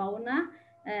for the fauna,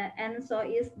 and so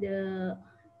is the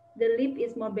leaf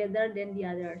is more better than the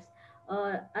others.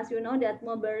 As you know that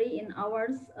mulberry in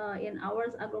ours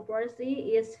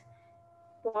agroforestry is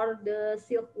for the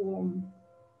silkworm,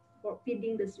 for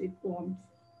feeding the silkworms.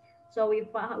 So we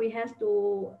have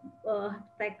to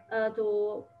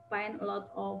to find a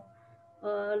lot of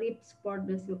leaves for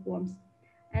the silkworms.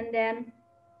 And then,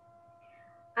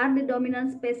 are the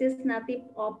dominant species native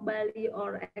of Bali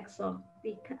or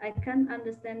exotic? I can't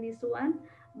understand this one,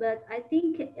 but I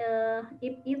think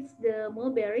if it's the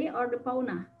mulberry or the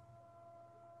fauna.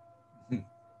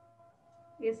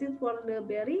 Is it for the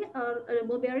berry or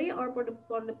mulberry or for the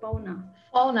fauna?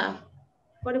 Fauna.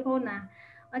 For the fauna.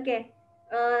 Okay.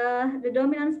 The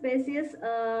dominant species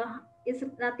is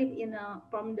native in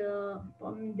from the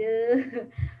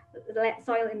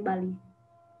soil in Bali.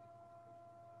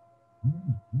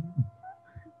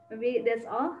 Maybe that's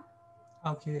all.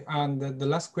 Okay, and the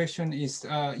last question is,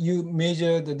 you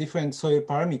measure the different soil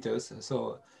parameters.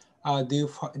 So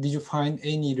did you find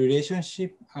any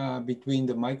relationship between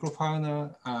the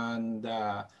microfauna and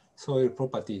soil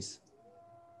properties?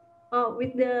 Oh,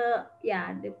 with the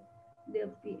pH,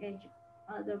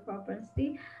 the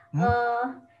property.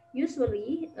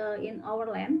 Usually in our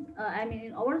land, I mean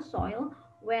in our soil,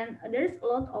 when there is a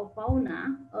lot of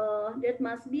fauna, there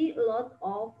must be a lot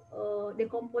of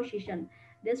decomposition.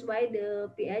 That's why the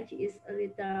pH is a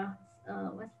little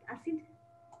what's acid?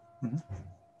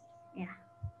 Yeah.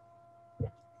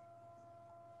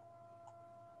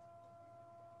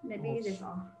 Maybe that's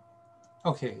all.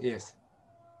 Okay, yes.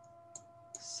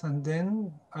 So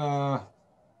then,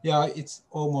 yeah, it's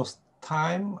almost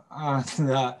time,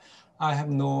 and I have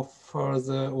no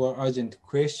further or urgent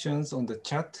questions on the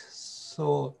chat.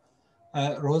 So,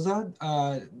 Rosa,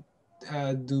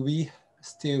 do we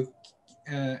still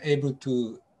able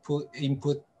to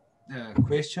input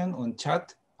question on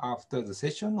chat after the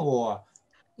session, or?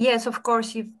 Yes, of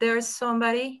course. If there's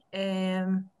somebody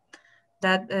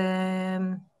that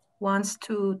wants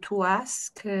to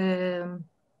ask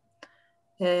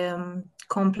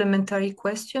complementary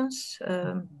questions,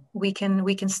 we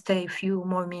can stay a few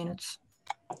more minutes.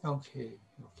 Okay.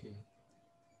 Okay.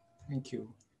 Thank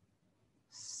you.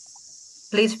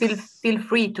 Please feel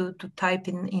free to type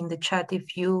in the chat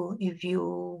if you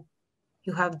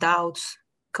have doubts,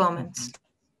 comments.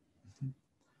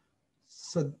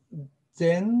 So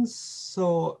then,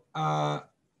 for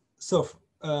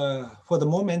the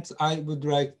moment, I would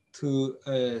like to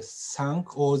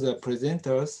thank all the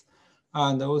presenters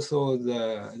and also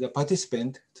the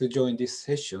participant to join this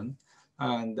session.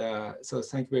 And so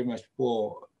thank you very much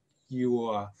for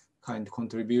your kind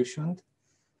contribution.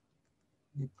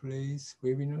 Replace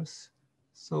webinars.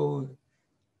 So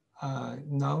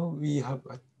now we have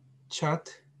a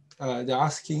chat. They're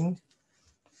asking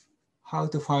how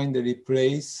to find the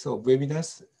replays of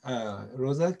webinars.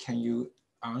 Rosa, can you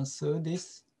answer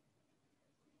this?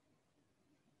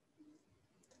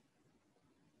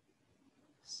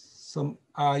 So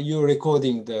you're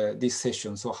recording this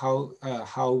session. So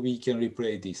how we can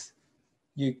replay this?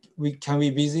 Can we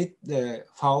visit the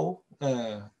file?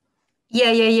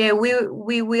 Yeah.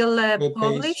 We will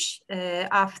publish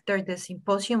after the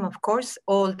symposium, of course,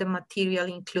 all the material,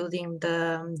 including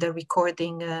the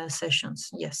recording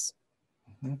sessions. Yes.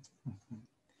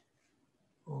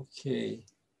 Okay.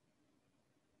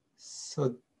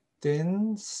 So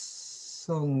then,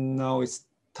 now it's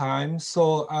time.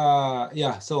 So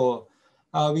yeah, so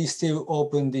we still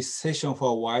open this session for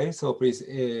a while. So please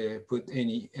put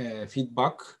any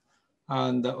feedback.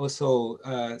 And also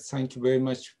thank you very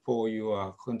much for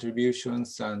your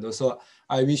contributions. And also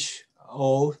I wish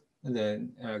all the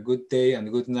good day and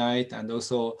good night. And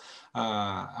also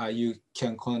you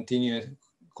can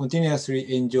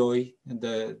continuously enjoy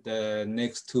the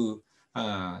next 2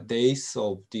 days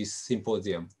of this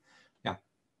symposium. Yeah.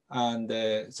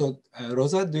 And so,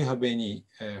 Rosa, do you have any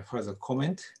further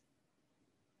comment?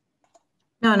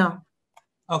 No.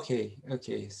 Okay.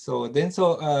 So then,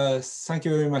 thank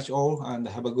you very much all, and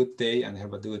have a good day and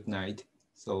have a good night.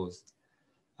 So,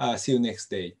 see you next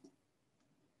day.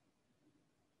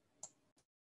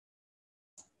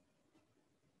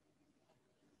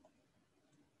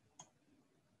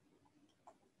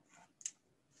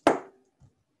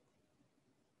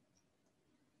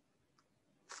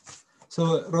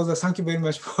 So Rosa, thank you very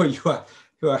much for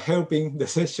your helping the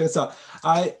session. So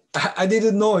I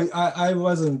didn't know, I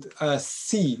wasn't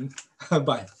seen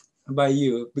by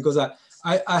you, because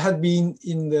I had been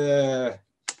in the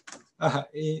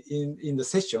in the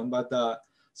session, but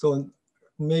so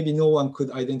maybe no one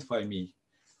could identify me.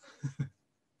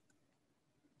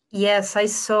 Yes, I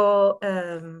saw.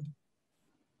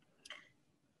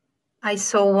 I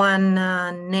saw one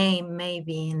name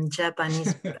maybe in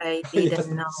Japanese, but I didn't Yes,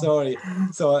 know. Sorry.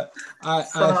 So I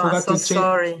forgot to change.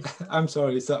 Sorry. I'm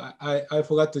sorry. So I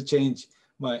forgot to change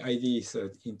my ID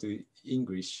into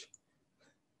English.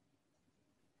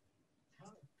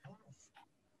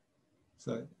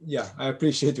 So yeah, I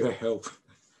appreciate your help.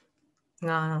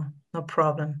 No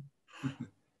problem.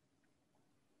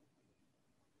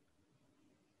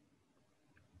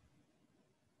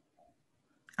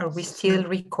 Are we still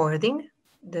recording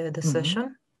the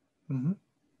session? Mm-hmm.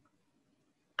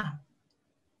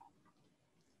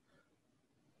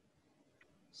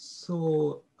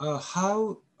 So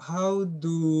how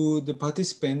do the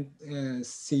participants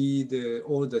see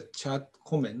all the chat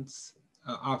comments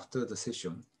after the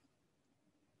session?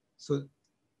 So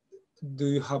do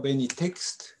you have any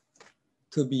text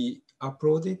to be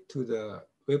uploaded to the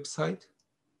website?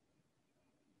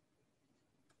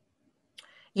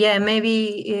 Yeah,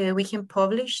 maybe we can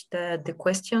publish the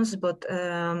questions, but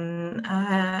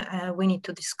we need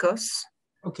to discuss.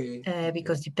 Okay.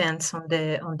 Because depends on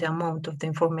the amount of the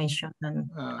information,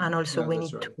 and also yeah, we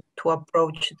need right. to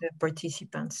approach the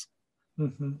participants.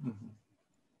 Mm-hmm.